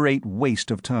 a great waste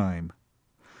of time.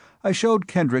 I showed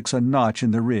Kendricks a notch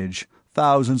in the ridge,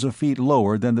 thousands of feet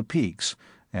lower than the peaks,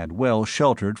 and well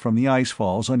sheltered from the ice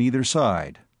falls on either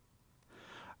side.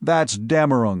 "That's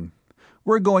Dammerung.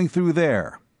 We're going through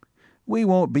there. We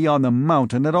won't be on the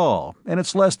mountain at all, and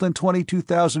it's less than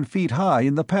 22,000 feet high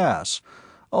in the pass,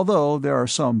 although there are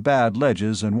some bad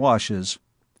ledges and washes.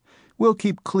 We'll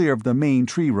keep clear of the main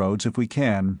tree roads if we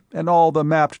can, and all the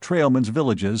mapped trailmen's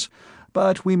villages,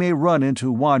 but we may run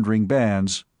into wandering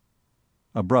bands."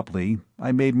 Abruptly,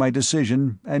 I made my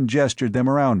decision and gestured them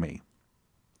around me.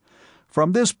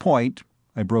 "From this point,"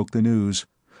 I broke the news,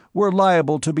 "we're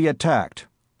liable to be attacked.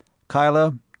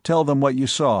 Kyla, tell them what you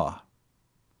saw."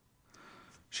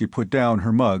 She put down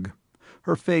her mug,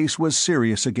 Her face was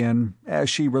serious again as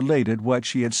she related what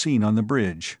she had seen on the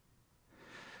bridge.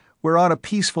 "We're on a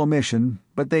peaceful mission,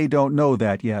 but they don't know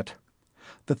that yet.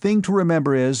 The thing to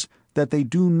remember is that they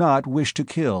do not wish to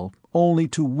kill, only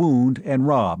to wound and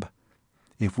rob.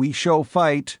 If we show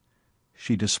fight—"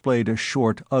 She displayed a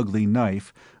short, ugly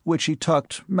knife, which she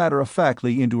tucked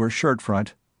matter-of-factly into her shirt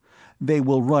front. "They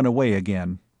will run away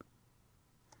again."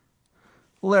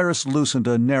 Laris loosened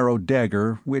a narrow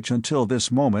dagger which until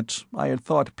this moment I had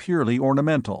thought purely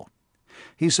ornamental.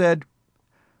 He said,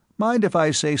 "Mind if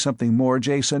I say something more,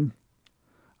 Jason?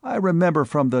 I remember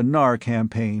from the NAR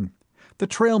campaign. The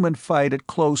Trailmen fight at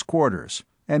close quarters,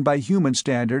 and by human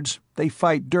standards, they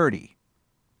fight dirty."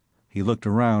 He looked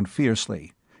around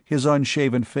fiercely, his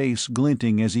unshaven face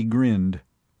glinting as he grinned.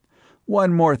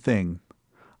 "One more thing.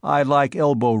 I like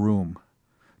elbow room.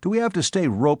 Do we have to stay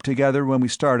roped together when we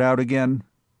start out again?"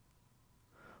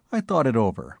 I thought it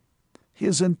over.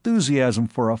 His enthusiasm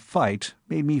for a fight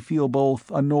made me feel both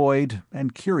annoyed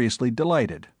and curiously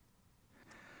delighted.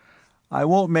 "I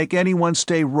won't make anyone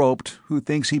stay roped who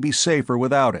thinks he'd be safer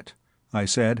without it," I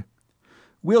said.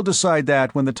 "We'll decide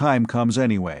that when the time comes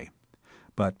anyway.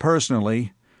 But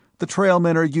personally, the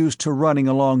Trailmen are used to running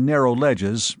along narrow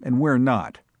ledges, and we're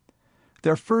not.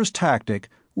 Their first tactic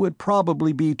would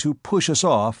probably be to push us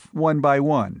off one by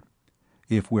one.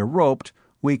 If we're roped,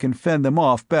 we can fend them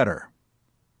off better."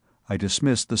 I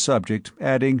dismissed the subject,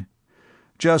 adding,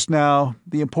 "Just now,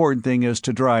 the important thing is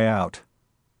to dry out."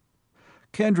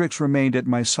 Kendricks remained at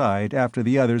my side after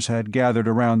the others had gathered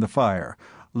around the fire,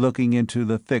 looking into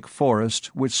the thick forest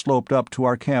which sloped up to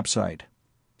our campsite.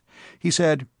 He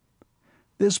said,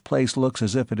 "This place looks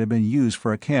as if it had been used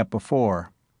for a camp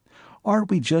before. Aren't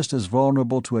we just as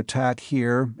vulnerable to attack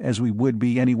here as we would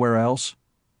be anywhere else?"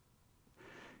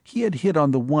 He had hit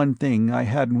on the one thing I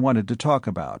hadn't wanted to talk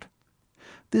about.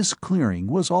 This clearing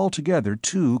was altogether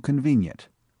too convenient.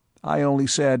 I only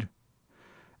said,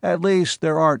 "At least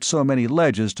there aren't so many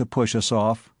ledges to push us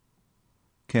off."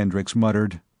 Kendricks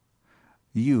muttered,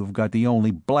 "You've got the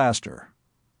only blaster."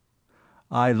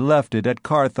 "I left it at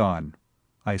Carthon,"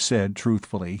 I said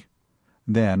truthfully.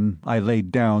 Then I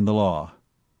laid down the law.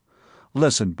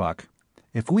 "Listen, Buck,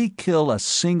 if we kill a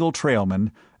single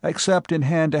Trailman, except in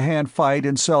hand-to-hand fight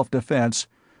in self-defense,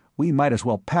 we might as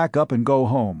well pack up and go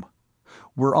home.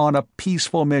 We're on a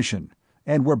peaceful mission,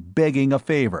 and we're begging a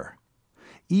favor.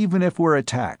 Even if we're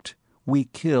attacked, we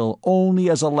kill only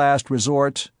as a last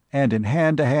resort and in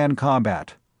hand-to-hand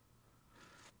combat."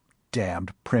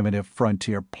 Damned primitive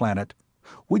frontier planet.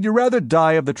 Would you rather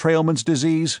die of the Trailmen's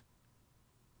disease?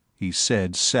 He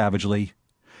said savagely,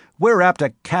 "We're apt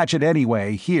to catch it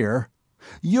anyway, here.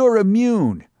 You're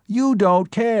immune. You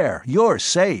don't care. You're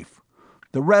safe.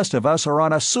 The rest of us are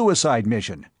on a suicide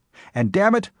mission. And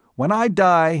damn it, when I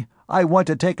die, I want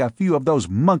to take a few of those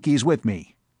monkeys with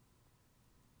me."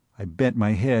 I bent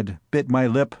my head, bit my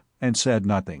lip, and said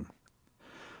nothing.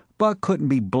 Buck couldn't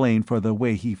be blamed for the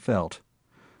way he felt.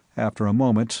 After a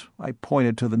moment, I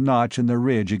pointed to the notch in the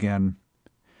ridge again.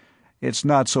 "It's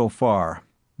not so far.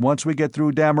 Once we get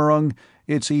through Dammerung,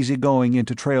 it's easy going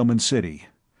into Trailman City.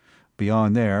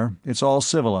 Beyond there, it's all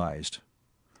civilized."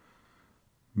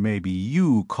 "Maybe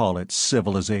you call it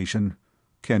civilization,"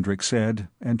 Kendrick said,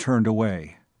 and turned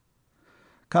away.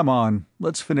 "Come on,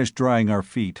 let's finish drying our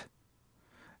feet."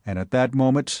 And at that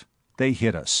moment, they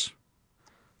hit us.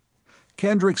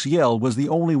 Kendrick's yell was the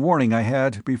only warning I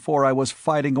had before I was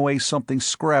fighting away something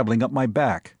scrabbling up my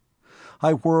back.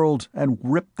 I whirled and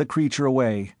ripped the creature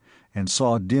away, and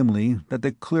saw dimly that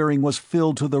the clearing was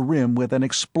filled to the rim with an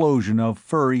explosion of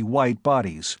furry white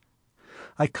bodies.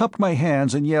 I cupped my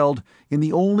hands and yelled, in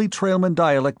the only Trailman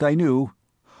dialect I knew,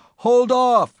 "Hold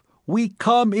off! We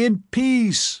come in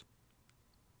peace!"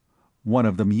 One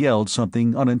of them yelled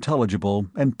something unintelligible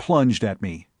and plunged at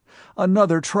me.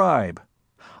 Another tribe.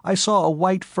 I saw a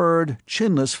white-furred,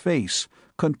 chinless face,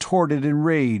 contorted in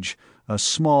rage, a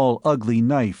small, ugly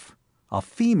knife. A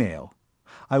female.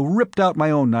 I ripped out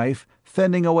my own knife,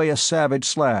 fending away a savage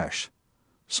slash.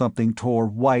 Something tore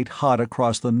white-hot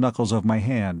across the knuckles of my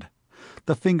hand.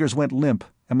 The fingers went limp,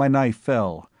 and my knife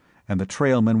fell, and the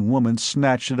Trailman woman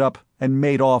snatched it up and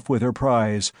made off with her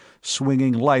prize,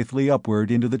 swinging lithely upward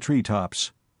into the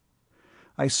treetops.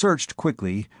 I searched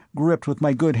quickly, gripped with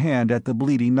my good hand at the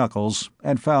bleeding knuckles,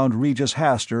 and found Regis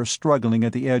Hastur struggling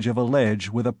at the edge of a ledge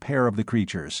with a pair of the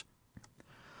creatures.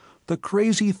 The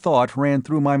crazy thought ran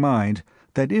through my mind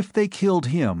that if they killed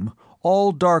him,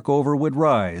 all Darkover would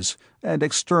rise and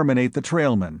exterminate the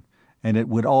Trailmen, and it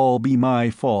would all be my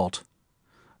fault.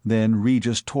 Then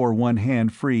Regis tore one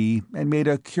hand free and made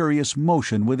a curious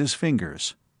motion with his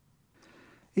fingers.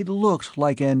 It looked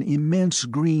like an immense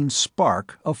green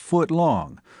spark a foot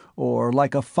long, or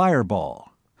like a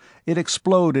fireball. It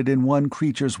exploded in one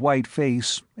creature's white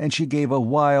face, and she gave a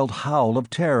wild howl of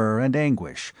terror and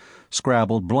anguish,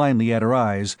 scrabbled blindly at her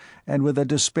eyes, and with a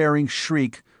despairing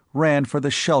shriek ran for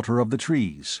the shelter of the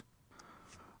trees.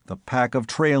 The pack of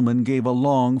trailmen gave a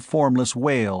long, formless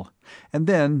wail, and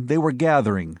then they were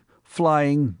gathering,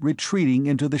 flying, retreating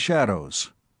into the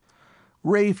shadows.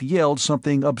 Rafe yelled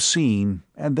something obscene,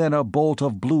 and then a bolt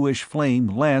of bluish flame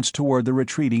lanced toward the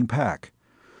retreating pack.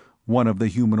 One of the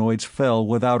humanoids fell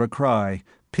without a cry,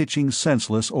 pitching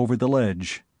senseless over the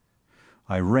ledge.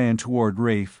 I ran toward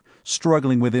Rafe,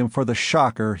 struggling with him for the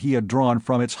shocker he had drawn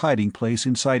from its hiding place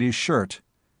inside his shirt.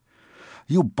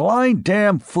 "You blind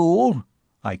damn fool!"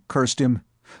 I cursed him.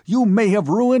 "You may have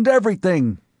ruined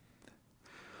everything!"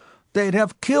 "They'd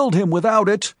have killed him without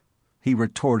it," he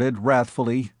retorted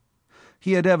wrathfully.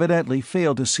 He had evidently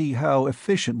failed to see how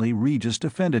efficiently Regis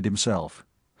defended himself.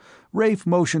 Rafe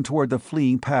motioned toward the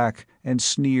fleeing pack and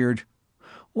sneered,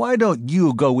 "Why don't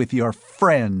you go with your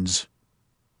friends?"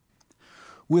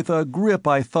 With a grip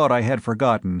I thought I had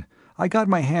forgotten, I got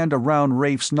my hand around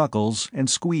Rafe's knuckles and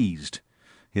squeezed.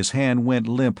 His hand went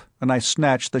limp, and I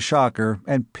snatched the shocker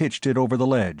and pitched it over the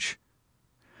ledge.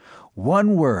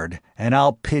 "One word, and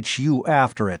I'll pitch you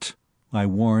after it," I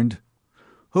warned.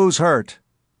 "Who's hurt?"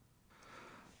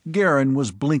 Garin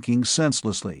was blinking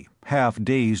senselessly, half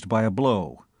dazed by a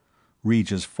blow.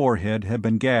 Regis' forehead had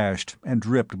been gashed and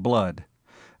dripped blood,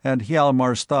 and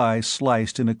Hjalmar's thigh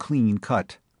sliced in a clean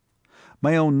cut.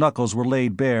 My own knuckles were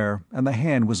laid bare, and the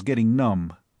hand was getting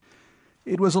numb.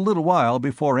 It was a little while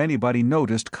before anybody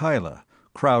noticed Kyla,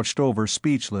 crouched over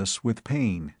speechless with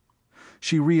pain.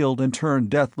 She reeled and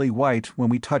turned deathly white when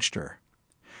we touched her.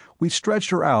 We stretched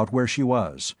her out where she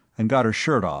was, and got her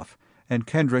shirt off, and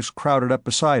Kendricks crowded up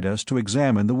beside us to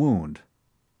examine the wound.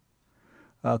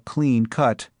 "A clean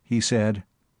cut," he said,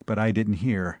 but I didn't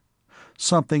hear.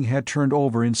 Something had turned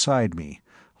over inside me,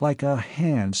 like a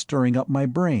hand stirring up my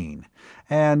brain,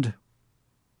 and...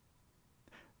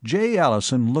 J.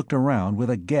 Allison looked around with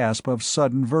a gasp of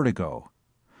sudden vertigo.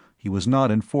 He was not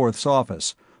in Forth's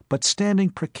office, but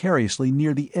standing precariously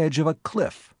near the edge of a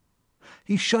cliff.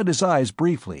 He shut his eyes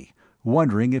briefly,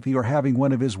 wondering if he were having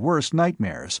one of his worst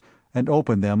nightmares, and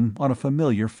opened them on a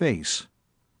familiar face.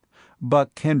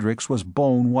 Buck Kendricks was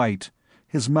bone white,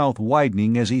 his mouth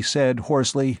widening as he said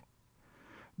hoarsely,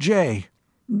 "Jay,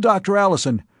 Dr.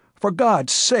 Allison, for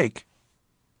God's sake!"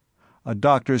 A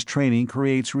doctor's training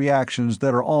creates reactions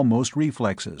that are almost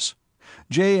reflexes.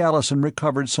 J. Allison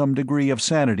recovered some degree of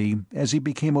sanity as he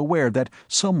became aware that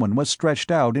someone was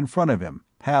stretched out in front of him,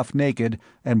 half naked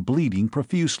and bleeding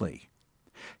profusely.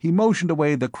 He motioned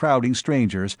away the crowding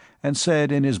strangers and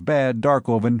said in his bad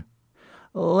Darkovan,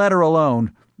 "Let her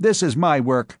alone. This is my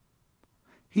work."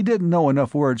 He didn't know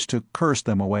enough words to curse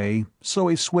them away, so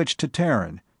he switched to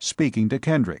Terran, speaking to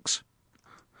Kendricks.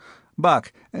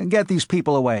 "Buck, get these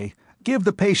people away. Give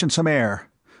the patient some air.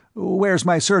 Where's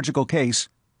my surgical case?"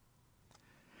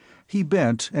 He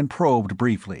bent and probed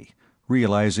briefly,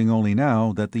 realizing only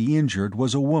now that the injured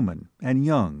was a woman, and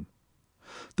young.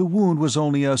 The wound was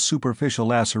only a superficial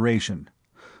laceration.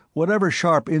 Whatever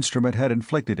sharp instrument had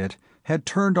inflicted it had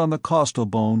turned on the costal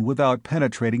bone without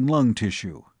penetrating lung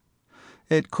tissue.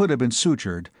 It could have been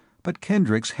sutured, but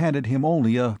Kendricks handed him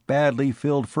only a badly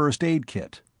filled first aid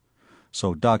kit.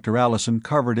 So Dr. Allison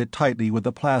covered it tightly with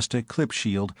a plastic clip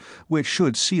shield which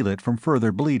should seal it from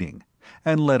further bleeding,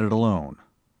 and let it alone.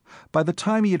 By the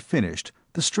time he had finished,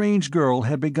 the strange girl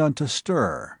had begun to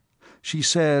stir. She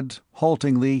said,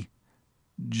 haltingly,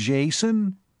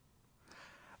 "Jason?"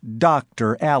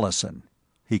 "Dr. Allison,"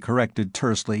 he corrected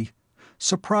tersely,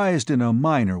 surprised in a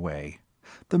minor way.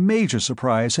 The major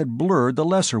surprise had blurred the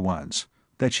lesser ones,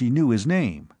 that she knew his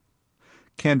name.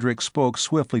 Kendrick spoke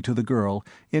swiftly to the girl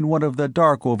in one of the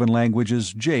Darkovan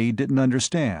languages Jay didn't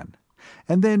understand,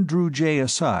 and then drew Jay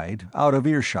aside, out of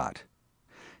earshot.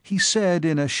 He said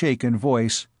in a shaken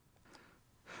voice,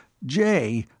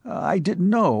 "Jay, I didn't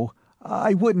know.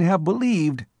 I wouldn't have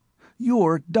believed.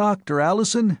 You're Dr.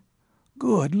 Allison?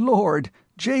 Good Lord,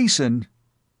 Jason!"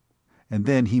 And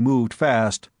then he moved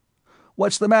fast.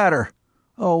 "What's the matter?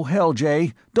 Oh, hell,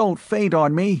 Jay, don't faint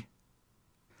on me."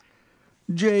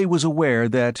 Jay was aware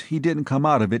that he didn't come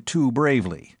out of it too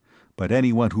bravely, but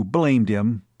anyone who blamed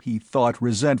him, he thought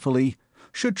resentfully,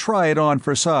 should try it on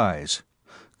for size.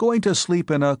 Going to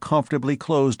sleep in a comfortably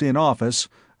closed-in office,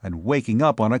 and waking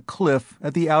up on a cliff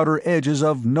at the outer edges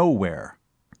of nowhere.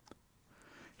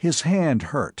 His hand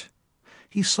hurt.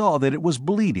 He saw that it was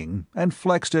bleeding, and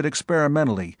flexed it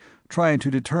experimentally, trying to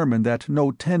determine that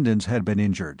no tendons had been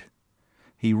injured.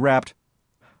 He rapped,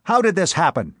 How did this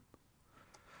happen?"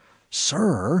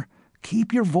 "Sir,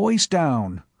 keep your voice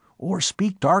down, or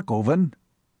speak Darkovan."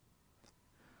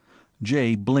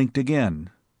 Jay blinked again.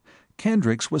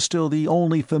 Kendricks was still the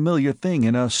only familiar thing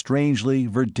in a strangely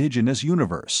vertiginous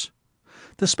universe.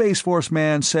 The Space Force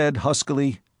man said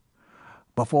huskily,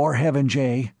 "Before heaven,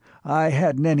 Jay, I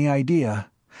hadn't any idea.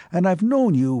 And I've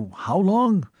known you how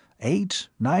long? 8,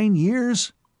 9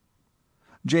 years?"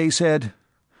 Jay said,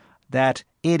 "That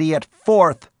idiot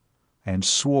fourth," and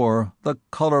swore the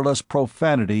colorless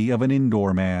profanity of an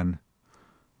indoor man.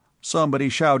 Somebody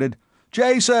shouted,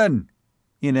 "Jason!"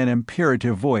 in an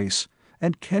imperative voice,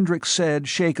 and Kendricks said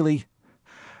shakily,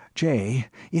 "Jay,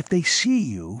 if they see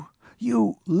you,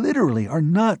 you literally are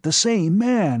not the same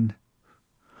man."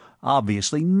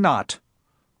 "Obviously not."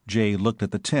 Jay looked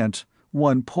at the tent,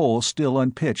 one pole still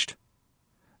unpitched.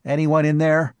 "Anyone in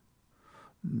there?"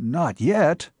 "Not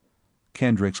yet."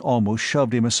 Kendricks almost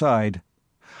shoved him aside.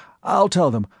 I'll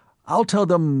tell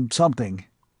them something."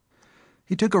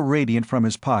 He took a radiant from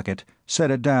his pocket,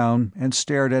 set it down, and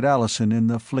stared at Allison in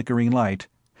the flickering light,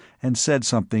 and said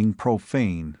something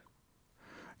profane.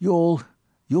 You'll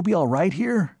be all right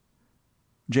here?"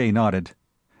 Jay nodded.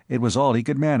 It was all he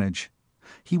could manage.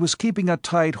 He was keeping a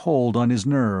tight hold on his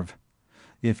nerve.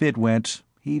 If it went,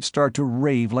 he'd start to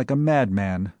rave like a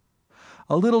madman.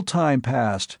 A little time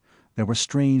passed. There were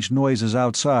strange noises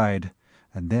outside,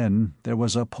 and then there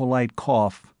was a polite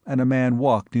cough, and a man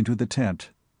walked into the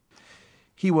tent.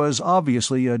 He was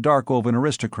obviously a Darkovan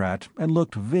aristocrat and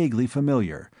looked vaguely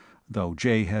familiar, though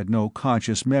Jay had no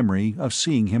conscious memory of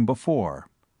seeing him before.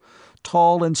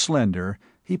 Tall and slender,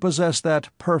 he possessed that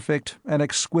perfect and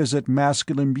exquisite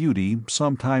masculine beauty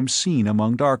sometimes seen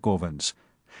among Darkovans,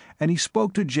 and he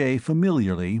spoke to Jay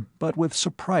familiarly but with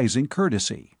surprising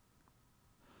courtesy.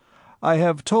 "I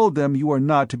have told them you are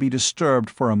not to be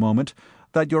disturbed for a moment,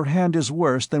 that your hand is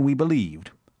worse than we believed.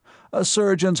 A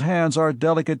surgeon's hands are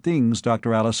delicate things,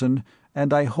 Dr. Allison,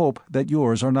 and I hope that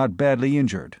yours are not badly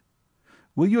injured.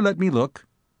 Will you let me look?"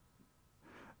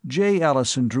 J.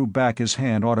 Allison drew back his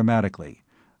hand automatically,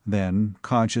 then,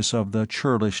 conscious of the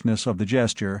churlishness of the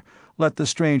gesture, let the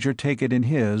stranger take it in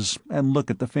his and look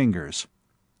at the fingers.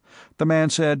 The man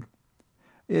said,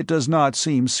 "It does not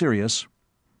seem serious.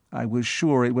 I was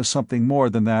sure it was something more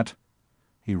than that."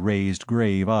 He raised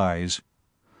grave eyes.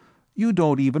 "You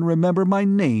don't even remember my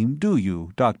name, do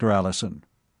you, Dr. Allison?"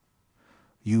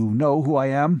 "You know who I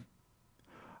am?"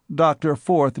 "Dr.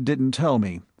 Forth didn't tell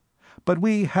me. But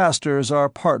we Hasters are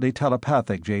partly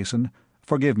telepathic, Jason.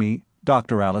 Forgive me,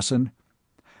 Dr. Allison.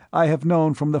 I have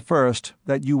known from the first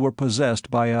that you were possessed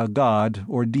by a god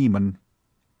or demon."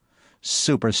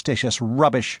 "Superstitious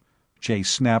rubbish," Jay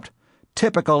snapped.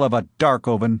 "Typical of a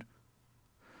Darkovan."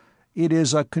 "It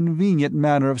is a convenient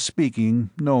manner of speaking,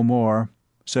 no more,"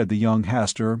 said the young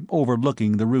Haster,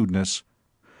 overlooking the rudeness.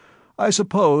 "I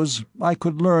suppose I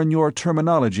could learn your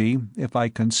terminology if I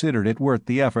considered it worth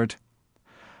the effort.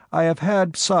 I have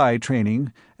had psi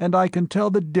training, and I can tell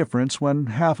the difference when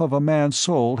half of a man's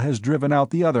soul has driven out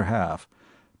the other half.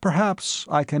 Perhaps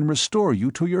I can restore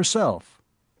you to yourself."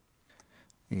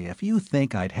 "If you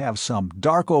think I'd have some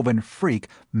Darkovan freak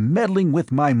meddling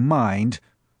with my mind—"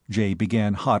 Jay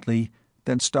began hotly,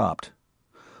 then stopped.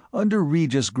 Under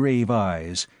Regis' grave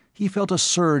eyes, he felt a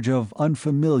surge of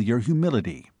unfamiliar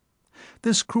humility.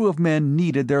 This crew of men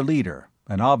needed their leader,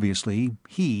 and obviously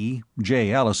he,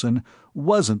 J. Allison,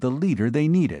 wasn't the leader they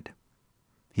needed.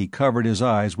 He covered his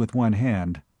eyes with one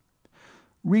hand.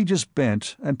 Regis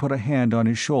bent and put a hand on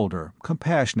his shoulder,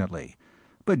 compassionately,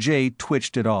 but Jay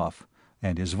twitched it off,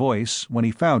 and his voice, when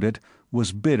he found it,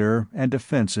 was bitter and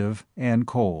defensive and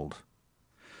cold.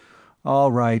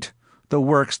 "All right, the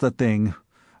work's the thing.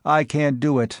 I can't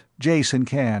do it. Jason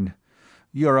can.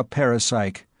 You're a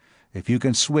parapsych. If you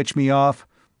can switch me off,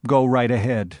 go right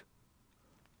ahead."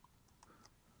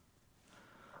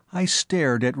 I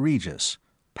stared at Regis,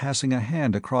 passing a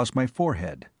hand across my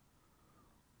forehead.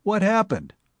 "What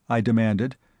happened?" I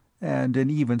demanded, and in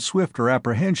even swifter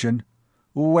apprehension,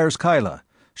 "Where's Kyla?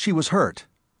 She was hurt."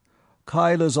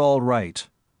 "Kyla's all right,"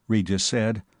 Regis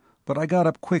said, but I got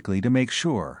up quickly to make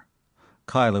sure.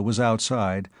 Kyla was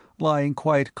outside, lying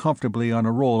quite comfortably on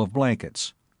a roll of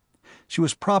blankets. She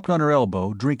was propped on her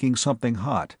elbow, drinking something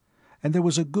hot, and there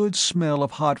was a good smell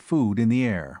of hot food in the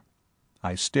air.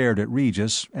 I stared at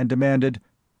Regis and demanded,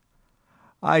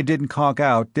 "I didn't conk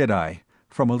out, did I,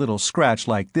 from a little scratch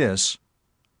like this?"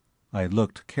 I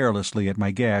looked carelessly at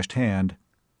my gashed hand.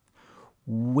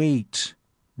 "Wait,"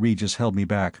 Regis held me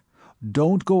back.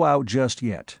 "Don't go out just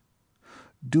yet.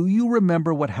 Do you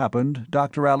remember what happened,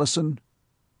 Dr. Allison?"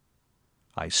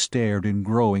 I stared in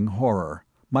growing horror,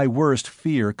 my worst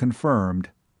fear confirmed.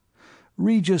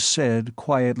 Regis said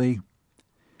quietly,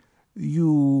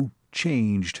 "You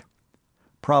changed.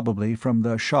 Probably from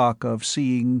the shock of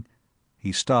seeing—"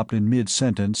 He stopped in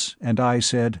mid-sentence, and I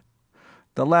said,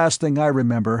 "The last thing I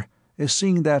remember is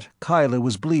seeing that Kyla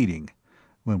was bleeding,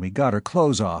 when we got her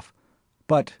clothes off.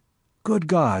 But, good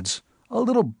gods, a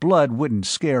little blood wouldn't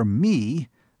scare me,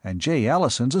 and J.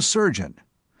 Allison's a surgeon.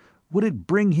 Would it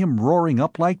bring him roaring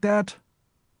up like that?"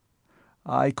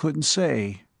 I couldn't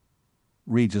say.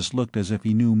 Regis looked as if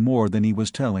he knew more than he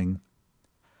was telling.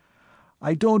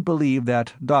 "I don't believe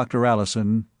that Dr.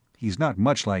 Allison, he's not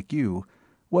much like you,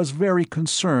 was very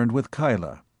concerned with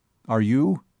Kyla. Are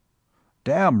you?"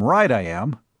 "Damn right I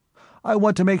am. I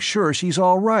want to make sure she's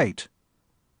all right."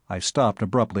 I stopped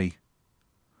abruptly.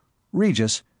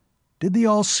 "Regis, did they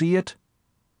all see it?"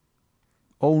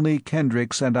 "Only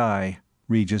Kendricks and I,"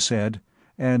 Regis said,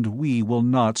 "and we will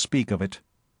not speak of it."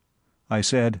 I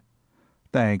said,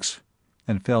 "Thanks,"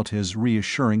 and felt his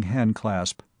reassuring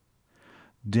handclasp.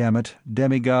 Damn it,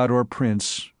 demigod or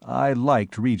prince, I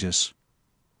liked Regis.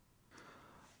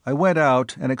 I went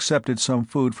out and accepted some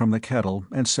food from the kettle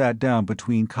and sat down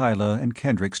between Kyla and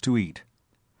Kendricks to eat.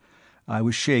 I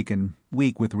was shaken,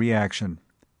 weak with reaction.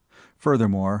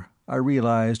 Furthermore, I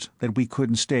realized that we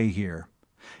couldn't stay here.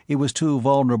 It was too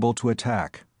vulnerable to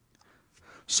attack.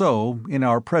 So, in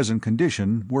our present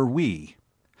condition, were we.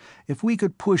 If we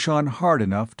could push on hard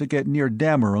enough to get near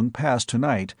Dammerung Pass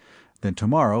tonight, then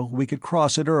tomorrow we could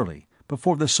cross it early,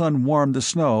 before the sun warmed the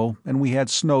snow and we had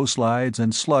snowslides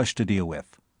and slush to deal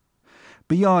with.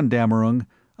 Beyond Dammerung,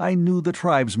 I knew the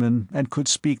tribesmen and could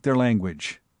speak their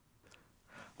language.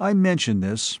 I mentioned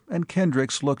this, and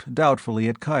Kendricks looked doubtfully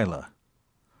at Kyla.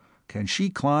 "Can she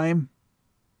climb?"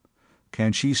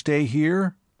 "Can she stay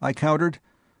here?" I countered,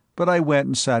 but I went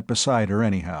and sat beside her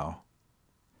anyhow.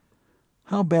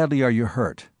 "How badly are you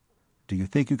hurt? Do you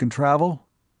think you can travel?"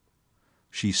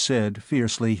 She said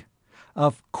fiercely,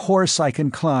 "Of course I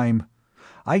can climb.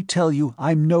 I tell you,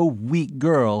 I'm no weak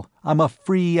girl. I'm a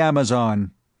free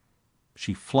Amazon."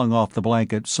 She flung off the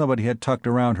blanket somebody had tucked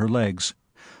around her legs.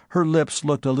 Her lips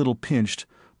looked a little pinched,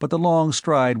 but the long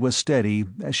stride was steady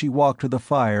as she walked to the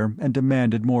fire and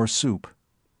demanded more soup.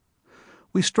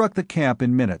 We struck the camp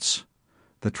in minutes.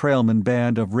 The Trailmen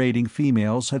band of raiding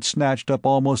females had snatched up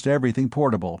almost everything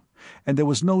portable, and there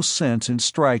was no sense in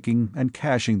striking and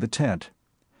caching the tent.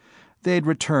 They'd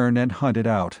return and hunt it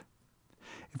out.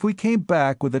 If we came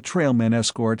back with a Trailmen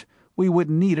escort, we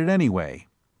wouldn't need it anyway.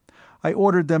 I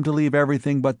ordered them to leave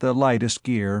everything but the lightest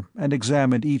gear, and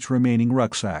examined each remaining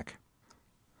rucksack.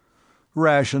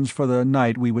 Rations for the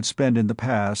night we would spend in the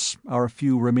pass, our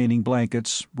few remaining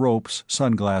blankets, ropes,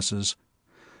 sunglasses.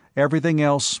 Everything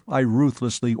else I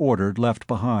ruthlessly ordered left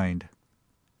behind.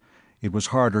 It was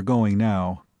harder going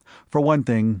now. For one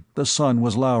thing, the sun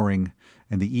was lowering,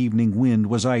 and the evening wind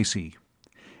was icy.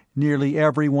 Nearly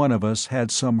every one of us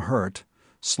had some hurt,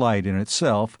 slight in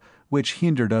itself, which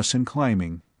hindered us in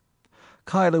climbing.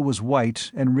 Kyla was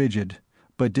white and rigid,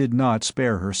 but did not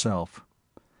spare herself.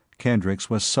 Kendricks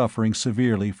was suffering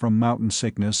severely from mountain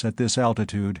sickness at this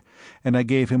altitude, and I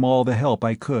gave him all the help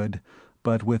I could,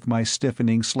 but with my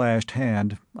stiffening slashed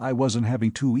hand, I wasn't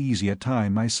having too easy a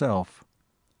time myself.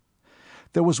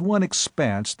 There was one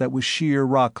expanse that was sheer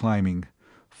rock climbing,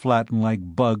 flattened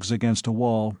like bugs against a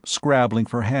wall, scrabbling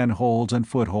for handholds and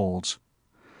footholds.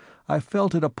 I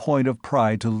felt it a point of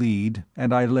pride to lead,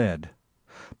 and I led.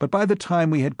 But by the time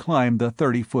we had climbed the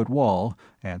 30-foot wall,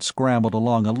 and scrambled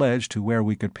along a ledge to where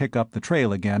we could pick up the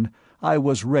trail again, I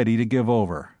was ready to give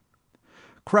over.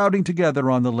 Crowding together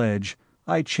on the ledge,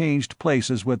 I changed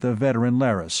places with the veteran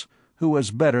Laris, who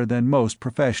was better than most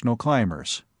professional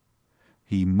climbers.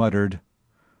 He muttered,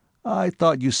 "I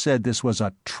thought you said this was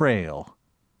a trail."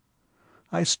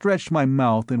 I stretched my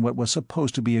mouth in what was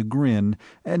supposed to be a grin,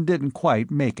 and didn't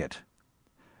quite make it.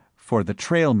 For the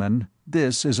Trailmen,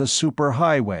 this is a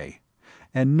superhighway,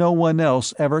 and no one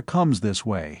else ever comes this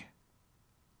way.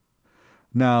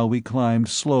 Now we climbed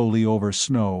slowly over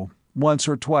snow. Once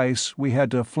or twice we had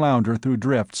to flounder through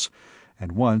drifts,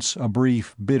 and once a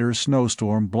brief, bitter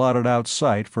snowstorm blotted out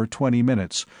sight for 20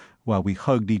 minutes, while we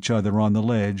hugged each other on the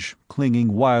ledge,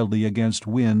 clinging wildly against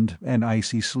wind and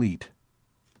icy sleet.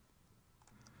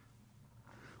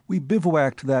 We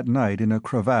bivouacked that night in a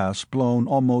crevasse blown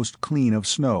almost clean of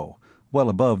snow, well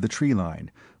above the tree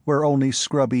line, where only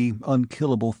scrubby,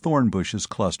 unkillable thorn bushes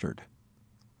clustered.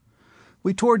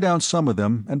 We tore down some of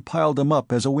them and piled them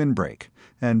up as a windbreak,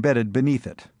 and bedded beneath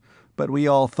it, but we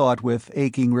all thought with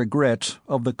aching regret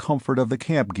of the comfort of the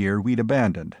camp gear we'd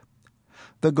abandoned.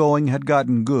 The going had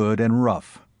gotten good and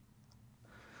rough.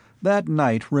 That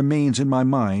night remains in my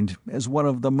mind as one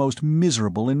of the most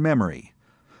miserable in memory.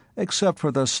 Except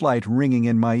for the slight ringing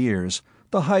in my ears,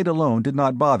 the height alone did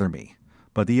not bother me,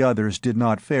 but the others did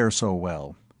not fare so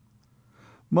well.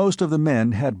 Most of the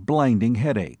men had blinding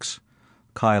headaches.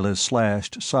 Kyla's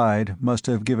slashed side must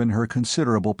have given her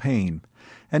considerable pain,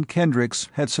 and Kendrick's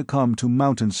had succumbed to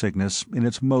mountain sickness in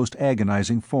its most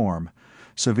agonizing form,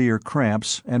 severe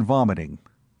cramps and vomiting.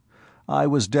 I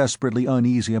was desperately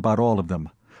uneasy about all of them,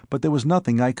 but there was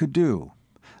nothing I could do.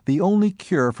 The only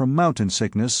cure for mountain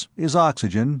sickness is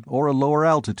oxygen or a lower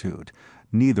altitude,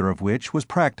 neither of which was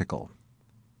practical.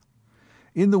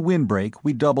 In the windbreak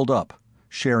we doubled up,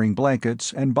 sharing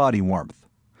blankets and body warmth.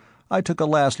 I took a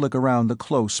last look around the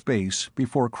close space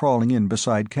before crawling in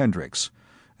beside Kendrick's,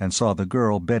 and saw the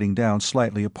girl bedding down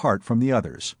slightly apart from the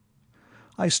others.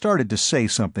 I started to say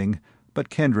something, but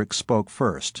Kendrick spoke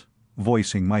first,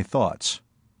 voicing my thoughts.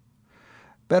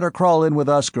 "Better crawl in with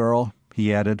us, girl,"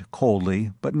 he added,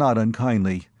 coldly but not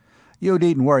unkindly. "You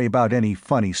needn't worry about any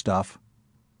funny stuff."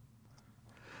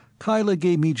 Kyla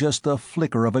gave me just the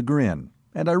flicker of a grin,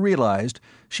 and I realized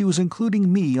she was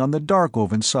including me on the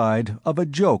Darkovan side of a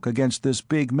joke against this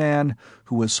big man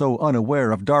who was so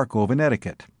unaware of Darkovan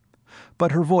etiquette.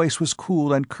 But her voice was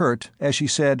cool and curt as she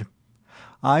said,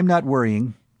 "I'm not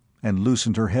worrying," and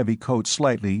loosened her heavy coat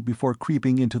slightly before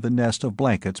creeping into the nest of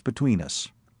blankets between us.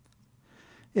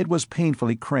 It was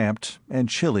painfully cramped and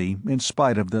chilly in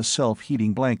spite of the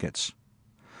self-heating blankets.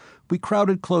 We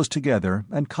crowded close together,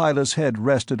 and Kyla's head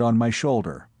rested on my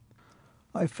shoulder.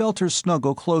 I felt her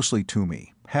snuggle closely to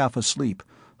me, half asleep,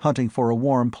 hunting for a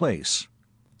warm place.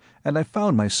 And I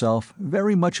found myself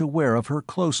very much aware of her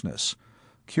closeness,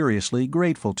 curiously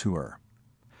grateful to her.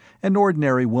 An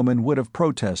ordinary woman would have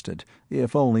protested,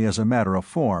 if only as a matter of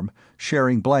form,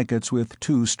 sharing blankets with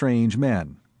two strange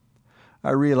men.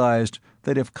 I realized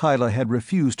that if Kyla had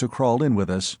refused to crawl in with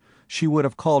us, she would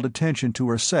have called attention to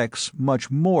her sex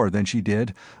much more than she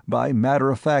did by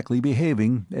matter-of-factly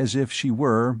behaving as if she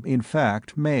were, in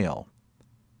fact, male.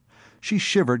 She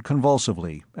shivered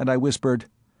convulsively, and I whispered,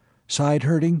 "Side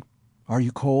hurting? Are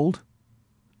you cold?"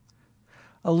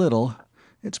 "A little.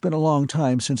 It's been a long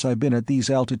time since I've been at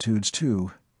these altitudes,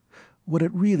 too. What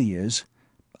it really is,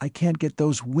 I can't get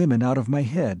those women out of my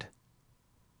head."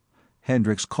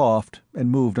 Hendricks coughed and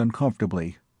moved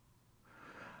uncomfortably.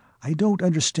 "I don't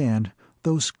understand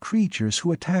those creatures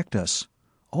who attacked us.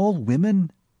 All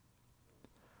women?"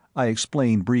 I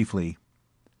explained briefly.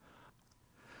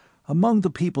 Among the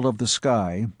people of the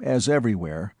sky, as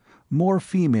everywhere, more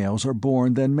females are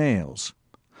born than males.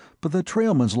 But the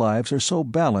Trailmen's lives are so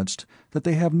balanced that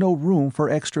they have no room for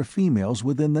extra females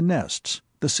within the nests,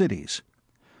 the cities.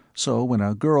 So when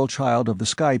a girl child of the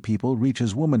sky people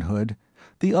reaches womanhood,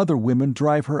 the other women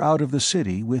drive her out of the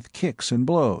city with kicks and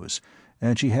blows,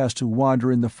 and she has to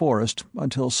wander in the forest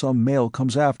until some male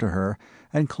comes after her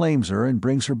and claims her and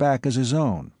brings her back as his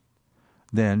own.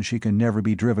 Then she can never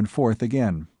be driven forth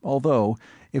again, although,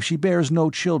 if she bears no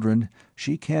children,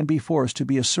 she can be forced to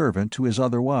be a servant to his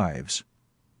other wives."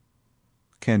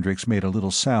 Kendricks made a little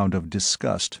sound of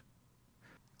disgust.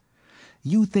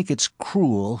 "You think it's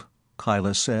cruel,"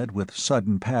 Kyla said with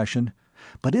sudden passion,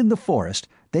 "but in the forest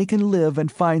they can live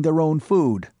and find their own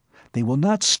food. They will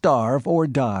not starve or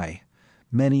die.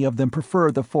 Many of them prefer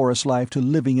the forest life to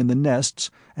living in the nests,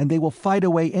 and they will fight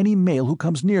away any male who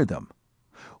comes near them.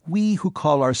 We who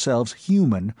call ourselves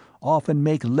human often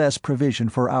make less provision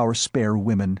for our spare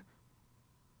women."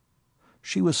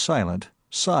 She was silent,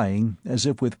 sighing as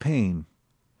if with pain.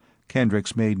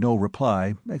 Kendricks made no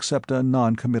reply except a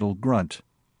non-committal grunt.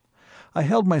 I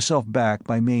held myself back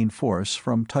by main force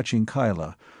from touching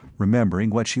Kyla, remembering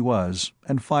what she was,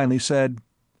 and finally said,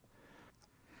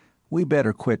 "We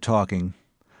better quit talking.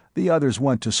 The others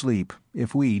want to sleep,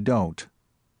 if we don't."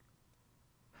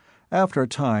 After a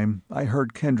time, I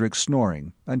heard Kendrick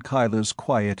snoring and Kyla's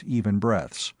quiet, even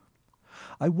breaths.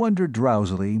 I wondered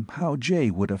drowsily how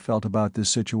Jay would have felt about this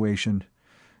situation.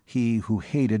 He who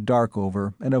hated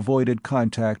Darkover and avoided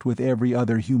contact with every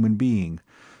other human being,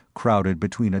 crowded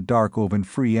between a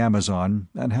Darkovan-free Amazon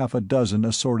and half a dozen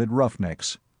assorted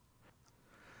roughnecks.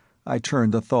 I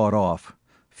turned the thought off,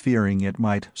 fearing it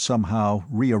might somehow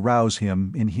re-arouse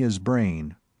him in his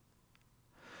brain.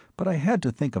 But I had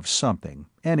to think of something,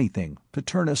 anything, to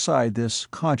turn aside this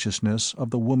consciousness of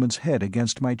the woman's head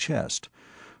against my chest,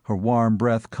 her warm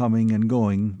breath coming and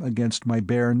going against my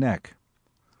bare neck.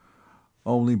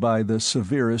 Only by the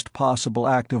severest possible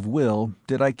act of will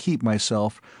did I keep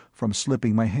myself from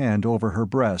slipping my hand over her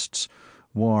breasts,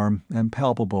 warm and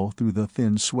palpable through the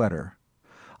thin sweater.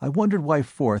 I wondered why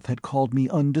Forth had called me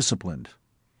undisciplined.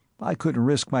 I couldn't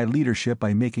risk my leadership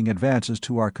by making advances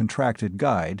to our contracted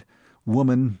guide,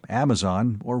 woman,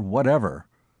 Amazon, or whatever.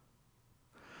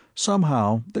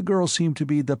 Somehow, the girl seemed to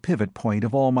be the pivot point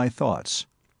of all my thoughts.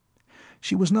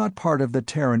 She was not part of the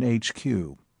Terran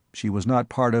HQ. She was not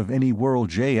part of any world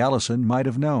J. Allison might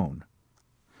have known.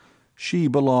 She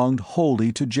belonged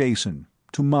wholly to Jason,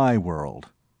 to my world.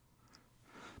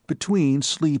 Between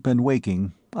sleep and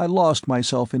waking, I lost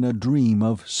myself in a dream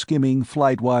of skimming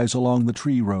flightwise along the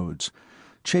tree roads,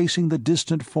 chasing the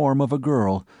distant form of a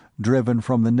girl driven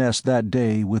from the nest that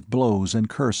day with blows and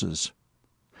curses.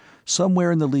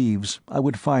 Somewhere in the leaves I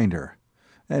would find her,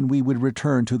 and we would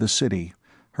return to the city,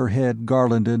 her head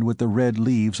garlanded with the red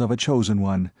leaves of a chosen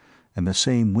one, and the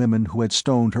same women who had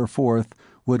stoned her forth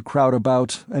would crowd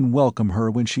about and welcome her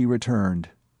when she returned.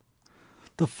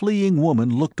 The fleeing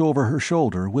woman looked over her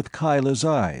shoulder with Kyla's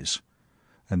eyes.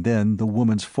 And then the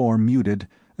woman's form muted,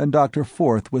 and Dr.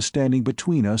 Forth was standing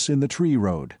between us in the tree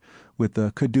road, with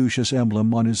the caduceus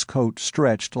emblem on his coat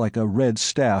stretched like a red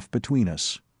staff between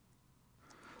us.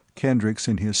 Kendricks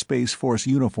in his Space Force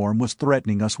uniform was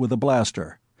threatening us with a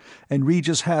blaster, and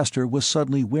Regis Hastur was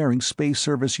suddenly wearing Space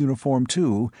Service uniform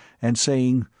too, and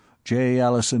saying, "J.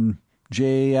 Allison,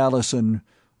 J. Allison,"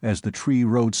 as the tree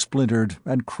road splintered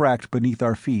and cracked beneath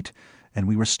our feet, and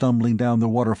we were stumbling down the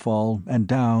waterfall, and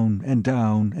down, and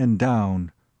down, and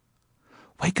down.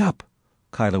 "Wake up,"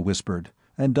 Kyla whispered,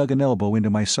 and dug an elbow into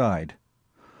my side.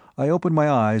 I opened my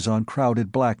eyes on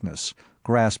crowded blackness,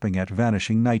 grasping at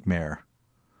vanishing nightmare.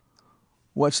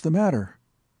 "What's the matter?"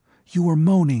 "You were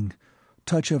moaning.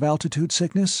 Touch of altitude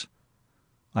sickness?"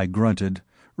 I grunted,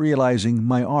 realizing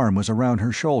my arm was around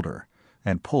her shoulder,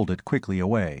 and pulled it quickly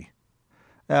away.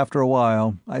 After a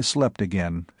while, I slept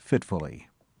again, fitfully.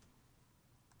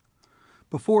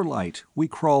 Before light, we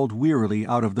crawled wearily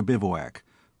out of the bivouac,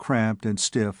 cramped and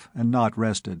stiff and not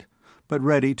rested, but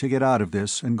ready to get out of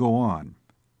this and go on.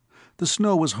 The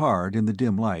snow was hard in the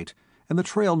dim light, and the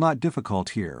trail not difficult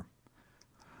here.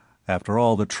 After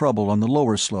all the trouble on the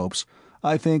lower slopes,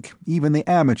 I think even the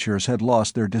amateurs had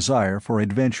lost their desire for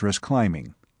adventurous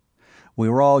climbing. We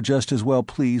were all just as well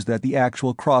pleased that the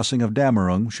actual crossing of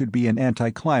Dammerung should be an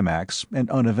anticlimax and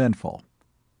uneventful.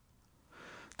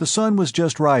 The sun was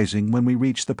just rising when we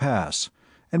reached the pass,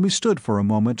 and we stood for a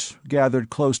moment,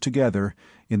 gathered close together,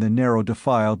 in the narrow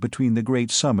defile between the great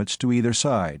summits to either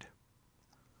side.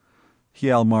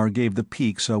 Hjalmar gave the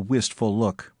peaks a wistful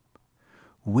look.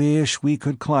 "Wish we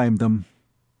could climb them."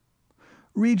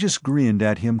 Regis grinned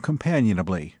at him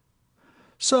companionably.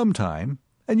 "Sometime,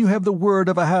 and you have the word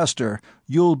of a Hastur,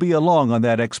 you'll be along on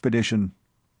that expedition."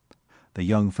 The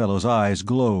young fellow's eyes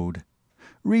glowed.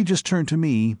 Regis turned to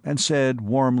me and said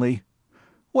warmly,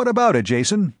 "What about it,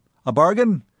 Jason? A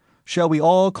bargain? Shall we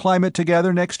all climb it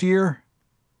together next year?"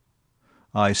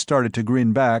 I started to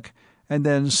grin back, and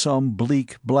then some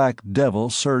bleak black devil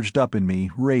surged up in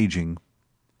me, raging.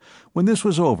 When this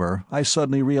was over, I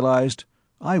suddenly realized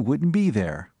I wouldn't be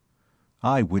there.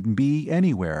 I wouldn't be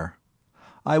anywhere.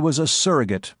 I was a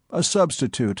surrogate, a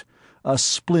substitute, a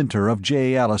splinter of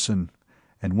J. Allison,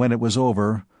 and when it was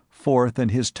over, Forth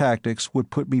and his tactics would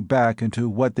put me back into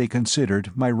what they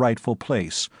considered my rightful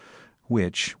place,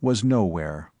 which was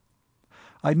nowhere.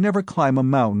 I'd never climb a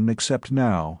mountain except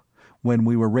now, when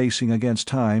we were racing against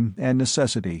time and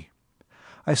necessity.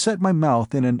 I set my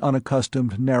mouth in an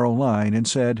unaccustomed narrow line and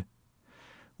said,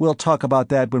 "We'll talk about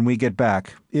that when we get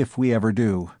back, if we ever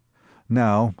do.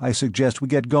 Now I suggest we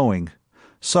get going.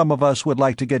 Some of us would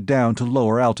like to get down to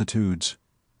lower altitudes."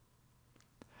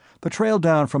 The trail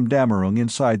down from Dammerung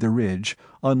inside the ridge,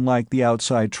 unlike the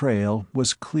outside trail,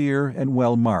 was clear and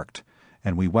well marked,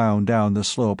 and we wound down the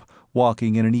slope,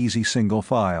 walking in an easy single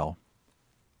file.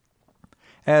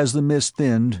 As the mist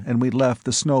thinned and we left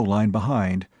the snow line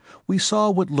behind, we saw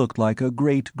what looked like a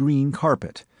great green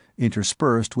carpet,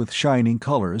 interspersed with shining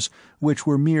colors which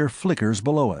were mere flickers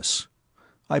below us.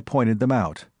 I pointed them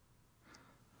out.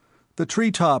 "The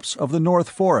treetops of the North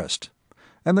Forest.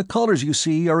 And the colors you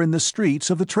see are in the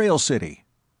streets of the Trail City."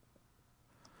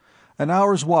 An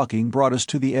hour's walking brought us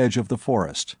to the edge of the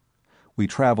forest. We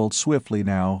traveled swiftly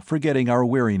now, forgetting our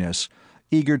weariness,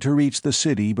 eager to reach the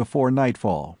city before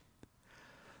nightfall.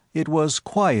 It was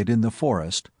quiet in the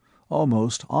forest,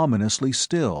 almost ominously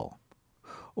still.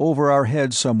 Over our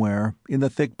heads somewhere, in the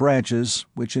thick branches,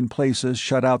 which in places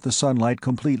shut out the sunlight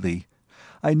completely,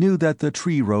 I knew that the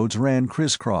tree roads ran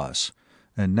crisscross,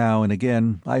 and now and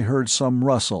again I heard some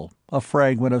rustle, a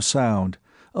fragment of sound,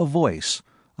 a voice,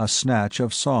 a snatch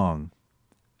of song.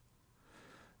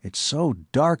 "It's so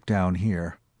dark down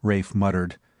here," Rafe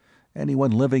muttered.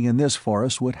 "Anyone living in this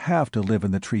forest would have to live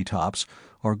in the treetops,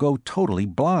 or go totally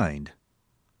blind."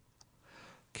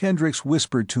 Kendricks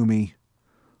whispered to me,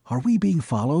 "Are we being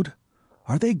followed?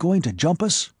 Are they going to jump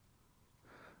us?"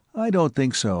 "I don't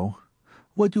think so.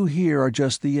 What you hear are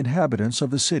just the inhabitants of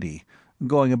the city,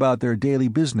 going about their daily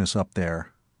business up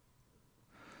there."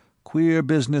 "Queer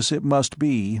business it must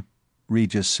be,"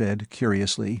 Regis said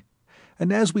curiously,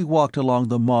 and as we walked along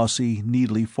the mossy,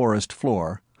 needly forest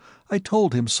floor, I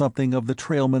told him something of the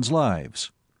Trailmen's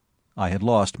lives. I had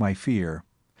lost my fear.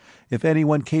 If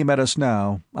anyone came at us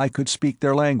now, I could speak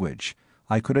their language.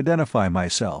 I could identify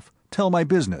myself, tell my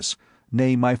business,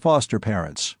 name my foster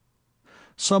parents.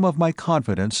 Some of my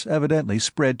confidence evidently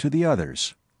spread to the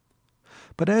others.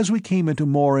 But as we came into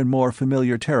more and more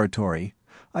familiar territory,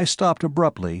 I stopped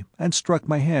abruptly and struck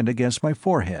my hand against my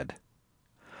forehead.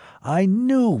 "I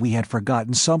knew we had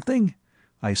forgotten something,"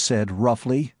 I said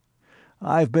roughly.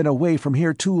 "I've been away from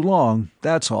here too long,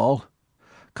 that's all.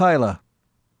 Kyla."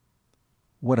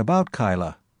 "What about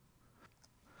Kyla?"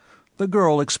 The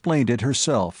girl explained it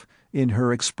herself, in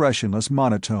her expressionless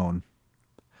monotone.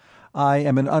 "I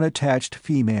am an unattached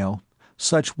female.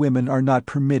 Such women are not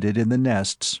permitted in the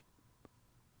nests."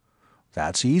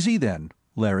 "That's easy, then,"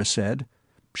 Lara said.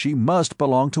 "She must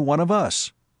belong to one of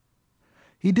us."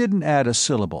 He didn't add a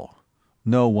syllable.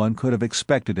 No one could have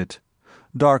expected it.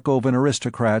 Darkovan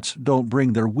aristocrats don't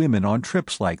bring their women on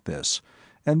trips like this,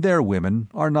 and their women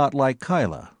are not like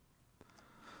Kyla.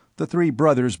 The three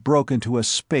brothers broke into a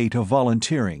spate of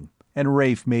volunteering, and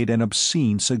Rafe made an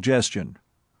obscene suggestion.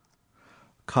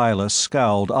 Kyla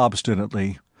scowled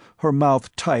obstinately, her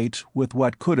mouth tight with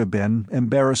what could have been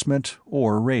embarrassment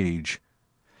or rage.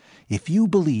 "If you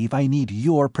believe I need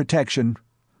your protection,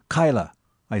 Kyla,"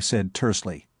 I said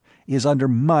tersely, "is under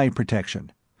my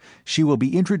protection. She will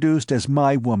be introduced as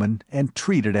my woman and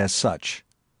treated as such."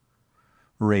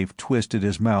 Rafe twisted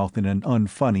his mouth in an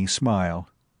unfunny smile.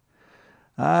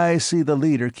 "I see the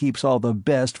leader keeps all the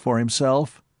best for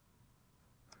himself."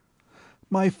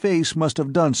 My face must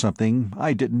have done something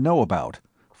I didn't know about,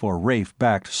 for Rafe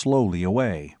backed slowly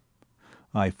away.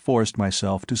 I forced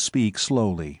myself to speak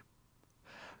slowly.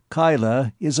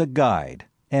 "Kyla is a guide,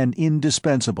 and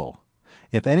indispensable.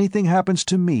 If anything happens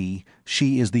to me,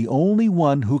 she is the only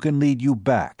one who can lead you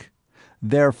back.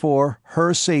 Therefore,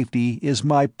 her safety is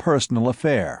my personal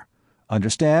affair.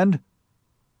 Understand?"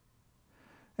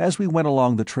 As we went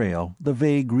along the trail, the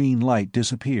vague green light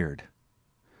disappeared.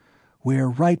 "We're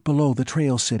right below the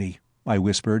trail city," I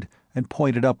whispered, and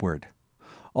pointed upward.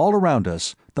 All around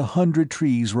us, the 100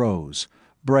 trees rose,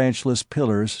 branchless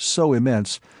pillars so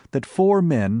immense that 4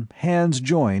 men, hands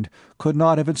joined, could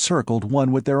not have encircled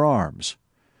one with their arms.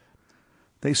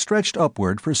 They stretched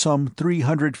upward for some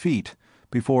 300 feet,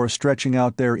 before stretching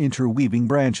out their interweaving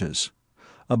branches.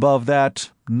 Above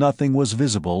that, nothing was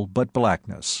visible but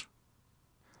blackness.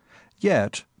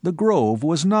 Yet the grove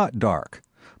was not dark,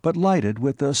 but lighted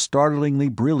with the startlingly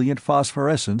brilliant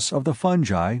phosphorescence of the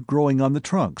fungi growing on the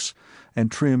trunks, and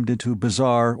trimmed into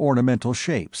bizarre ornamental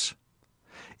shapes.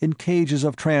 In cages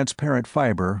of transparent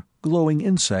fiber, glowing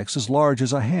insects as large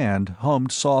as a hand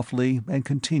hummed softly and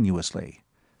continuously.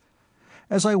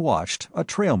 As I watched, a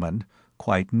trailman,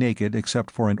 quite naked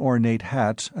except for an ornate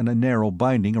hat and a narrow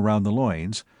binding around the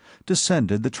loins,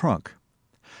 descended the trunk.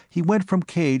 He went from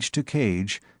cage to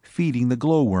cage, feeding the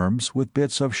glowworms with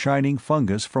bits of shining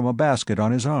fungus from a basket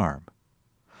on his arm.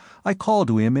 I called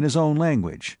to him in his own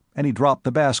language, and he dropped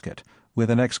the basket, with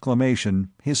an exclamation,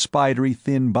 his spidery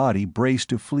thin body braced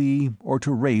to flee or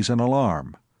to raise an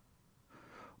alarm.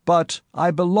 "But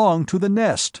I belong to the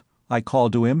nest," I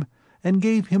called to him, and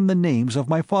gave him the names of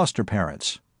my foster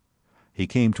parents. He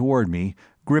came toward me,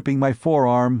 gripping my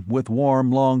forearm with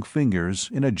warm long fingers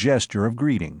in a gesture of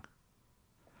greeting.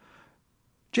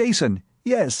 "Jason,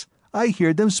 yes, I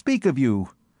hear them speak of you,"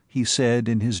 he said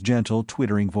in his gentle,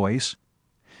 twittering voice.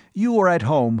 "You are at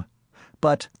home.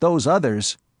 But those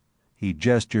others—" He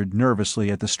gestured nervously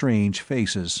at the strange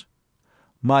faces.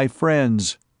 "My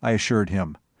friends," I assured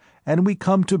him, "and we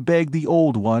come to beg the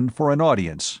Old One for an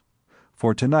audience.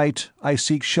 For tonight I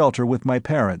seek shelter with my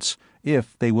parents,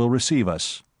 if they will receive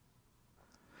us."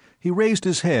 He raised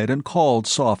his head and called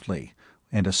softly,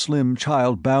 and a slim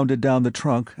child bounded down the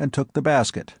trunk and took the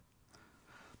basket.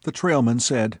 The trailman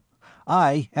said,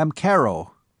 "I am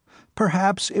Caro.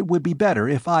 Perhaps it would be better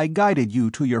if I guided you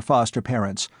to your foster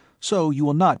parents, so you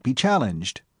will not be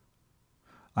challenged."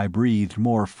 I breathed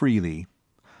more freely.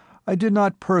 I did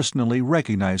not personally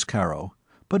recognize Caro,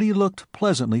 but he looked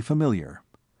pleasantly familiar.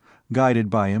 Guided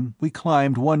by him, we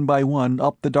climbed one by one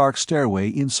up the dark stairway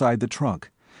inside the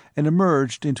trunk, and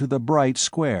emerged into the bright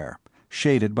square,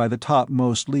 shaded by the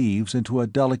topmost leaves into a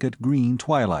delicate green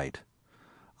twilight.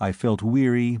 I felt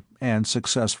weary and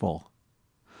successful.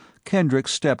 Kendrick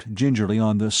stepped gingerly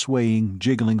on the swaying,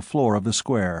 jiggling floor of the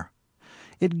square.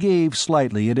 It gave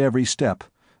slightly at every step,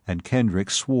 and Kendrick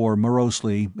swore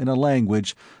morosely in a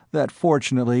language that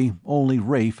fortunately only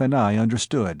Rafe and I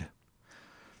understood.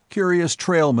 Curious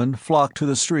trailmen flocked to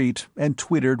the street and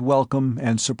twittered welcome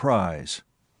and surprise.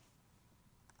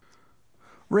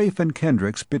 Rafe and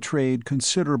Kendricks betrayed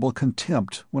considerable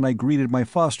contempt when I greeted my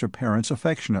foster parents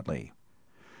affectionately.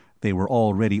 They were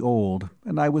already old,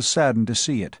 and I was saddened to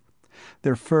see it,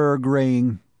 their fur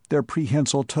graying, their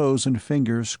prehensile toes and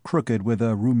fingers crooked with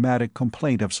a rheumatic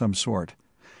complaint of some sort,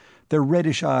 their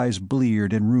reddish eyes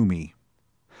bleared and rheumy.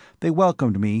 They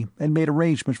welcomed me and made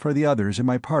arrangements for the others in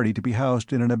my party to be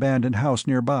housed in an abandoned house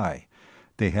nearby.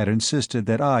 They had insisted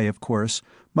that I, of course,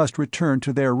 must return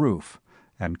to their roof,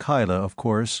 and Kyla, of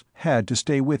course, had to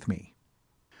stay with me.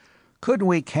 "Couldn't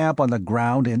we camp on the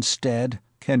ground instead?"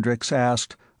 Kendricks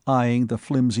asked, eyeing the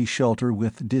flimsy shelter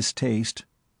with distaste.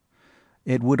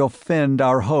 "It would offend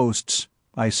our hosts,"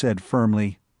 I said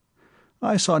firmly.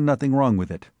 I saw nothing wrong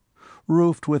with it.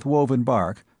 Roofed with woven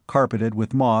bark, carpeted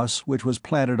with moss which was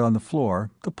planted on the floor,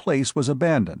 the place was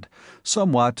abandoned,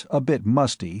 somewhat a bit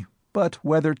musty, but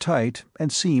weather-tight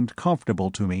and seemed comfortable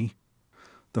to me.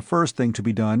 The first thing to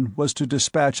be done was to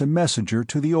dispatch a messenger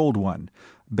to the old one,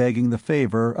 begging the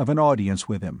favor of an audience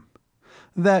with him.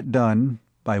 That done,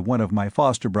 by one of my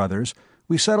foster brothers,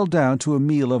 we settled down to a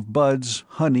meal of buds,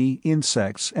 honey,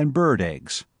 insects, and bird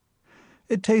eggs.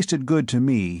 It tasted good to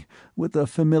me, with the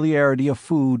familiarity of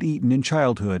food eaten in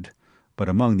childhood, but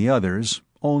among the others,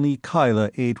 only Kyla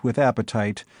ate with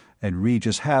appetite, and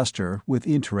Regis Hastur with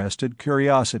interested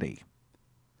curiosity.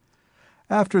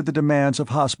 After the demands of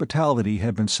hospitality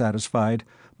had been satisfied,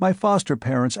 my foster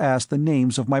parents asked the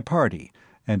names of my party,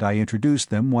 and I introduced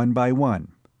them one by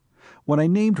one. When I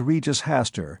named Regis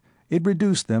Hastur, it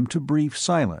reduced them to brief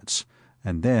silence,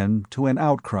 and then to an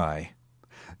outcry.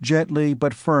 Gently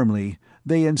but firmly,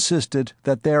 they insisted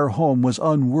that their home was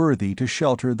unworthy to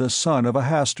shelter the son of a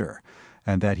Hastur,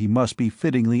 and that he must be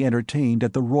fittingly entertained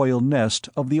at the royal nest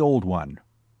of the old one.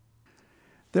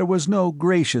 There was no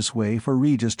gracious way for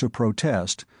Regis to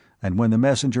protest, and when the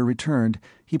messenger returned,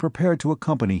 he prepared to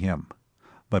accompany him.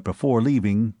 But before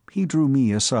leaving, he drew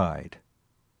me aside.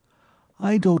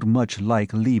 "I don't much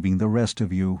like leaving the rest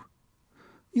of you.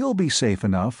 You'll be safe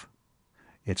enough.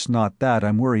 It's not that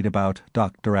I'm worried about,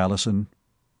 Dr. Allison."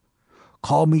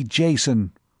 "Call me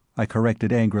Jason," I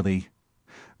corrected angrily.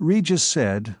 Regis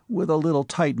said, with a little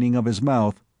tightening of his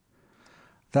mouth,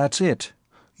 "That's it.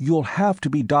 You'll have to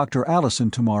be Dr. Allison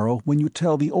tomorrow when you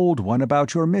tell the old one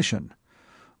about your mission.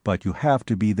 But you have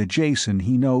to be the Jason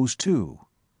he knows, too."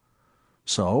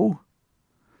 "So?"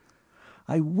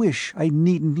 "I wish I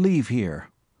needn't leave here.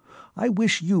 I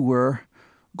wish you were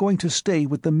going to stay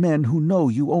with the men who know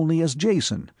you only as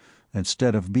Jason,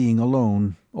 instead of being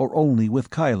alone, or only with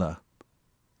Kyla."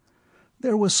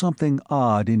 There was something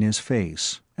odd in his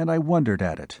face, and I wondered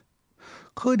at it.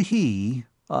 Could he,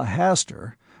 a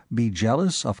Hastur, be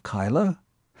jealous of Kyla?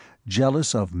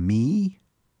 Jealous of me?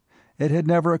 It had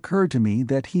never occurred to me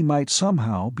that he might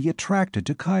somehow be attracted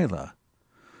to Kyla.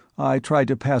 I tried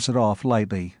to pass it off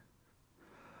lightly.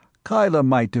 "Kyla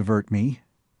might divert me,"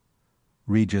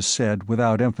 Regis said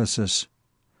without emphasis.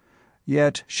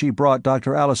 "Yet she brought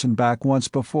Dr. Allison back once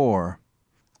before."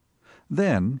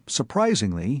 Then,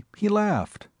 surprisingly, he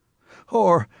laughed.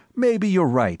 "Or maybe you're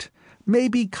right.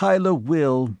 Maybe Kyla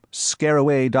will scare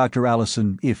away Dr.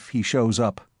 Allison if he shows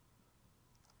up."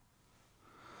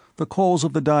 The coals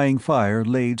of the dying fire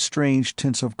laid strange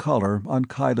tints of color on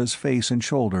Kyla's face and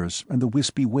shoulders and the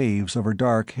wispy waves of her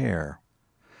dark hair.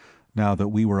 Now that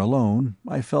we were alone,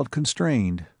 I felt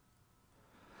constrained.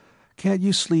 "Can't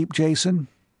you sleep, Jason?"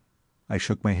 I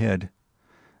shook my head.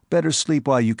 "Better sleep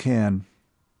while you can."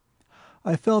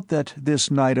 I felt that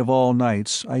this night of all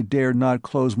nights I dared not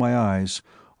close my eyes,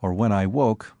 or when I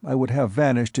woke I would have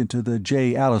vanished into the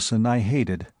J. Allison I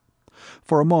hated.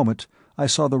 For a moment I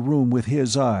saw the room with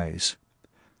his eyes.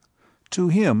 To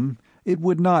him it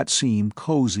would not seem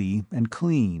cozy and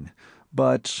clean,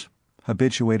 but,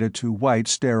 habituated to white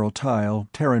sterile tile,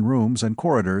 Terran rooms and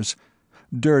corridors,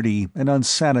 dirty and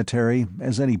unsanitary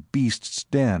as any beast's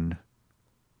den.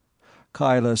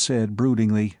 Kyla said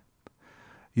broodingly,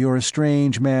 "You're a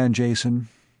strange man, Jason.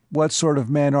 What sort of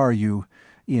man are you,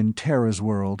 in Terra's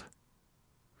world?"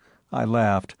 I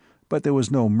laughed, but there was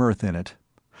no mirth in it.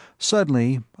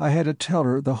 Suddenly I had to tell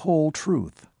her the whole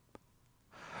truth.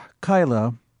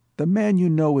 "Kyla, the man you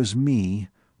know as me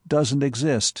doesn't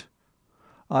exist.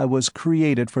 I was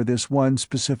created for this one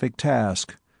specific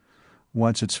task.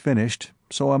 Once it's finished,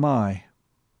 so am I."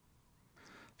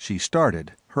 She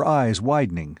started, her eyes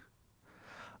widening.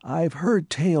 "I've heard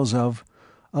tales of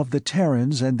the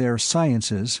Terrans and their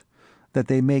sciences, that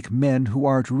they make men who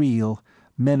aren't real,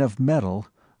 men of metal,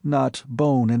 not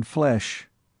bone and flesh.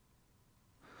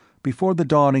 Before the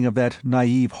dawning of that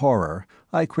naive horror,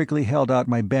 I quickly held out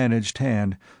my bandaged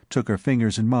hand, took her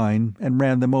fingers in mine, and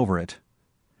ran them over it.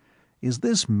 "Is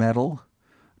this metal?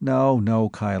 No, no,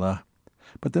 Kyla.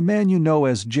 But the man you know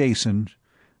as Jason,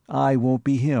 I won't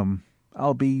be him.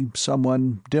 I'll be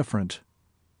someone different."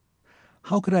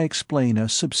 How could I explain a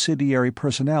subsidiary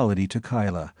personality to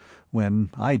Kyla, when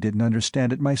I didn't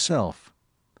understand it myself?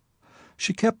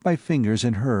 She kept my fingers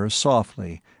in hers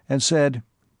softly, and said,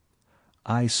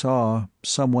 "I saw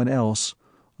someone else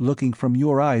looking from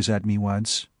your eyes at me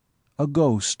once. A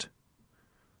ghost."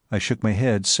 I shook my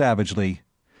head savagely.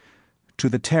 "To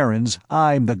the Terrans,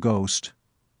 I'm the ghost."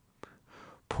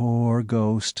 "Poor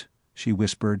ghost," she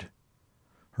whispered.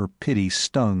 Her pity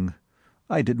stung.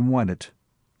 I didn't want it.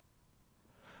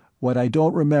 "What I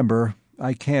don't remember,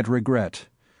 I can't regret.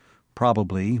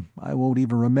 Probably I won't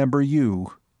even remember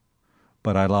you."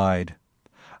 But I lied.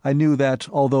 I knew that,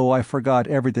 although I forgot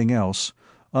everything else,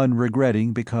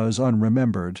 unregretting because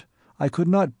unremembered, I could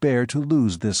not bear to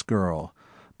lose this girl,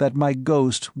 that my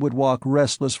ghost would walk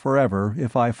restless forever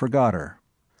if I forgot her.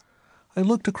 I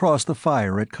looked across the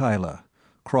fire at Kyla,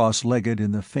 cross-legged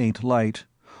in the faint light,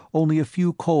 only a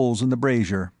few coals in the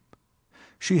brazier.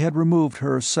 She had removed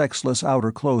her sexless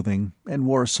outer clothing and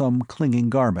wore some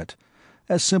clinging garment,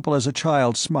 as simple as a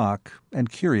child's smock and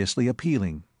curiously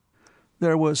appealing.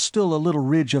 There was still a little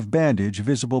ridge of bandage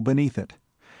visible beneath it,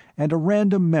 and a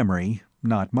random memory,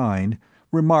 not mine,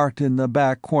 remarked in the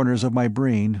back corners of my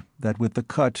brain that with the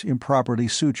cut improperly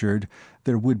sutured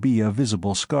there would be a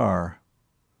visible scar.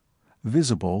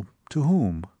 Visible to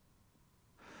whom?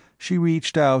 She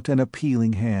reached out an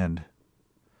appealing hand.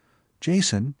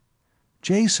 "Jason?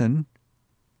 Jason?"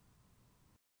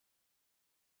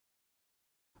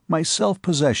 My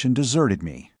self-possession deserted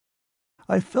me.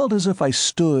 I felt as if I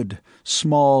stood,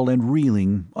 small and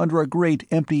reeling, under a great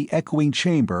empty echoing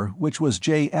chamber which was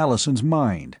J. Allison's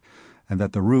mind, and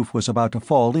that the roof was about to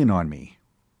fall in on me.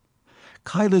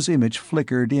 Kyla's image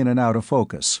flickered in and out of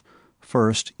focus,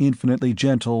 first infinitely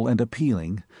gentle and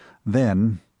appealing,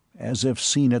 then, as if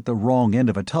seen at the wrong end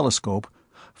of a telescope,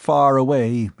 far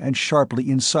away and sharply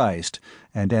incised,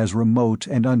 and as remote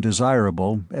and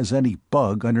undesirable as any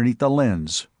bug underneath the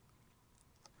lens.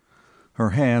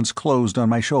 Her hands closed on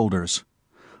my shoulders.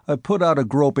 I put out a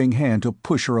groping hand to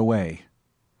push her away.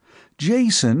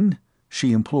 "Jason,"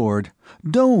 she implored,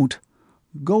 "don't!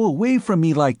 Go away from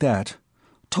me like that!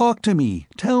 Talk to me!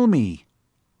 Tell me!"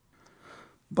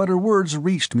 But her words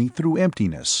reached me through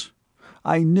emptiness.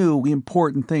 I knew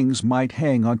important things might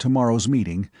hang on tomorrow's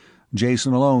meeting.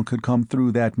 Jason alone could come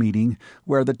through that meeting,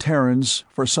 where the Terrans,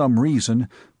 for some reason,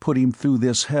 put him through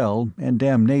this hell and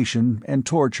damnation and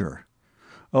torture.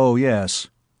 Oh yes,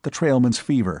 the Trailmen's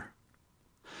fever.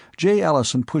 J.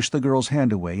 Allison pushed the girl's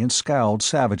hand away and scowled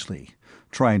savagely,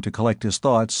 trying to collect his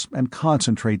thoughts and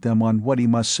concentrate them on what he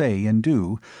must say and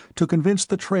do to convince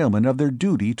the Trailmen of their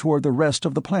duty toward the rest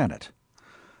of the planet.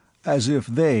 As if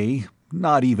they,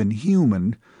 not even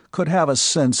human, could have a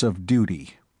sense of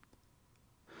duty.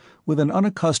 With an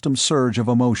unaccustomed surge of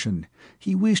emotion,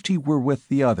 he wished he were with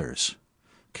the others.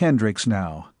 Kendricks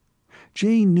now.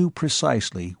 Jane knew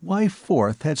precisely why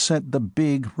Forth had sent the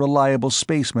big, reliable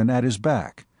spaceman at his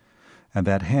back. And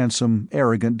that handsome,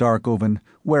 arrogant Darkovan,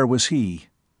 where was he?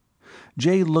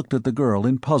 Jay looked at the girl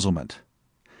in puzzlement.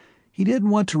 He didn't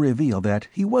want to reveal that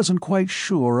he wasn't quite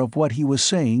sure of what he was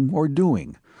saying or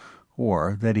doing,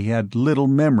 or that he had little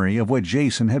memory of what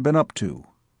Jason had been up to.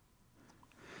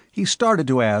 He started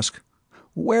to ask,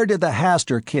 "Where did the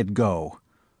Hastur kid go?"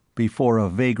 before a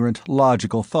vagrant,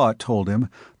 logical thought told him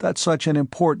that such an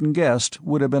important guest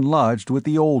would have been lodged with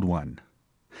the old one.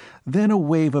 Then a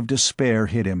wave of despair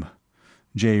hit him.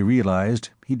 Jay realized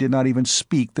he did not even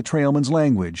speak the Trailmen's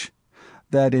language,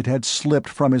 that it had slipped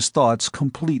from his thoughts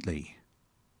completely.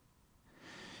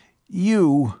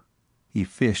 "You," he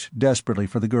fished desperately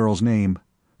for the girl's name.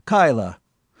 "Kyla.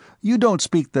 You don't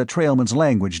speak the Trailmen's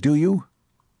language, do you?"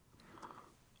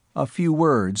 "A few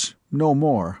words, no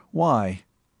more. Why?"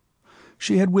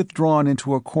 She had withdrawn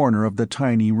into a corner of the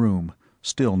tiny room,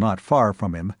 still not far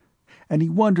from him, and he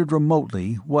wondered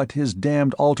remotely what his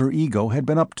damned alter ego had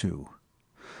been up to.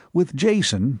 With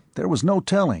Jason, there was no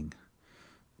telling.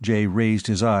 Jay raised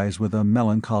his eyes with a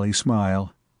melancholy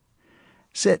smile.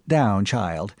 "Sit down,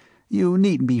 child. You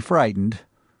needn't be frightened."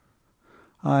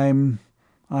 I'm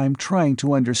trying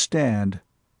to understand."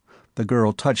 The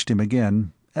girl touched him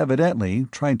again, evidently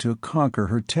trying to conquer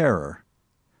her terror.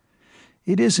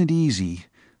 "It isn't easy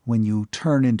when you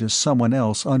turn into someone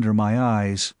else under my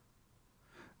eyes."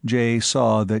 Jay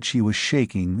saw that she was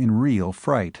shaking in real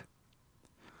fright.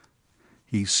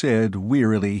 he said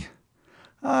wearily.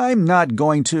 "I'm not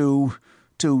going to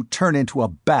turn into a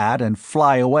bat and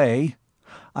fly away.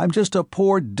 I'm just a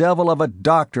poor devil of a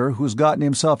doctor who's gotten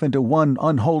himself into one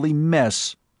unholy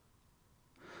mess."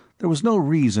 There was no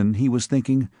reason, he was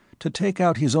thinking, to take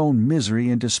out his own misery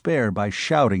and despair by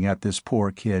shouting at this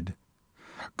poor kid.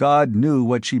 God knew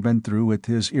what she'd been through with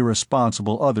his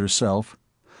irresponsible other self.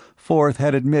 Forth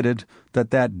had admitted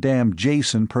that damn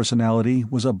Jason personality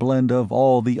was a blend of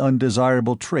all the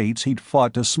undesirable traits he'd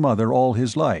fought to smother all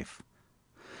his life.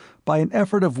 By an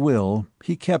effort of will,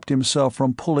 he kept himself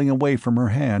from pulling away from her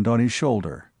hand on his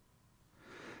shoulder.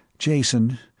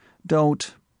 "Jason,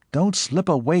 don't slip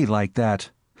away like that.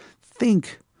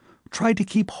 Think. Try to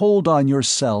keep hold on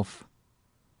yourself."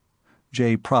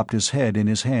 Jay propped his head in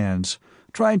his hands,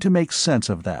 trying to make sense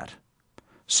of that.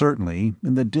 Certainly,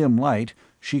 in the dim light,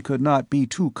 she could not be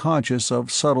too conscious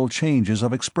of subtle changes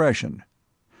of expression.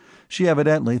 She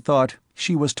evidently thought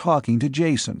she was talking to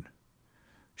Jason.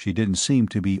 She didn't seem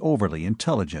to be overly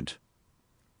intelligent.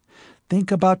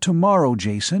 "Think about tomorrow,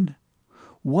 Jason.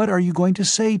 What are you going to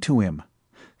say to him?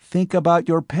 Think about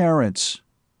your parents."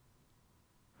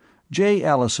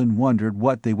 Allison wondered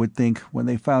what they would think when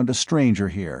they found a stranger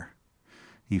here.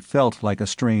 He felt like a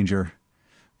stranger.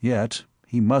 Yet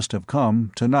he must have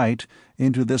come, tonight,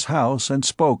 into this house and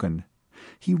spoken.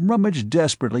 He rummaged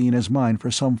desperately in his mind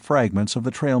for some fragments of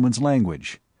the Trailmen's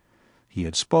language. He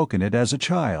had spoken it as a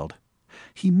child.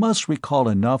 He must recall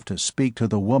enough to speak to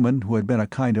the woman who had been a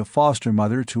kind of foster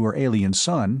mother to her alien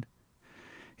son.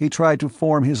 He tried to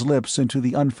form his lips into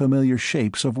the unfamiliar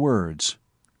shapes of words.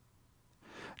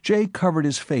 Jay covered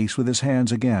his face with his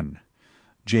hands again.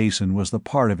 Jason was the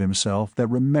part of himself that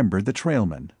remembered the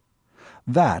Trailmen.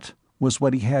 That was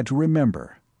what he had to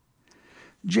remember.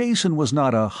 Jason was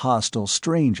not a hostile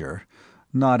stranger,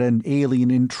 not an alien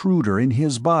intruder in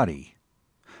his body.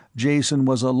 Jason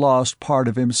was a lost part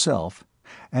of himself,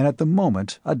 and at the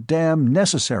moment a damn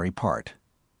necessary part.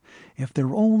 If there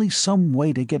were only some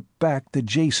way to get back the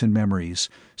Jason memories,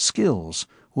 skills,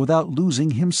 without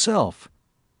losing himself.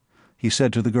 He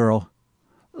said to the girl,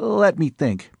 "Let me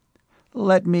think.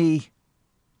 Let me—"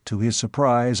 To his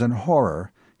surprise and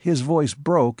horror, his voice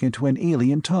broke into an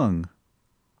alien tongue.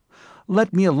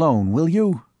 "Let me alone, will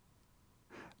you?"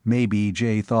 Maybe,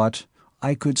 Jay thought,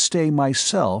 I could stay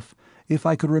myself if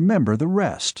I could remember the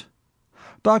rest.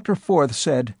 Dr. Forth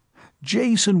said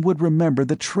Jason would remember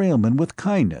the Trailmen with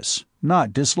kindness,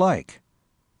 not dislike.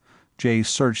 Jay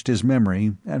searched his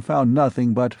memory and found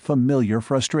nothing but familiar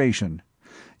frustration.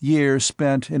 Years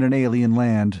spent in an alien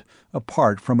land,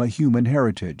 apart from a human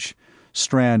heritage,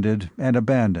 stranded and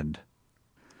abandoned.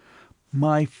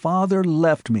 "My father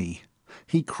left me.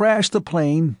 He crashed the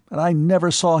plane, and I never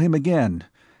saw him again,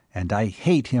 and I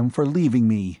hate him for leaving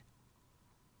me."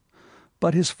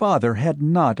 But his father had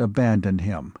not abandoned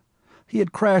him. He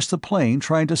had crashed the plane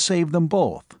trying to save them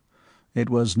both. It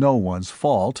was no one's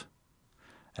fault.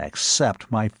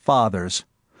 Except my father's,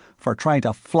 for trying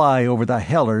to fly over the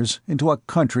hellers into a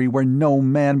country where no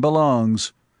man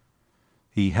belongs.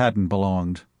 He hadn't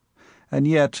belonged. And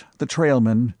yet the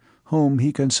Trailmen, whom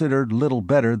he considered little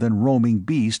better than roaming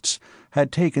beasts,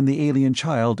 had taken the alien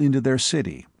child into their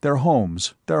city, their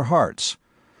homes, their hearts.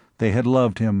 They had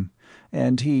loved him,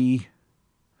 and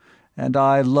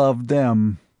I loved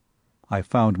them, I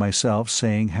found myself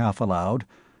saying half aloud,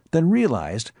 then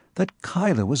realized that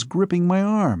Kyla was gripping my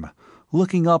arm,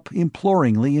 looking up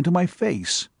imploringly into my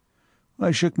face.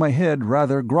 I shook my head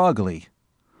rather groggily.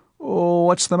 "Oh,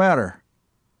 what's the matter?"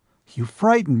 "You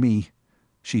frightened me,"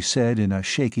 she said in a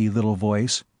shaky little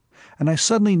voice, and I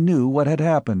suddenly knew what had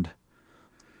happened.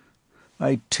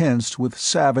 I tensed with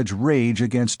savage rage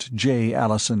against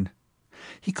Allison.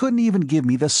 He couldn't even give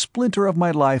me the splinter of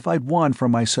my life I'd won for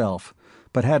myself,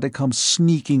 but had to come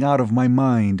sneaking out of my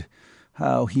mind.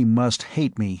 How he must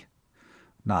hate me.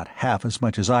 Not half as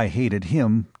much as I hated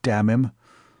him, damn him.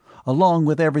 Along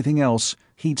with everything else,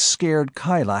 he'd scared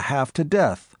Kyla half to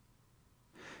death.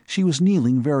 She was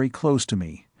kneeling very close to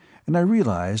me, and I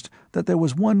realized that there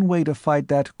was one way to fight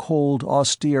that cold,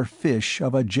 austere fish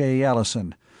of a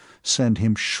Allison, send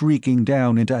him shrieking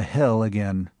down into hell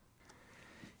again.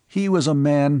 He was a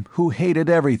man who hated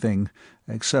everything,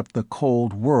 except the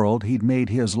cold world he'd made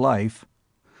his life.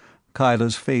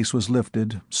 Kyla's face was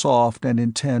lifted, soft and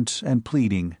intent and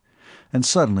pleading, and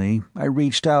suddenly I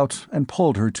reached out and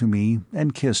pulled her to me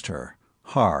and kissed her,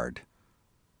 hard.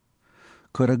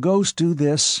 "Could a ghost do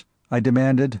this?" I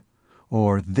demanded.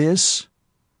 "Or this?"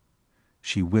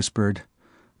 She whispered,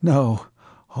 "No,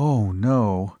 oh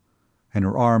no," and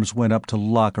her arms went up to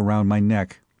lock around my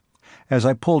neck. As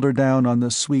I pulled her down on the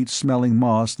sweet-smelling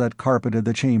moss that carpeted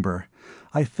the chamber,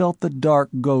 I felt the dark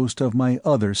ghost of my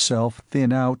other self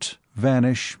thin out,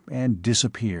 vanish, and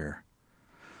disappear.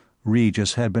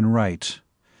 Regis had been right.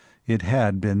 It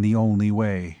had been the only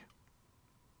way.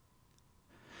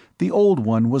 The Old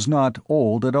One was not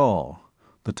old at all.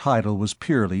 The title was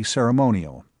purely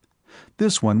ceremonial.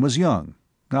 This one was young,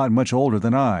 not much older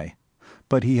than I,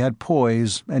 but he had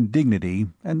poise and dignity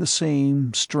and the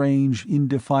same strange,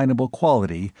 indefinable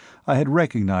quality I had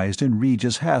recognized in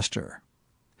Regis Hastur.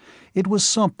 It was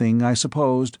something, I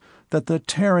supposed, that the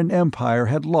Terran Empire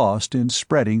had lost in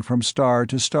spreading from star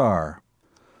to star.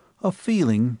 A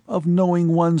feeling of knowing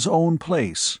one's own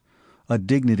place, a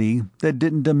dignity that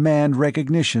didn't demand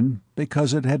recognition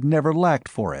because it had never lacked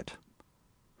for it.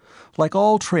 Like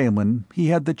all Trailmen, he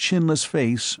had the chinless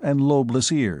face and lobeless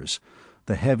ears,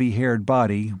 the heavy-haired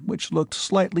body which looked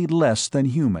slightly less than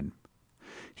human.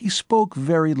 He spoke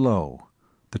very low.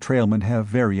 The Trailmen have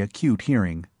very acute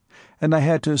hearing, and I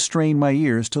had to strain my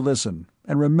ears to listen,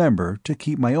 and remember to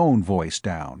keep my own voice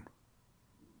down.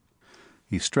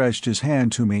 He stretched his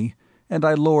hand to me, and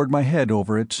I lowered my head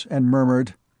over it and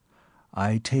murmured,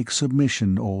 "I take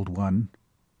submission, Old One."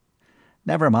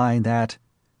 "Never mind that,"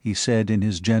 he said in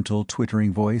his gentle,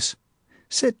 twittering voice.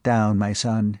 "Sit down, my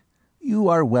son. You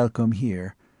are welcome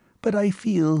here, but I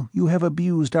feel you have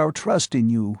abused our trust in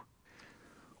you.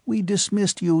 We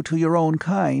dismissed you to your own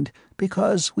kind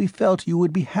because we felt you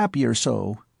would be happier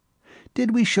so.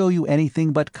 Did we show you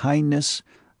anything but kindness,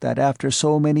 that after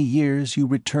so many years you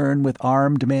return with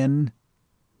armed men?"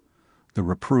 The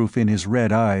reproof in his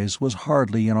red eyes was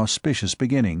hardly an auspicious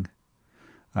beginning.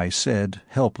 I said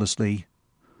helplessly,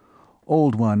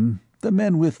 "Old One, the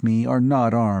men with me are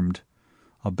not armed.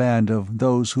 A band of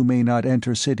those who may not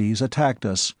enter cities attacked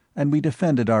us, and we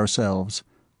defended ourselves.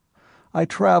 I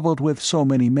traveled with so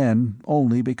many men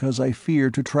only because I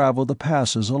feared to travel the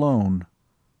passes alone."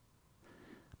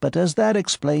 "But does that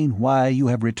explain why you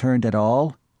have returned at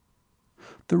all?"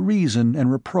 The reason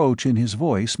and reproach in his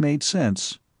voice made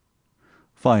sense.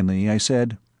 Finally I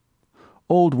said,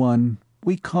 "Old One,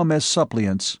 we come as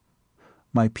suppliants.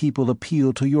 My people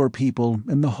appeal to your people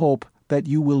in the hope that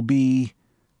you will be—"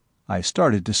 I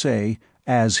started to say,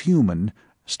 "as human,"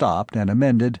 stopped and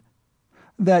amended,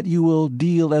 "that you will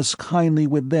deal as kindly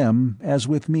with them as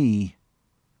with me."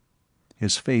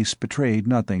 His face betrayed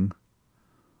nothing.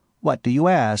 "What do you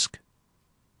ask?"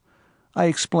 I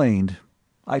explained.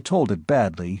 I told it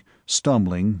badly,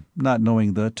 stumbling, not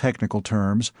knowing the technical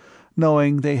terms,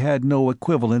 knowing they had no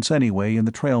equivalents anyway in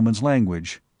the Trailmen's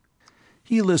language.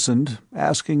 He listened,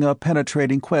 asking a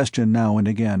penetrating question now and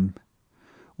again.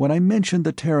 When I mentioned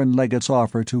the Terran legate's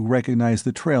offer to recognize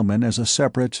the Trailmen as a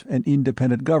separate and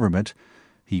independent government,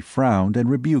 he frowned and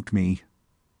rebuked me.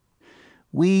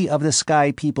 "We of the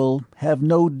Sky People have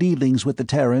no dealings with the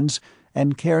Terrans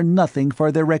and care nothing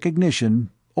for their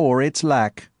recognition, or its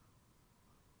lack."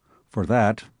 For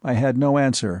that I had no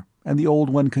answer, and the Old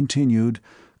One continued,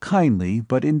 kindly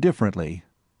but indifferently.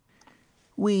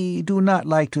 "We do not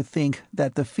like to think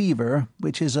that the fever,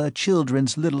 which is a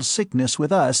children's little sickness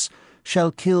with us,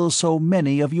 shall kill so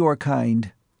many of your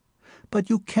kind. But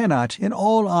you cannot, in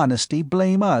all honesty,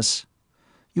 blame us.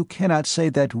 You cannot say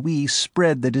that we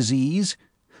spread the disease.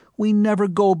 We never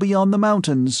go beyond the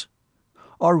mountains.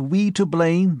 Are we to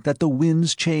blame that the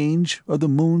winds change or the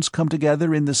moons come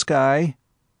together in the sky?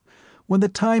 When the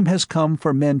time has come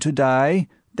for men to die,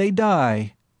 they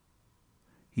die."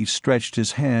 He stretched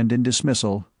his hand in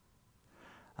dismissal.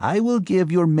 "I will give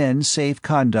your men safe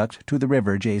conduct to the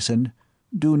river, Jason.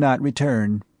 Do not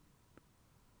return."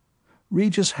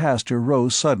 Regis Hastur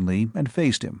rose suddenly and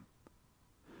faced him.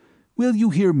 "Will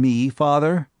you hear me,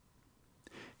 Father?"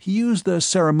 He used the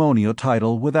ceremonial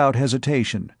title without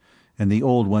hesitation, and the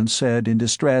Old One said in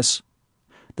distress,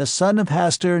 "The son of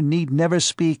Hastur need never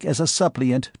speak as a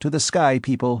suppliant to the Sky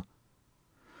People."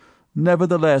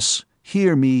 "Nevertheless,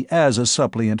 hear me as a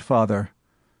suppliant, Father,"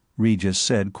 Regis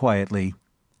said quietly.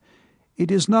 "It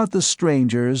is not the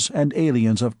strangers and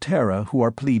aliens of Terra who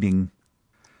are pleading.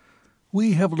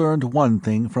 We have learned one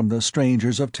thing from the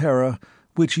strangers of Terra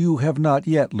which you have not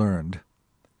yet learned.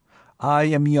 I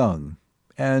am young,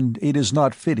 and it is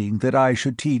not fitting that I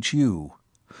should teach you.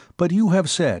 But you have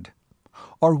said,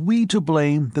 are we to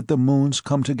blame that the moons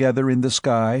come together in the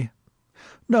sky?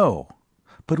 No,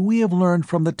 but we have learned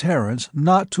from the Terrans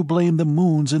not to blame the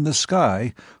moons in the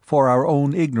sky for our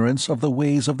own ignorance of the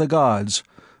ways of the gods,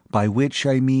 by which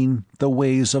I mean the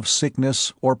ways of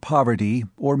sickness or poverty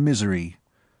or misery."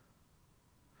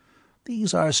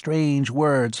 "These are strange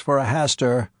words for a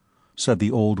Hastur," said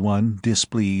the Old One,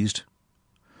 displeased.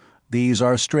 "These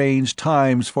are strange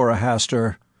times for a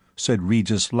Hastur," said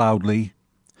Regis loudly.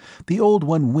 The Old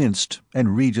One winced,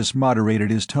 and Regis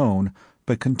moderated his tone,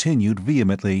 but continued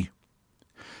vehemently.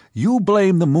 "You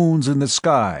blame the moons in the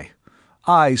sky.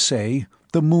 I say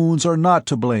the moons are not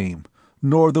to blame,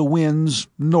 nor the winds,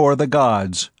 nor the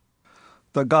gods.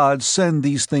 The gods send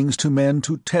these things to men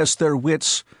to test their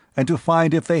wits and to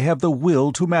find if they have the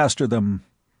will to master them."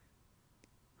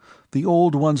 The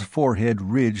Old One's forehead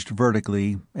ridged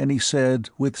vertically, and he said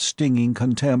with stinging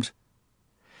contempt,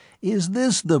 "Is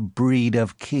this the breed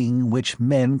of king which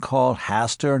men call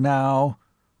Hastur now?"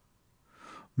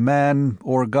 "Man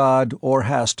or god or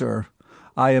Hastur,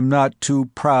 I am not too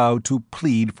proud to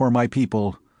plead for my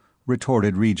people,"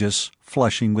 retorted Regis,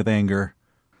 flushing with anger.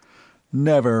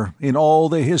 "Never in all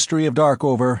the history of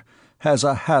Darkover has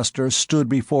a Hastur stood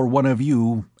before one of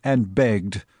you and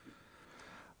begged."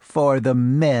 "For the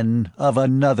men of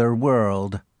another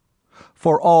world."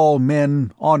 "For all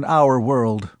men on our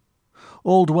world.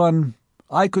 Old One,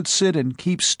 I could sit and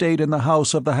keep state in the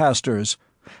house of the Hasturs,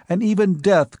 and even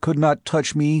death could not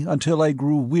touch me until I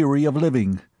grew weary of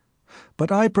living.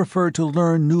 But I prefer to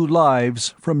learn new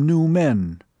lives from new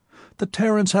men. The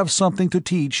Terrans have something to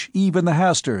teach even the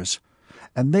Hasturs,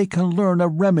 and they can learn a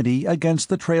remedy against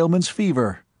the Trailmen's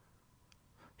fever."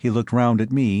 He looked round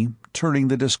at me, turning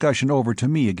the discussion over to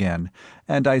me again,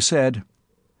 and I said,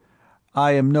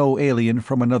 "I am no alien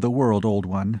from another world, Old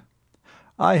One.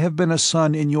 I have been a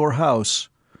son in your house.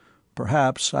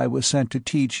 Perhaps I was sent to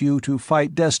teach you to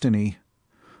fight destiny.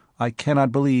 I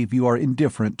cannot believe you are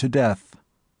indifferent to death."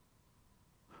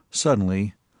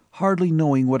 Suddenly, hardly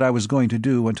knowing what I was going to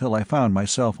do until I found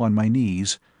myself on my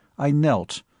knees, I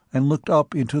knelt and looked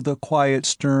up into the quiet,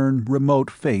 stern, remote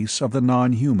face of the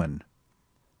non-human.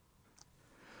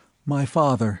 "My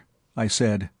father," I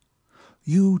said,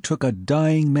 "you took a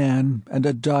dying man and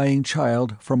a dying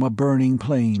child from a burning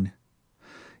plain.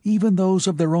 Even those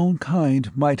of their own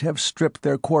kind might have stripped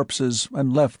their corpses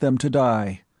and left them to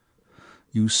die.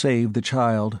 You saved the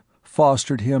child,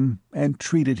 fostered him, and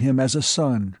treated him as a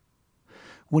son.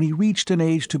 When he reached an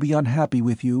age to be unhappy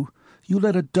with you, you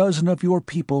let a dozen of your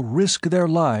people risk their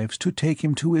lives to take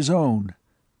him to his own.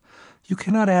 You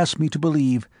cannot ask me to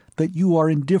believe that you are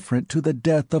indifferent to the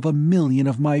death of 1,000,000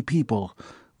 of my people,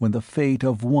 when the fate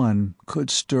of one could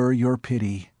stir your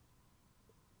pity."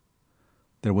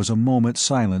 There was a moment's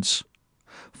silence.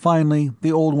 Finally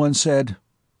the Old One said,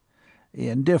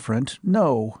 "Indifferent,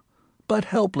 no, but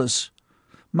helpless.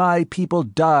 My people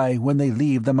die when they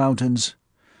leave the mountains.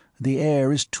 The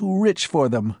air is too rich for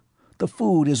them. The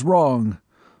food is wrong.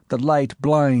 The light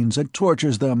blinds and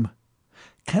tortures them.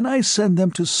 Can I send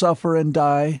them to suffer and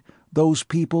die, those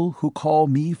people who call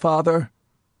me father?"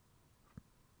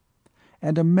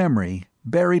 And a memory,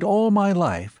 buried all my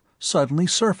life, suddenly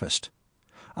surfaced.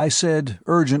 I said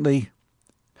urgently,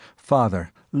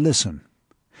 "Father, listen.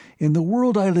 In the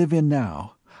world I live in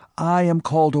now, I am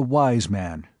called a wise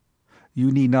man.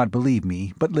 You need not believe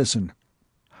me, but listen.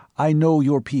 I know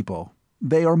your people.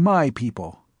 They are my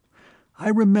people. I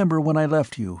remember when I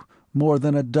left you, more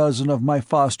than a dozen of my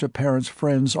foster parents'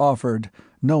 friends offered,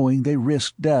 knowing they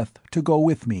risked death, to go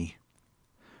with me.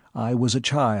 I was a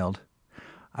child.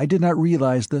 I did not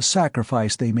realize the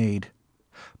sacrifice they made.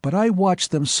 But I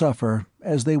watched them suffer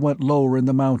as they went lower in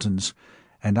the mountains,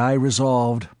 and I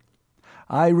resolved.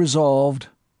 I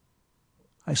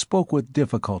spoke with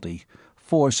difficulty,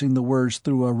 forcing the words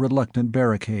through a reluctant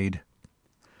barricade.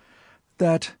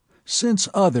 That, since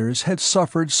others had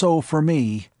suffered so for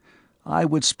me, I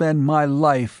would spend my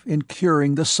life in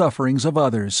curing the sufferings of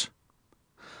others.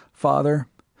 Father,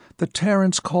 the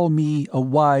Terrans call me a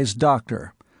wise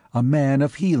doctor, a man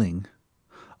of healing.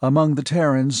 Among the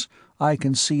Terrans, I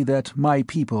can see that my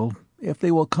people, if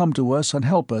they will come to us and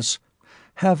help us,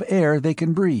 have air they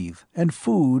can breathe and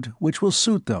food which will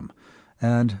suit them,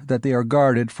 and that they are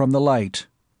guarded from the light.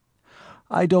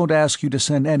 I don't ask you to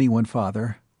send anyone,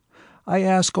 Father. I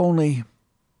ask only,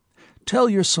 tell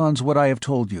your sons what I have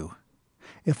told you.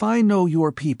 If I know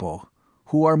your people,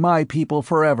 who are my people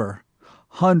forever,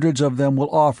 hundreds of them will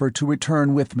offer to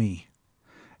return with me.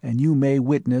 And you may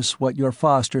witness what your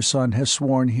foster son has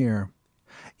sworn here.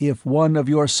 If one of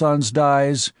your sons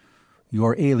dies,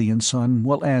 your alien son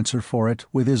will answer for it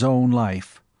with his own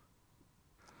life."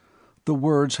 The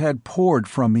words had poured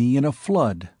from me in a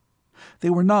flood.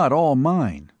 They were not all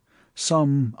mine.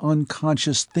 Some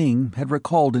unconscious thing had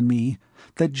recalled in me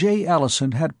that J.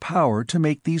 Allison had power to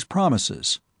make these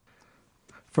promises.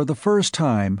 For the first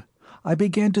time, I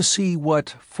began to see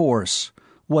what force,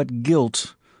 what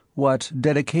guilt, what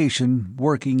dedication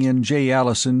working in J.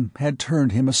 Allison had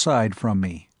turned him aside from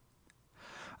me.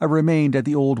 I remained at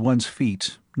the Old One's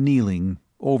feet, kneeling,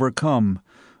 overcome,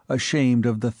 ashamed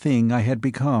of the thing I had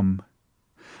become.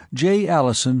 J.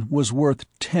 Allison was worth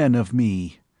 10 of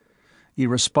me.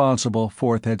 Irresponsible,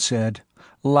 Forth had said,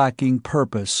 lacking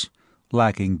purpose,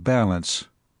 lacking balance.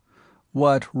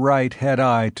 What right had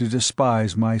I to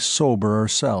despise my soberer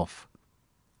self?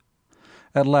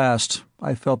 At last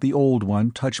I felt the Old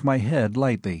One touch my head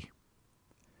lightly.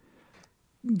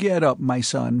 "Get up, my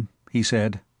son," he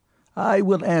said. "I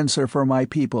will answer for my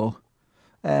people,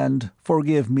 and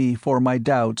forgive me for my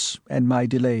doubts and my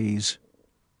delays."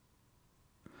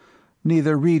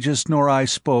 Neither Regis nor I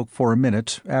spoke for a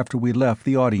minute after we left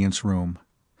the audience room.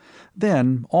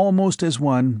 Then, almost as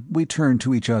one, we turned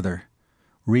to each other.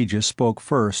 Regis spoke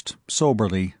first,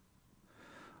 soberly.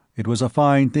 "It was a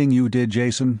fine thing you did,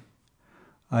 Jason.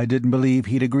 I didn't believe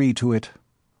he'd agree to it."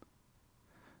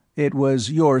 "It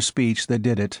was your speech that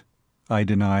did it," I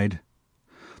denied.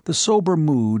 The sober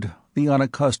mood, the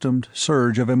unaccustomed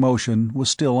surge of emotion was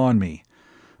still on me,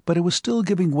 but it was still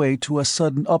giving way to a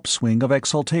sudden upswing of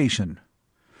exultation.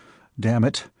 Damn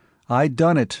it, I'd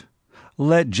done it.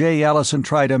 Let J. Allison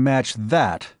try to match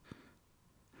that.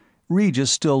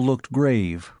 Regis still looked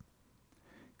grave.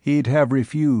 "He'd have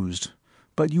refused,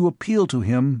 but you appealed to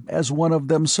him as one of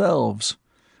themselves.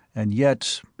 And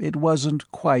yet it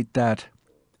wasn't quite that.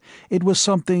 It was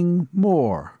something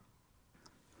more."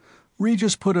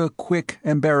 Regis put a quick,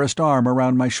 embarrassed arm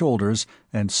around my shoulders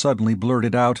and suddenly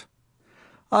blurted out,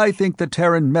 "I think the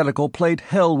Terran Medical played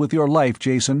hell with your life,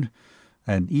 Jason.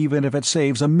 And even if it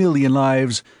saves 1,000,000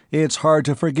 lives, it's hard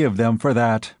to forgive them for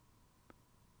that."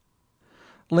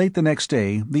 Late the next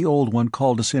day, the Old One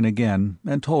called us in again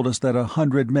and told us that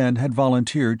 100 men had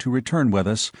volunteered to return with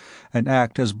us and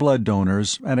act as blood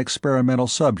donors and experimental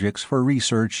subjects for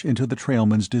research into the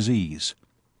Trailmen's disease.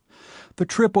 The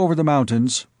trip over the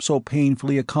mountains, so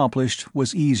painfully accomplished,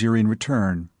 was easier in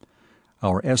return.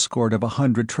 Our escort of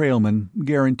 100 Trailmen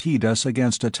guaranteed us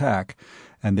against attack,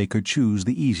 and they could choose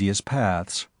the easiest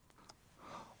paths.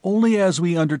 Only as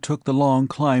we undertook the long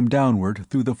climb downward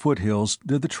through the foothills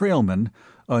did the Trailmen,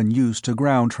 unused to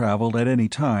ground travel at any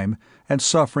time and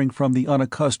suffering from the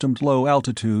unaccustomed low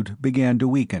altitude, began to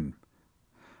weaken.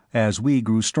 As we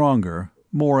grew stronger,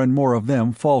 more and more of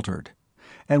them faltered,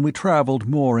 and we traveled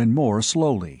more and more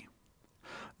slowly.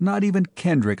 Not even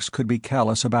Kendricks could be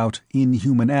callous about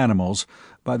inhuman animals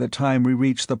by the time we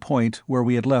reached the point where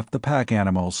we had left the pack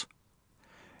animals.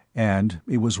 And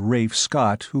it was Rafe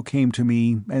Scott who came to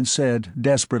me and said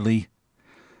desperately,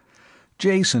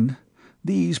 "Jason,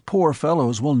 these poor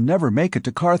fellows will never make it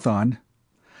to Carthon.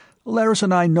 Laris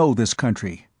and I know this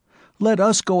country. Let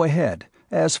us go ahead,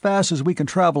 as fast as we can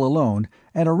travel alone,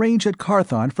 and arrange at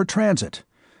Carthon for transit.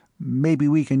 Maybe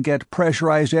we can get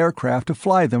pressurized aircraft to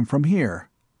fly them from here.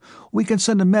 We can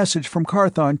send a message from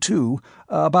Carthon, too,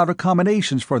 about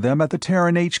accommodations for them at the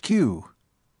Terran HQ."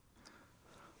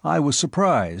 I was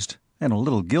surprised, and a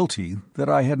little guilty, that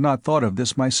I had not thought of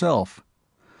this myself.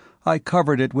 I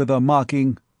covered it with a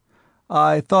mocking,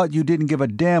 "I thought you didn't give a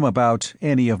damn about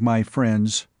any of my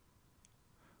friends."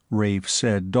 Rafe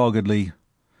said doggedly,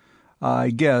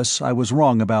 "I guess I was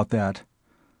wrong about that.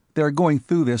 They're going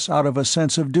through this out of a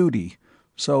sense of duty,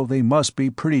 so they must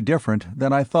be pretty different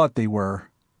than I thought they were."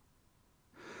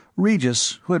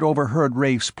 Regis, who had overheard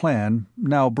Rafe's plan,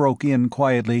 now broke in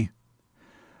quietly,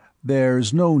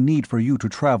 "There's no need for you to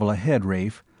travel ahead,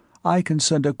 Rafe. I can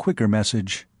send a quicker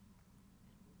message."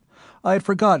 I had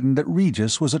forgotten that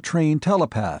Regis was a trained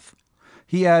telepath.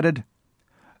 He added,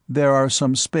 "There are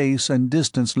some space and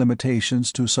distance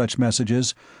limitations to such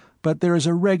messages, but there is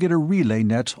a regular relay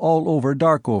net all over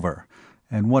Darkover,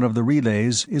 and one of the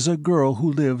relays is a girl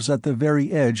who lives at the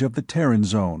very edge of the Terran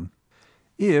zone.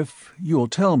 If you'll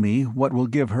tell me what will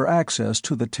give her access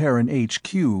to the Terran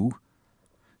HQ—"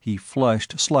 He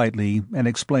flushed slightly and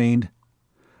explained,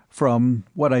 "From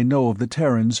what I know of the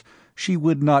Terrans, she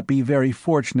would not be very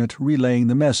fortunate relaying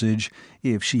the message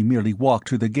if she merely walked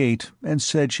to the gate and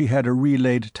said she had a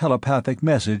relayed telepathic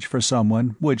message for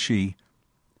someone, would she?"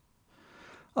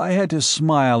 I had to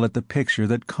smile at the picture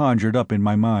that conjured up in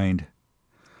my mind.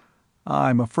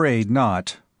 "I'm afraid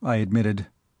not," I admitted.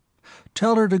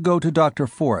 "Tell her to go to Dr.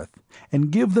 Forth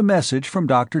and give the message from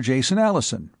Dr. Jason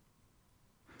Allison."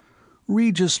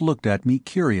 Regis looked at me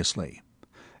curiously.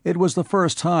 It was the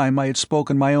first time I had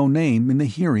spoken my own name in the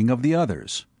hearing of the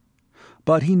others.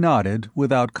 But he nodded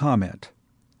without comment.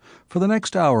 For the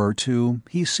next hour or two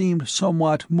he seemed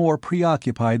somewhat more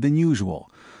preoccupied than usual,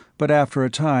 but after a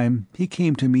time he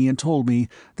came to me and told me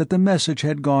that the message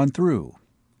had gone through.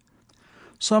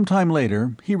 Some time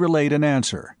later he relayed an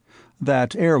answer,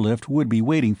 that airlift would be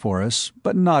waiting for us,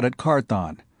 but not at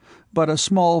Carthon, but a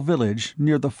small village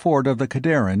near the fort of the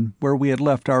Kadaran where we had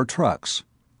left our trucks.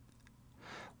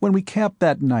 When we camped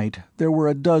that night, there were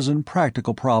a dozen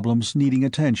practical problems needing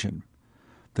attention.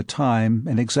 The time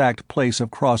and exact place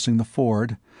of crossing the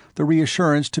ford, the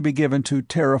reassurance to be given to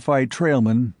terrified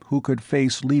trailmen who could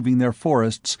face leaving their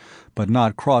forests but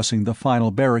not crossing the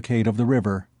final barricade of the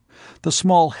river, the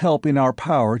small help in our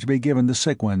power to be given the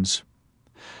sick ones.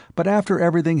 But after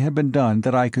everything had been done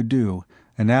that I could do,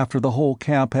 and after the whole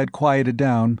camp had quieted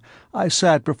down, I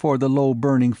sat before the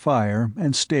low-burning fire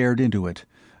and stared into it,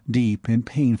 deep in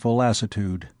painful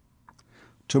lassitude.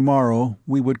 Tomorrow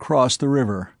we would cross the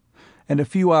river, and a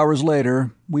few hours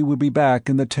later we would be back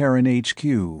in the Terran HQ.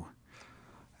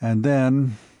 And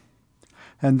then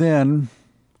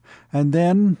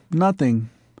nothing.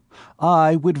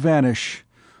 I would vanish.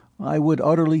 I would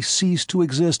utterly cease to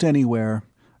exist anywhere,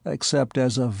 except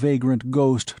as a vagrant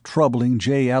ghost troubling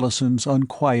J. Allison's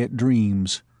unquiet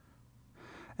dreams.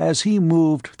 As he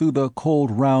moved through the cold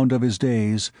round of his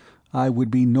days, I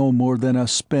would be no more than a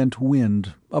spent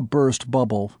wind, a burst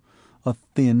bubble, a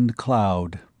thinned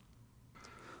cloud.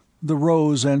 The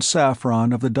rose and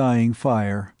saffron of the dying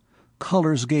fire,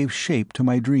 colors gave shape to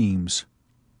my dreams.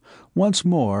 Once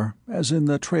more, as in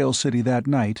the Trail City that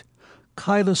night,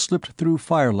 Kyla slipped through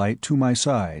firelight to my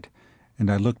side, and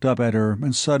I looked up at her,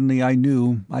 and suddenly I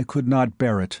knew I could not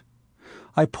bear it.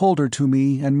 I pulled her to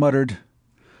me and muttered,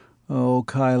 "Oh,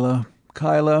 Kyla,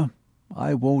 Kyla,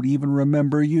 I won't even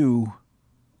remember you."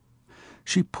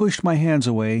 She pushed my hands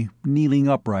away, kneeling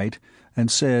upright, and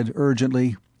said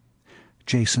urgently,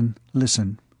 "Jason,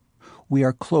 listen. We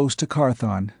are close to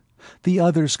Carthon. The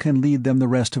others can lead them the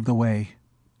rest of the way.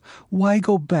 Why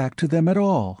go back to them at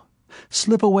all?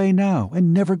 Slip away now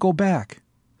and never go back.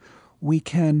 We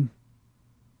can—"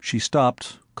 She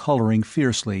stopped, coloring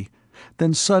fiercely,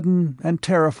 then sudden and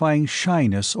terrifying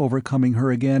shyness overcoming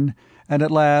her again, and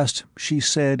at last she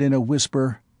said in a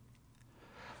whisper,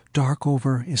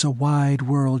 "Darkover is a wide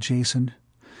world, Jason.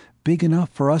 Big enough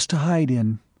for us to hide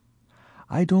in.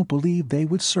 I don't believe they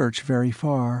would search very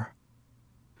far."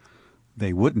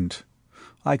 They wouldn't.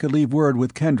 I could leave word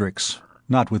with Kendricks,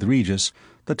 not with Regis.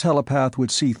 The telepath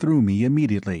would see through me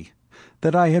immediately,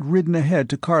 that I had ridden ahead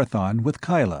to Carthon with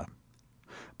Kyla.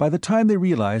 By the time they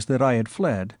realized that I had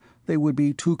fled, they would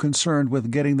be too concerned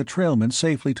with getting the Trailmen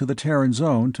safely to the Terran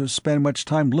zone to spend much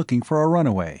time looking for a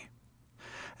runaway.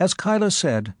 As Kyla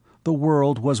said, the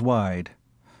world was wide.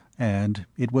 And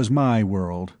it was my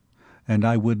world, and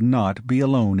I would not be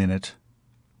alone in it.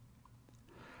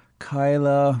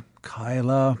 "Kyla,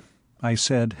 Kyla," I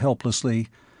said helplessly,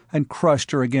 and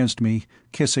crushed her against me,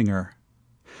 kissing her.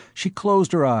 She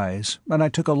closed her eyes, and I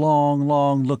took a long,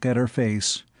 long look at her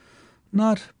face.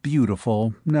 Not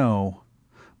beautiful, no,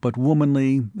 but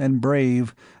womanly and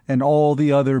brave and all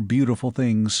the other beautiful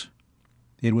things.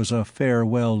 It was a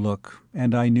farewell look,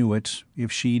 and I knew it,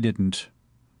 if she didn't.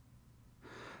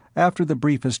 After the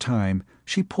briefest time,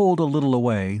 she pulled a little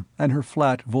away, and her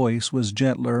flat voice was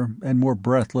gentler and more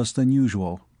breathless than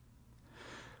usual.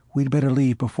 "We'd better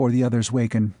leave before the others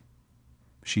waken."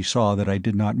 She saw that I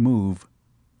did not move.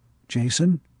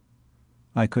 "Jason?"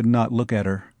 I could not look at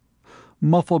her.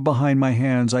 Muffled behind my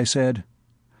hands, I said,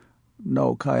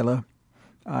 "No, Kyla.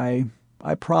 I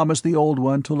promised the Old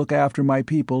One to look after my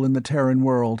people in the Terran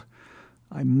world.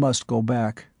 I must go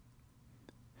back."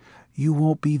 "You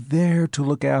won't be there to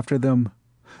look after them.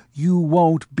 You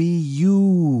won't be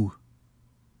you."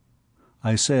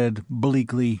 I said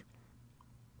bleakly,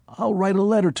 "I'll write a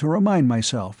letter to remind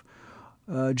myself.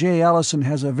 J. Allison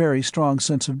has a very strong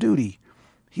sense of duty.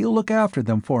 He'll look after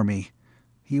them for me.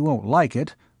 He won't like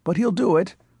it, but he'll do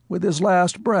it, with his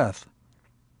last breath.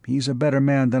 He's a better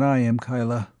man than I am,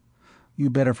 Kyla. You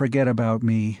better forget about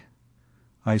me."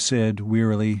 I said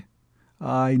wearily,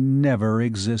 "I never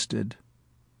existed."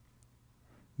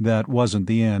 That wasn't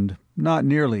the end, not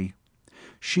nearly.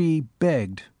 She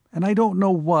begged, and I don't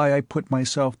know why I put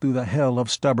myself through the hell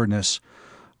of stubbornness,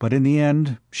 but in the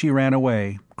end she ran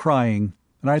away, crying,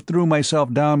 and I threw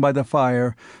myself down by the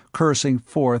fire, cursing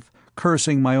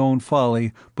my own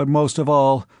folly, but most of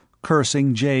all,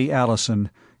 cursing J.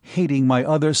 Allison, hating my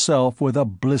other self with a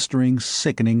blistering,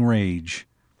 sickening rage.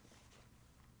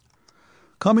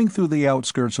 Coming through the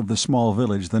outskirts of the small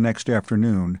village the next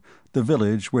afternoon, the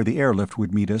village where the airlift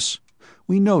would meet us,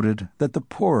 we noted that the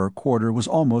poorer quarter was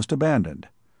almost abandoned.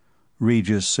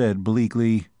 Regis said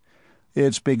bleakly,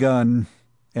 "It's begun,"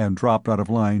 and dropped out of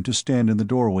line to stand in the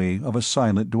doorway of a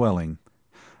silent dwelling.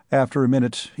 After a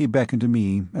minute he beckoned to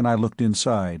me, and I looked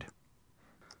inside.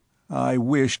 I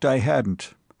wished I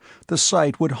hadn't. The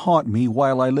sight would haunt me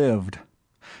while I lived.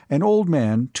 An old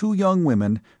man, 2 young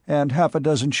women, and half a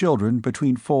dozen children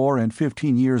between 4 and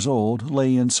 15 years old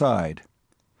lay inside.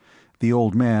 The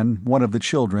old man, one of the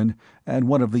children, and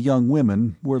one of the young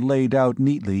women were laid out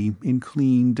neatly in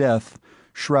clean death,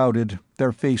 shrouded,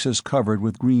 their faces covered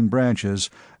with green branches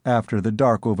after the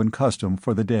Darkover custom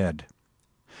for the dead.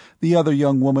 The other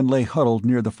young woman lay huddled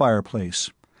near the fireplace,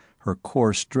 her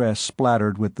coarse dress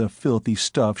splattered with the filthy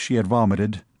stuff she had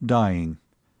vomited, dying.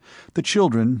 The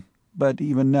children, but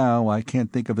even now I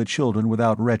can't think of the children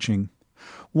without retching.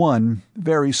 One,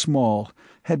 very small,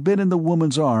 had been in the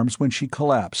woman's arms when she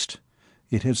collapsed.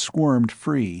 It had squirmed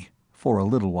free, for a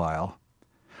little while.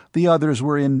 The others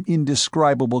were in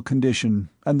indescribable condition,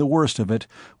 and the worst of it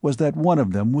was that one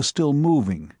of them was still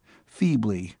moving,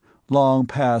 feebly, long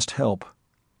past help.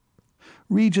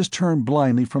 Regis turned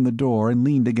blindly from the door and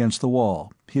leaned against the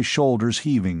wall, his shoulders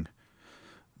heaving.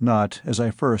 Not, as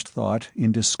I first thought,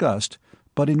 in disgust,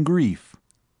 but in grief.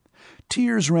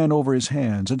 Tears ran over his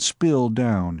hands and spilled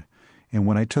down, and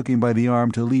when I took him by the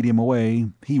arm to lead him away,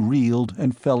 he reeled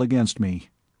and fell against me.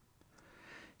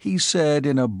 He said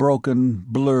in a broken,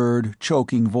 blurred,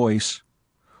 choking voice,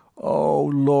 "Oh,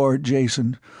 Lord,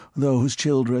 Jason, those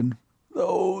children,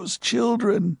 those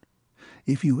children!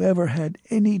 If you ever had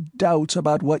any doubts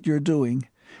about what you're doing,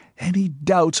 any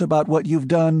doubts about what you've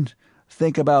done,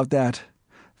 think about that.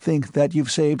 Think that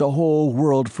you've saved a whole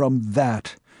world from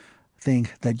that.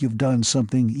 Think that you've done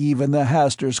something even the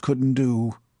Hasters couldn't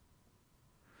do."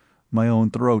 My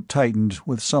own throat tightened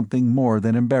with something more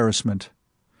than embarrassment.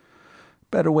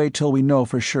 "Better wait till we know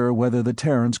for sure whether the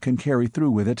Terrans can carry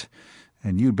through with it,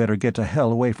 and you'd better get to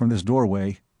hell away from this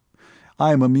doorway.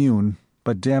 I'm immune,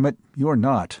 but damn it, you're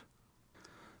not."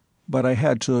 But I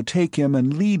had to take him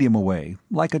and lead him away,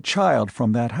 like a child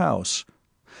from that house.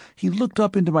 He looked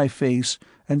up into my face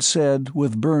and said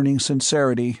with burning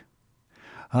sincerity,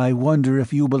 "I wonder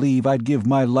if you believe I'd give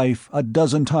my life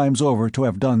 12 times over to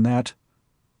have done that."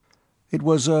 It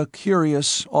was a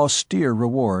curious, austere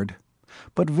reward,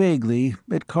 but vaguely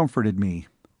it comforted me.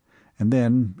 And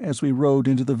then, as we rode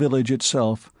into the village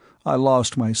itself, I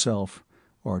lost myself,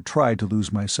 or tried to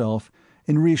lose myself,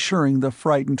 in reassuring the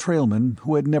frightened trailmen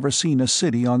who had never seen a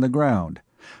city on the ground,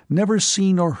 never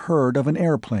seen or heard of an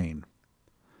airplane.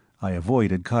 I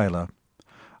avoided Kyla.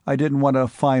 I didn't want a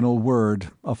final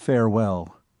word, a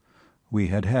farewell. We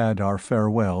had had our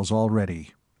farewells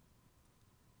already.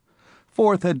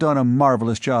 Forth had done a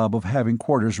marvelous job of having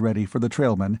quarters ready for the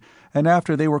trailmen, and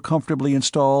after they were comfortably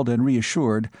installed and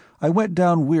reassured, I went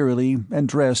down wearily and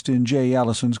dressed in J.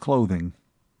 Allison's clothing.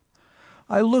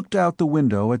 I looked out the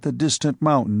window at the distant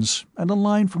mountains, and a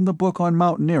line from the book on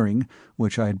mountaineering,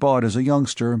 which I had bought as a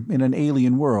youngster in an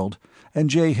alien world, and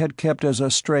Jay had kept as a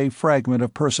stray fragment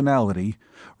of personality,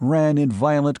 ran in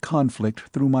violent conflict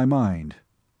through my mind.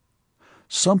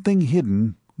 Something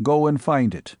hidden, go and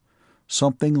find it.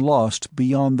 Something lost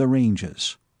beyond the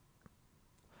ranges.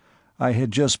 I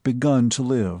had just begun to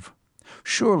live.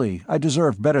 Surely I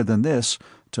deserved better than this,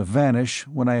 to vanish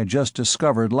when I had just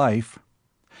discovered life.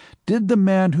 Did the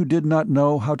man who did not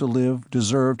know how to live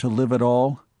deserve to live at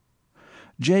all?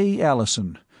 J.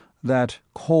 Allison, that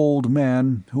cold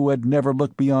man who had never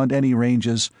looked beyond any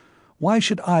ranges, why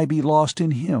should I be lost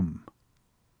in him?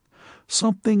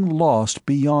 Something lost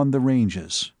beyond the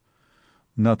ranges.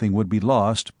 Nothing would be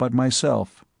lost but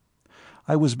myself.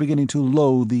 I was beginning to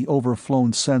loathe the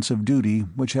overflown sense of duty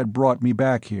which had brought me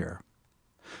back here.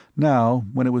 Now,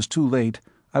 when it was too late,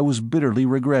 I was bitterly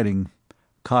regretting.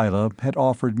 Kyla had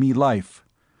offered me life.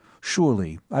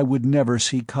 Surely I would never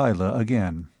see Kyla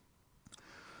again.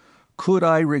 Could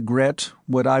I regret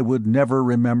what I would never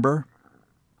remember?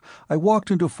 I walked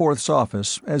into Forth's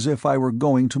office as if I were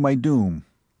going to my doom.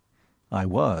 I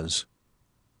was.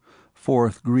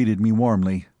 Forth greeted me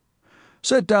warmly.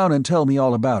 "Sit down and tell me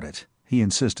all about it," he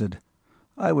insisted.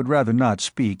 I would rather not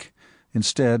speak.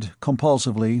 Instead,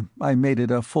 compulsively, I made it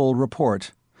a full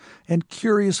report, and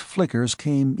curious flickers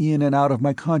came in and out of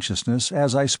my consciousness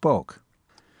as I spoke.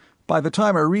 By the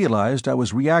time I realized I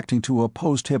was reacting to a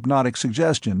post-hypnotic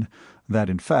suggestion,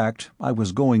 that in fact I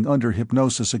was going under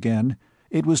hypnosis again,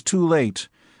 it was too late,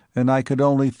 and I could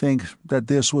only think that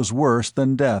this was worse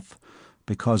than death,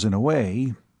 because in a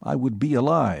way I would be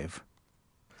alive.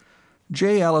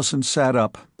 J. Allison sat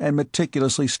up and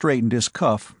meticulously straightened his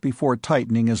cuff before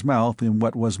tightening his mouth in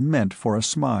what was meant for a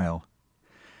smile.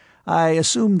 "I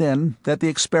assume, then, that the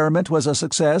experiment was a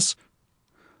success?"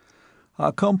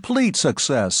 "A complete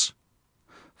success."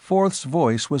 Forth's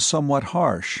voice was somewhat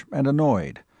harsh and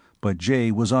annoyed, but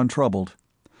Jay was untroubled.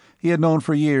 He had known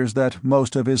for years that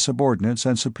most of his subordinates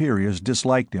and superiors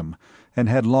disliked him, and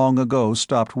had long ago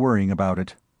stopped worrying about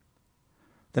it.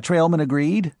 "The Trailmen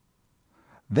agreed?"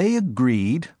 "They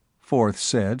agreed," Forth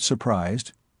said,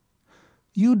 surprised.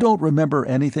 "You don't remember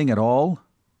anything at all?"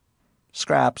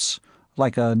 Scraps.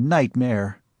 Like a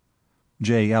nightmare."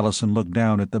 J. Allison looked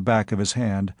down at the back of his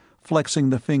hand, flexing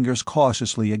the fingers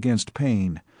cautiously against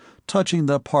pain, touching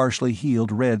the partially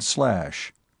healed red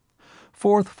slash.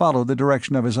 Forth followed the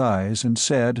direction of his eyes and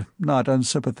said, not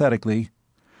unsympathetically,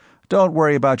 "Don't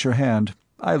worry about your hand.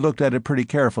 I looked at it pretty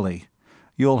carefully.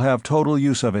 You'll have total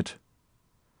use of it."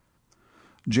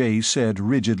 Jay said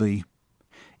rigidly,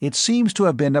 "It seems to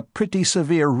have been a pretty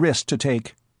severe risk to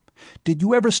take. Did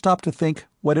you ever stop to think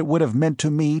what it would have meant to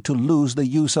me to lose the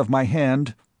use of my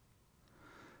hand?"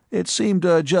 "It seemed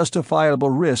a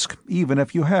justifiable risk, even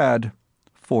if you had,"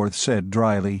 Forth said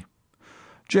dryly.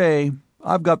 "Jay,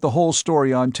 I've got the whole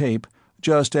story on tape,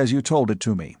 just as you told it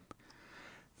to me.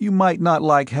 You might not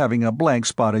like having a blank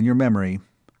spot in your memory.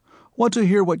 Want to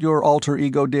hear what your alter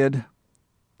ego did?"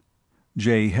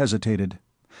 Jay hesitated.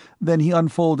 Then he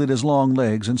unfolded his long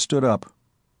legs and stood up.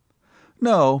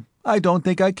 "No, I don't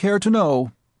think I care to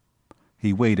know."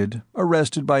 He waited,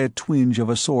 arrested by a twinge of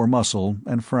a sore muscle,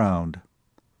 and frowned.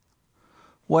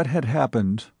 What had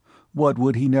happened? What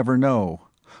would he never know?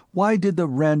 Why did the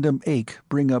random ache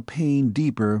bring a pain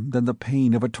deeper than the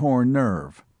pain of a torn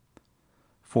nerve?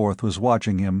 Forth was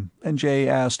watching him, and Jay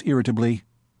asked irritably,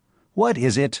 "What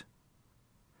is it?"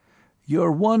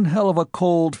 "You're one hell of a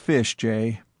cold fish,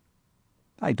 Jay."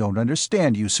 "I don't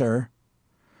understand you, sir."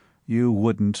 "You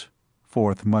wouldn't,"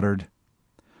 Forth muttered.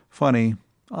 "Funny,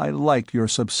 I liked your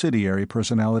subsidiary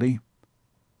personality."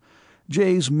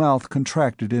 Jay's mouth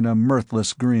contracted in a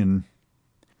mirthless grin.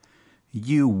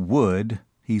 "You would,"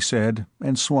 he said,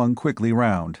 and swung quickly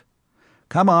round.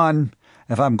 "Come on.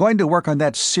 If I'm going to work on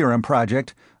that serum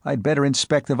project, I'd better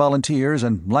inspect the volunteers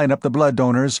and line up the blood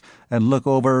donors and look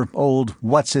over old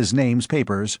what's-his-name's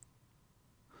papers."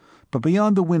 But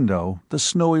beyond the window, the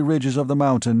snowy ridges of the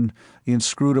mountain,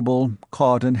 inscrutable,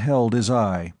 caught and held his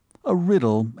eye, a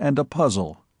riddle and a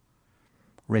puzzle.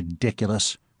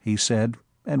 "Ridiculous," he said,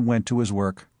 and went to his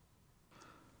work.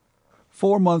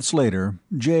 4 months later,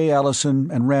 J. Allison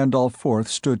and Randolph Forth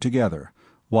stood together,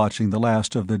 watching the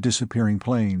last of the disappearing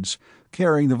planes,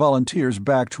 carrying the volunteers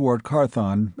back toward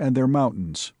Carthon and their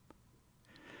mountains.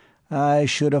 "I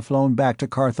should have flown back to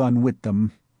Carthon with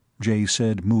them," Jay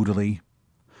said moodily.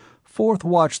 Forth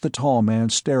watched the tall man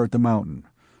stare at the mountain,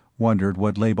 wondered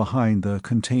what lay behind the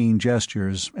contained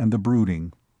gestures and the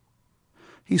brooding.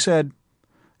 He said,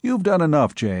 "You've done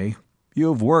enough, Jay.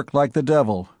 You've worked like the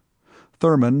devil.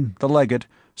 Thurman, the legate,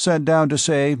 sent down to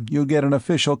say you get an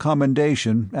official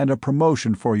commendation and a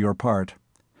promotion for your part.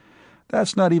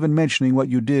 That's not even mentioning what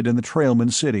you did in the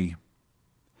Trailmen city."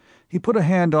 He put a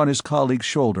hand on his colleague's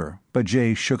shoulder, but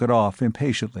Jay shook it off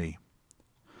impatiently.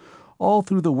 All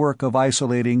through the work of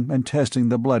isolating and testing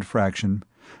the blood fraction,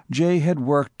 Jay had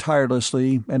worked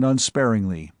tirelessly and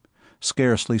unsparingly,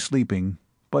 scarcely sleeping,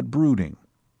 but brooding,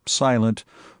 silent,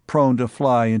 prone to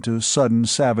fly into sudden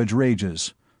savage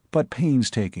rages, but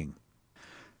painstaking.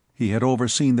 He had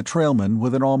overseen the Trailmen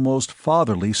with an almost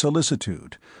fatherly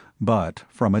solicitude, but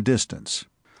from a distance.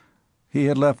 He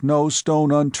had left no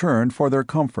stone unturned for their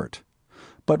comfort,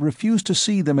 but refused to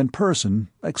see them in person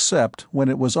except when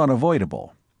it was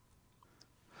unavoidable.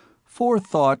 Forth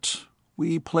thought,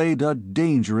 we played a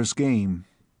dangerous game.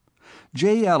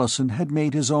 J. Allison had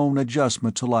made his own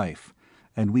adjustment to life,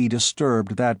 and we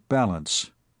disturbed that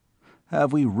balance.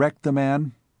 Have we wrecked the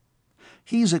man?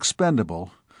 He's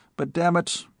expendable, but damn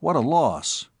it, what a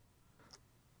loss.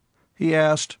 He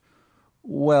asked,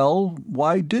 "Well,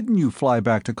 why didn't you fly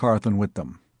back to Carthon with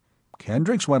them?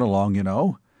 Kendricks went along, you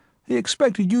know. He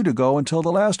expected you to go until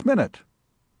the last minute."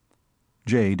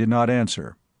 Jay did not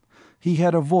answer. He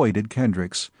had avoided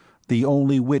Kendricks, the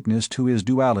only witness to his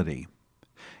duality.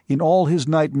 In all his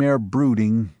nightmare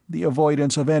brooding, the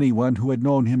avoidance of anyone who had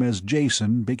known him as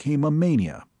Jason became a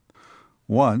mania.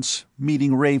 Once,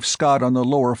 meeting Rafe Scott on the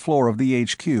lower floor of the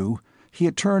HQ, he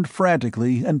had turned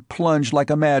frantically and plunged like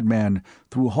a madman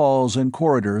through halls and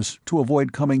corridors to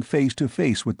avoid coming face to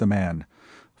face with the man,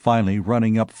 finally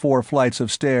running up 4 flights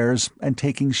of stairs and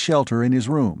taking shelter in his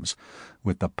rooms,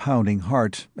 with the pounding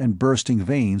heart and bursting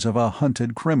veins of a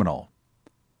hunted criminal.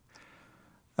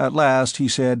 At last he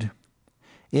said,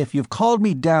 "If you've called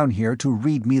me down here to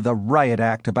read me the riot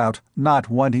act about not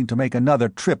wanting to make another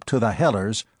trip to the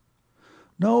Hellers—"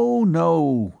 "No,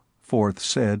 no," Forth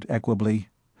said equably.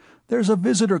 "There's a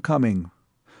visitor coming.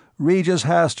 Regis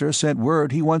Hastur sent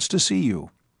word he wants to see you.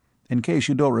 In case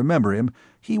you don't remember him,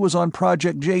 he was on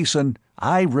Project Jason—"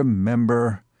 "I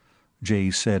remember,"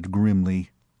 Jay said grimly.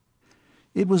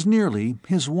 It was nearly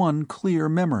his one clear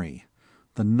memory.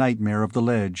 The nightmare of the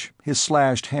ledge, his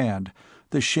slashed hand,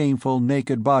 the shameful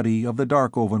naked body of the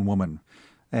Darkover woman,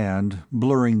 and,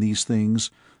 blurring these things,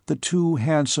 the too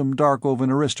handsome Darkovan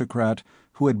aristocrat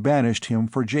who had banished him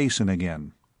for Jason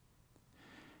again.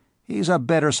 "He's a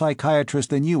better psychiatrist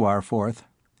than you are, Forth.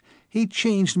 He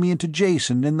changed me into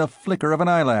Jason in the flicker of an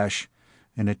eyelash,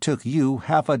 and it took you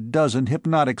half a dozen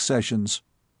hypnotic sessions."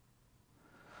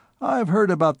 "I've heard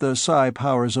about the psi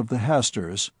powers of the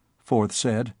Hasters," Forth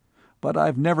said, "but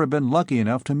I've never been lucky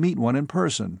enough to meet one in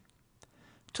person.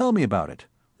 Tell me about it.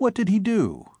 What did he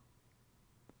do?"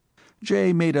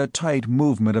 Jay made a tight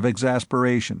movement of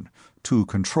exasperation, too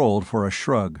controlled for a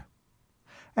shrug.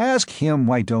 "Ask him,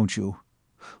 why don't you?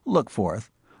 Look,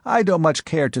 Forth, I don't much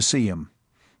care to see him.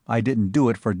 I didn't do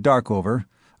it for Darkover.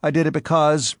 I did it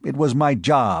because it was my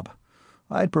job.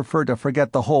 I'd prefer to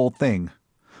forget the whole thing.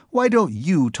 Why don't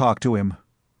you talk to him?"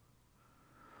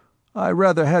 "I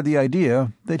rather had the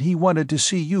idea that he wanted to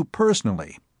see you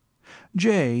personally.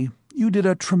 Jay, you did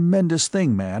a tremendous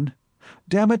thing, man.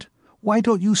 Damn it, why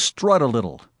don't you strut a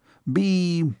little?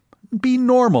 Be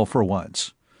normal for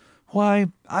once. Why,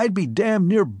 I'd be damn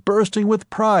near bursting with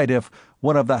pride if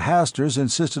one of the Hasters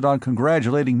insisted on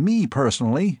congratulating me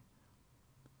personally."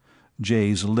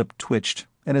 Jay's lip twitched,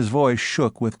 and his voice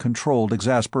shook with controlled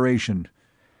exasperation.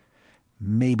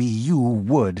 "Maybe you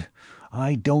would.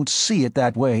 I don't see it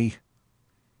that way."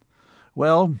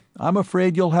 "Well, I'm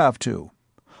afraid you'll have to.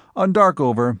 On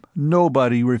Darkover,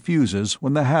 nobody refuses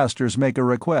when the Hasters make a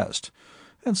request,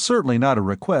 and certainly not a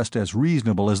request as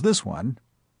reasonable as this one."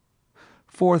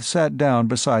 Forth sat down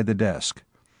beside the desk.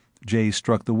 Jay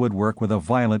struck the woodwork with a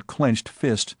violent clenched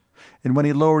fist, and when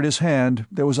he lowered his hand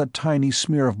there was a tiny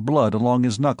smear of blood along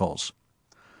his knuckles.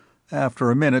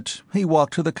 After a minute he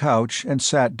walked to the couch and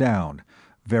sat down,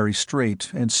 very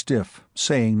straight and stiff,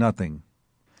 saying nothing.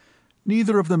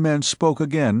 Neither of the men spoke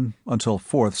again until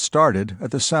Forth started at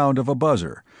the sound of a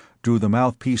buzzer, drew the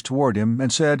mouthpiece toward him,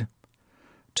 and said,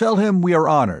 "Tell him we are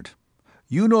honored.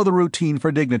 You know the routine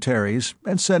for dignitaries,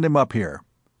 and send him up here."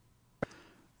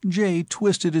 Jay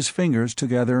twisted his fingers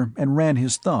together and ran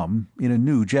his thumb, in a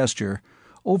new gesture,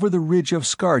 over the ridge of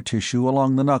scar tissue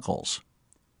along the knuckles.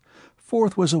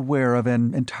 Forth was aware of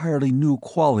an entirely new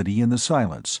quality in the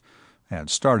silence, and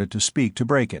started to speak to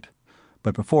break it,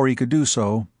 but before he could do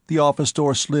so, the office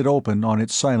door slid open on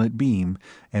its silent beam,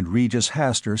 and Regis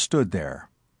Hastur stood there.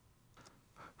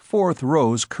 Forth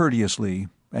rose courteously,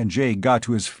 and Jay got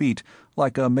to his feet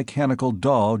like a mechanical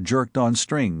doll jerked on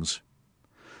strings.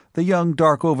 The young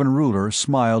Darkovan ruler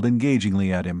smiled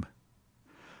engagingly at him.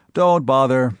 "Don't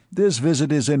bother. This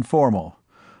visit is informal.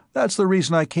 That's the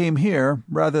reason I came here,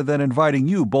 rather than inviting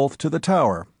you both to the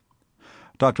tower.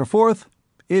 Dr. Forth,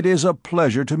 it is a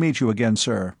pleasure to meet you again,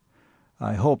 sir.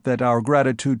 I hope that our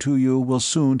gratitude to you will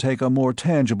soon take a more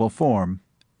tangible form.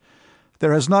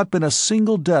 There has not been a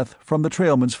single death from the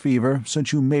Trailmen's fever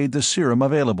since you made the serum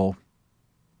available."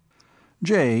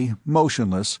 Jay,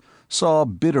 motionless, saw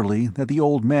bitterly that the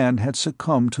old man had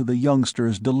succumbed to the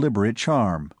youngster's deliberate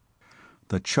charm.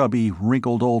 The chubby,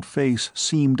 wrinkled old face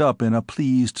seamed up in a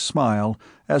pleased smile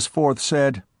as Forth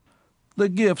said, "The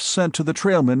gifts sent to the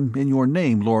Trailmen in your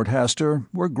name, Lord Hastur,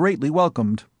 were greatly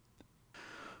welcomed."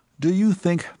 "Do you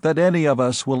think that any of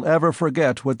us will ever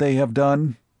forget what they have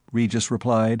done?" Regis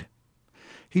replied.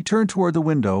 He turned toward the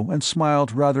window and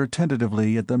smiled rather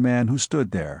tentatively at the man who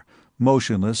stood there,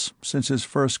 motionless since his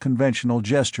first conventional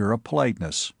gesture of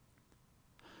politeness.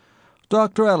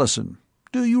 "Dr. Allison,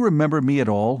 do you remember me at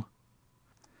all?"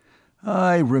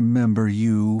 "I remember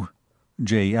you,"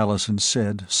 J. Allison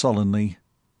said sullenly.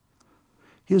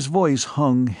 His voice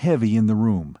hung heavy in the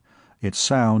room, its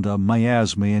sound a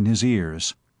miasma in his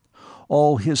ears.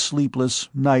 All his sleepless,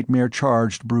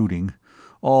 nightmare-charged brooding,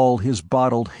 all his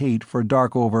bottled hate for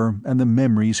Darkover and the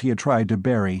memories he had tried to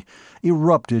bury,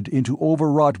 erupted into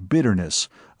overwrought bitterness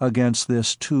against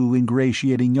this too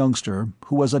ingratiating youngster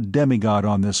who was a demigod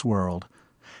on this world,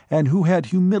 and who had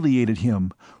humiliated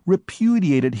him,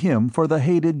 repudiated him for the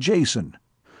hated Jason.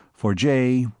 For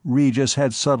Jay, Regis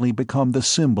had suddenly become the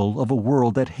symbol of a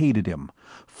world that hated him,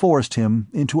 forced him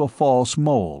into a false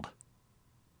mold.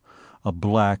 A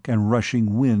black and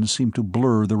rushing wind seemed to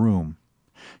blur the room.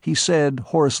 He said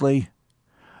hoarsely,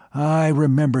 "I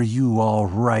remember you all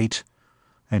right,"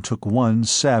 and took one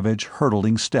savage,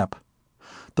 hurtling step.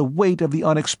 The weight of the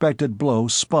unexpected blow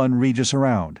spun Regis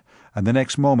around, and the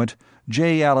next moment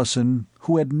J. Allison,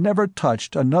 who had never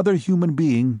touched another human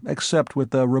being except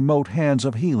with the remote hands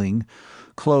of healing,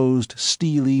 closed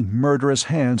steely, murderous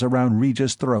hands around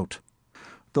Regis' throat.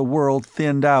 The world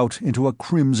thinned out into a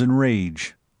crimson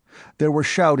rage. There were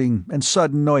shouting and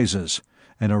sudden noises,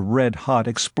 and a red-hot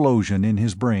explosion in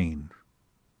his brain.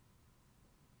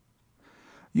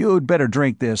 "You'd better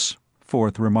drink this,"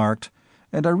 Forth remarked,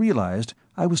 and I realized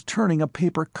I was turning a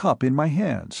paper cup in my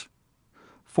hands.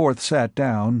 Forth sat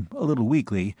down, a little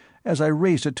weakly, as I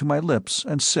raised it to my lips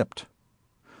and sipped.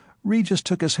 Regis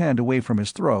took his hand away from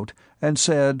his throat and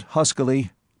said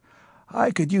huskily,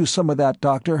 "I could use some of that,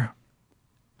 Doctor."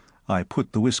 I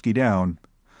put the whiskey down.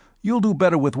 "You'll do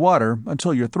better with water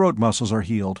until your throat muscles are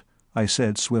healed," I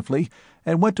said swiftly,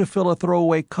 and went to fill a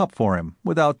throwaway cup for him,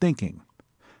 without thinking.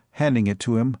 Handing it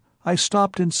to him, I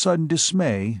stopped in sudden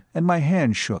dismay, and my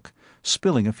hand shook,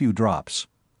 spilling a few drops.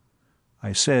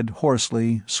 I said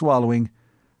hoarsely, swallowing,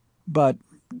 "But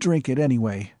drink it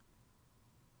anyway."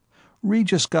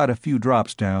 Regis got a few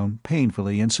drops down,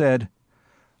 painfully, and said,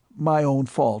 "My own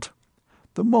fault.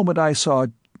 The moment I saw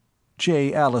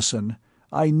J. Allison,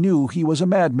 I knew he was a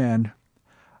madman.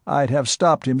 I'd have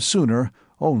stopped him sooner,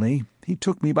 only he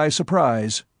took me by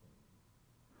surprise."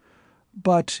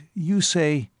 "But you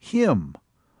say him.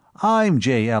 I'm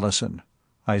J. Allison,"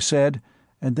 I said,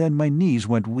 and then my knees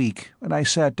went weak, and I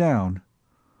sat down.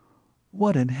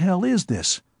 What in hell is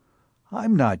this?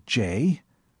 I'm not Jay,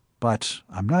 but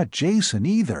I'm not Jason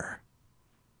either.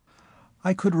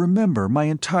 I could remember my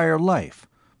entire life,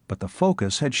 but the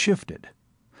focus had shifted.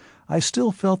 I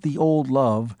still felt the old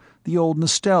love, the old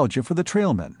nostalgia for the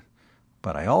Trailmen,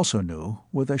 but I also knew,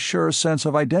 with a sure sense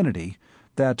of identity,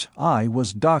 that I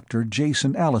was Dr.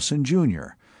 Jason Allison,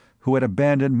 Jr., who had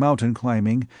abandoned mountain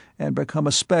climbing and become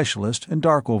a specialist in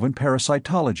Darkover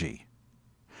parasitology.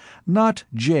 Not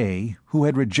Jay, who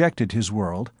had rejected his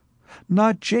world,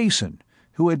 not Jason,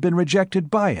 who had been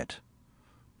rejected by it.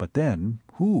 But then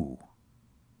who?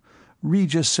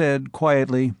 Regis said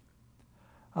quietly,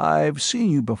 "I've seen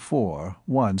you before,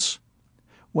 once,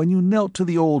 when you knelt to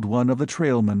the Old One of the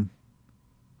Trailmen."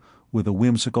 With a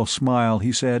whimsical smile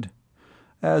he said,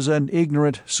 "As an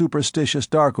ignorant, superstitious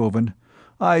Darkovan,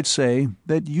 I'd say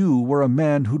that you were a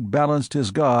man who'd balanced his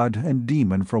god and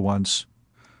demon for once."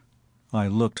 I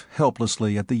looked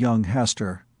helplessly at the young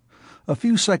Hastur. A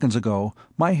few seconds ago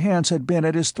my hands had been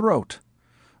at his throat.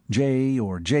 Jay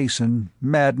or Jason,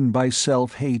 maddened by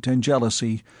self-hate and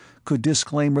jealousy, could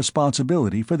disclaim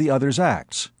responsibility for the other's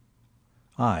acts.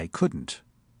 I couldn't.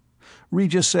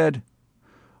 Regis said,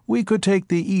 "We could take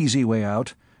the easy way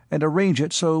out and arrange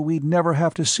it so we'd never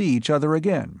have to see each other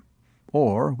again.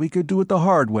 Or we could do it the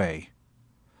hard way."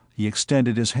 He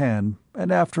extended his hand,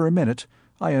 and after a minute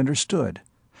I understood,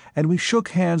 and we shook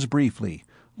hands briefly,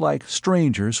 like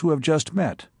strangers who have just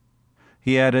met.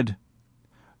 He added,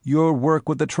 "Your work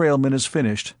with the Trailmen is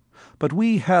finished, but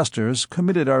we Hasturs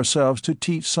committed ourselves to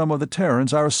teach some of the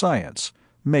Terrans our science,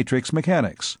 matrix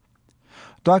mechanics.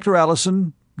 Dr.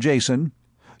 Allison, Jason,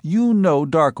 you know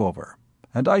Darkover,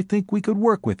 and I think we could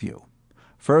work with you.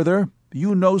 Further,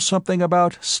 you know something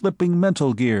about slipping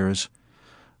mental gears.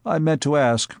 I meant to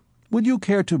ask, would you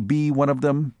care to be one of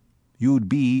them? You'd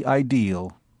be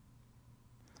ideal."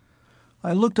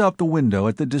 I looked out the window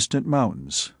at the distant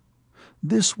mountains.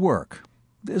 This work,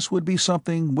 this would be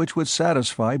something which would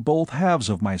satisfy both halves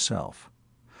of myself.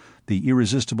 The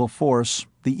irresistible force,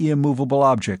 the immovable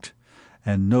object,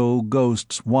 and no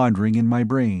ghosts wandering in my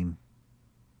brain.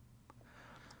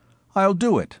 "I'll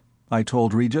do it," I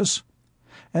told Regis.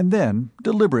 And then,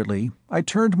 deliberately, I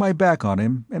turned my back on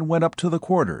him and went up to the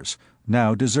quarters,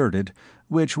 now deserted,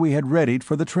 which we had readied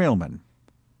for the Trailmen.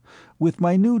 With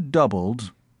my new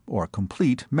doubled, or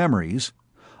complete, memories,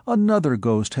 another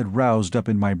ghost had roused up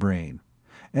in my brain,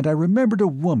 and I remembered a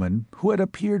woman who had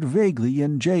appeared vaguely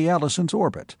in J. Allison's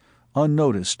orbit,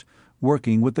 unnoticed,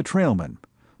 working with the Trailmen,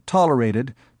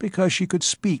 tolerated because she could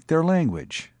speak their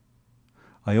language.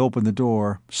 I opened the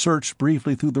door, searched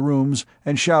briefly through the rooms,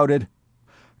 and shouted,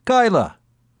 "Kyla!"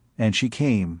 And she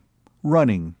came,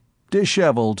 running,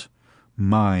 disheveled,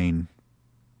 mine.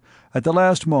 At the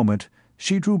last moment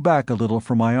she drew back a little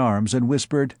from my arms and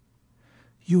whispered,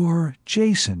 "You're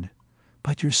Jason,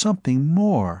 but you're something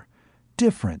more,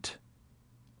 different."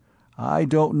 "I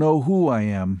don't know who I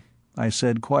am," I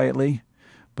said quietly,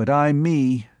 "but I'm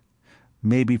me.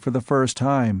 Maybe for the first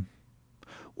time.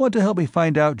 Want to help me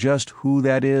find out just who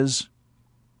that is?"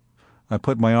 I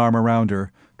put my arm around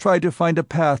her, tried to find a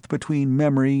path between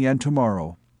memory and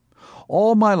tomorrow.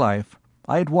 All my life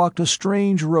I had walked a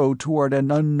strange road toward an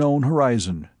unknown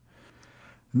horizon.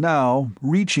 Now,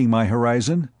 reaching my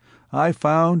horizon, I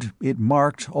found it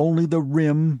marked only the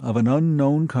rim of an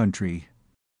unknown country.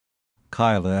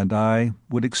 Kyla and I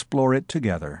would explore it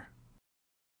together.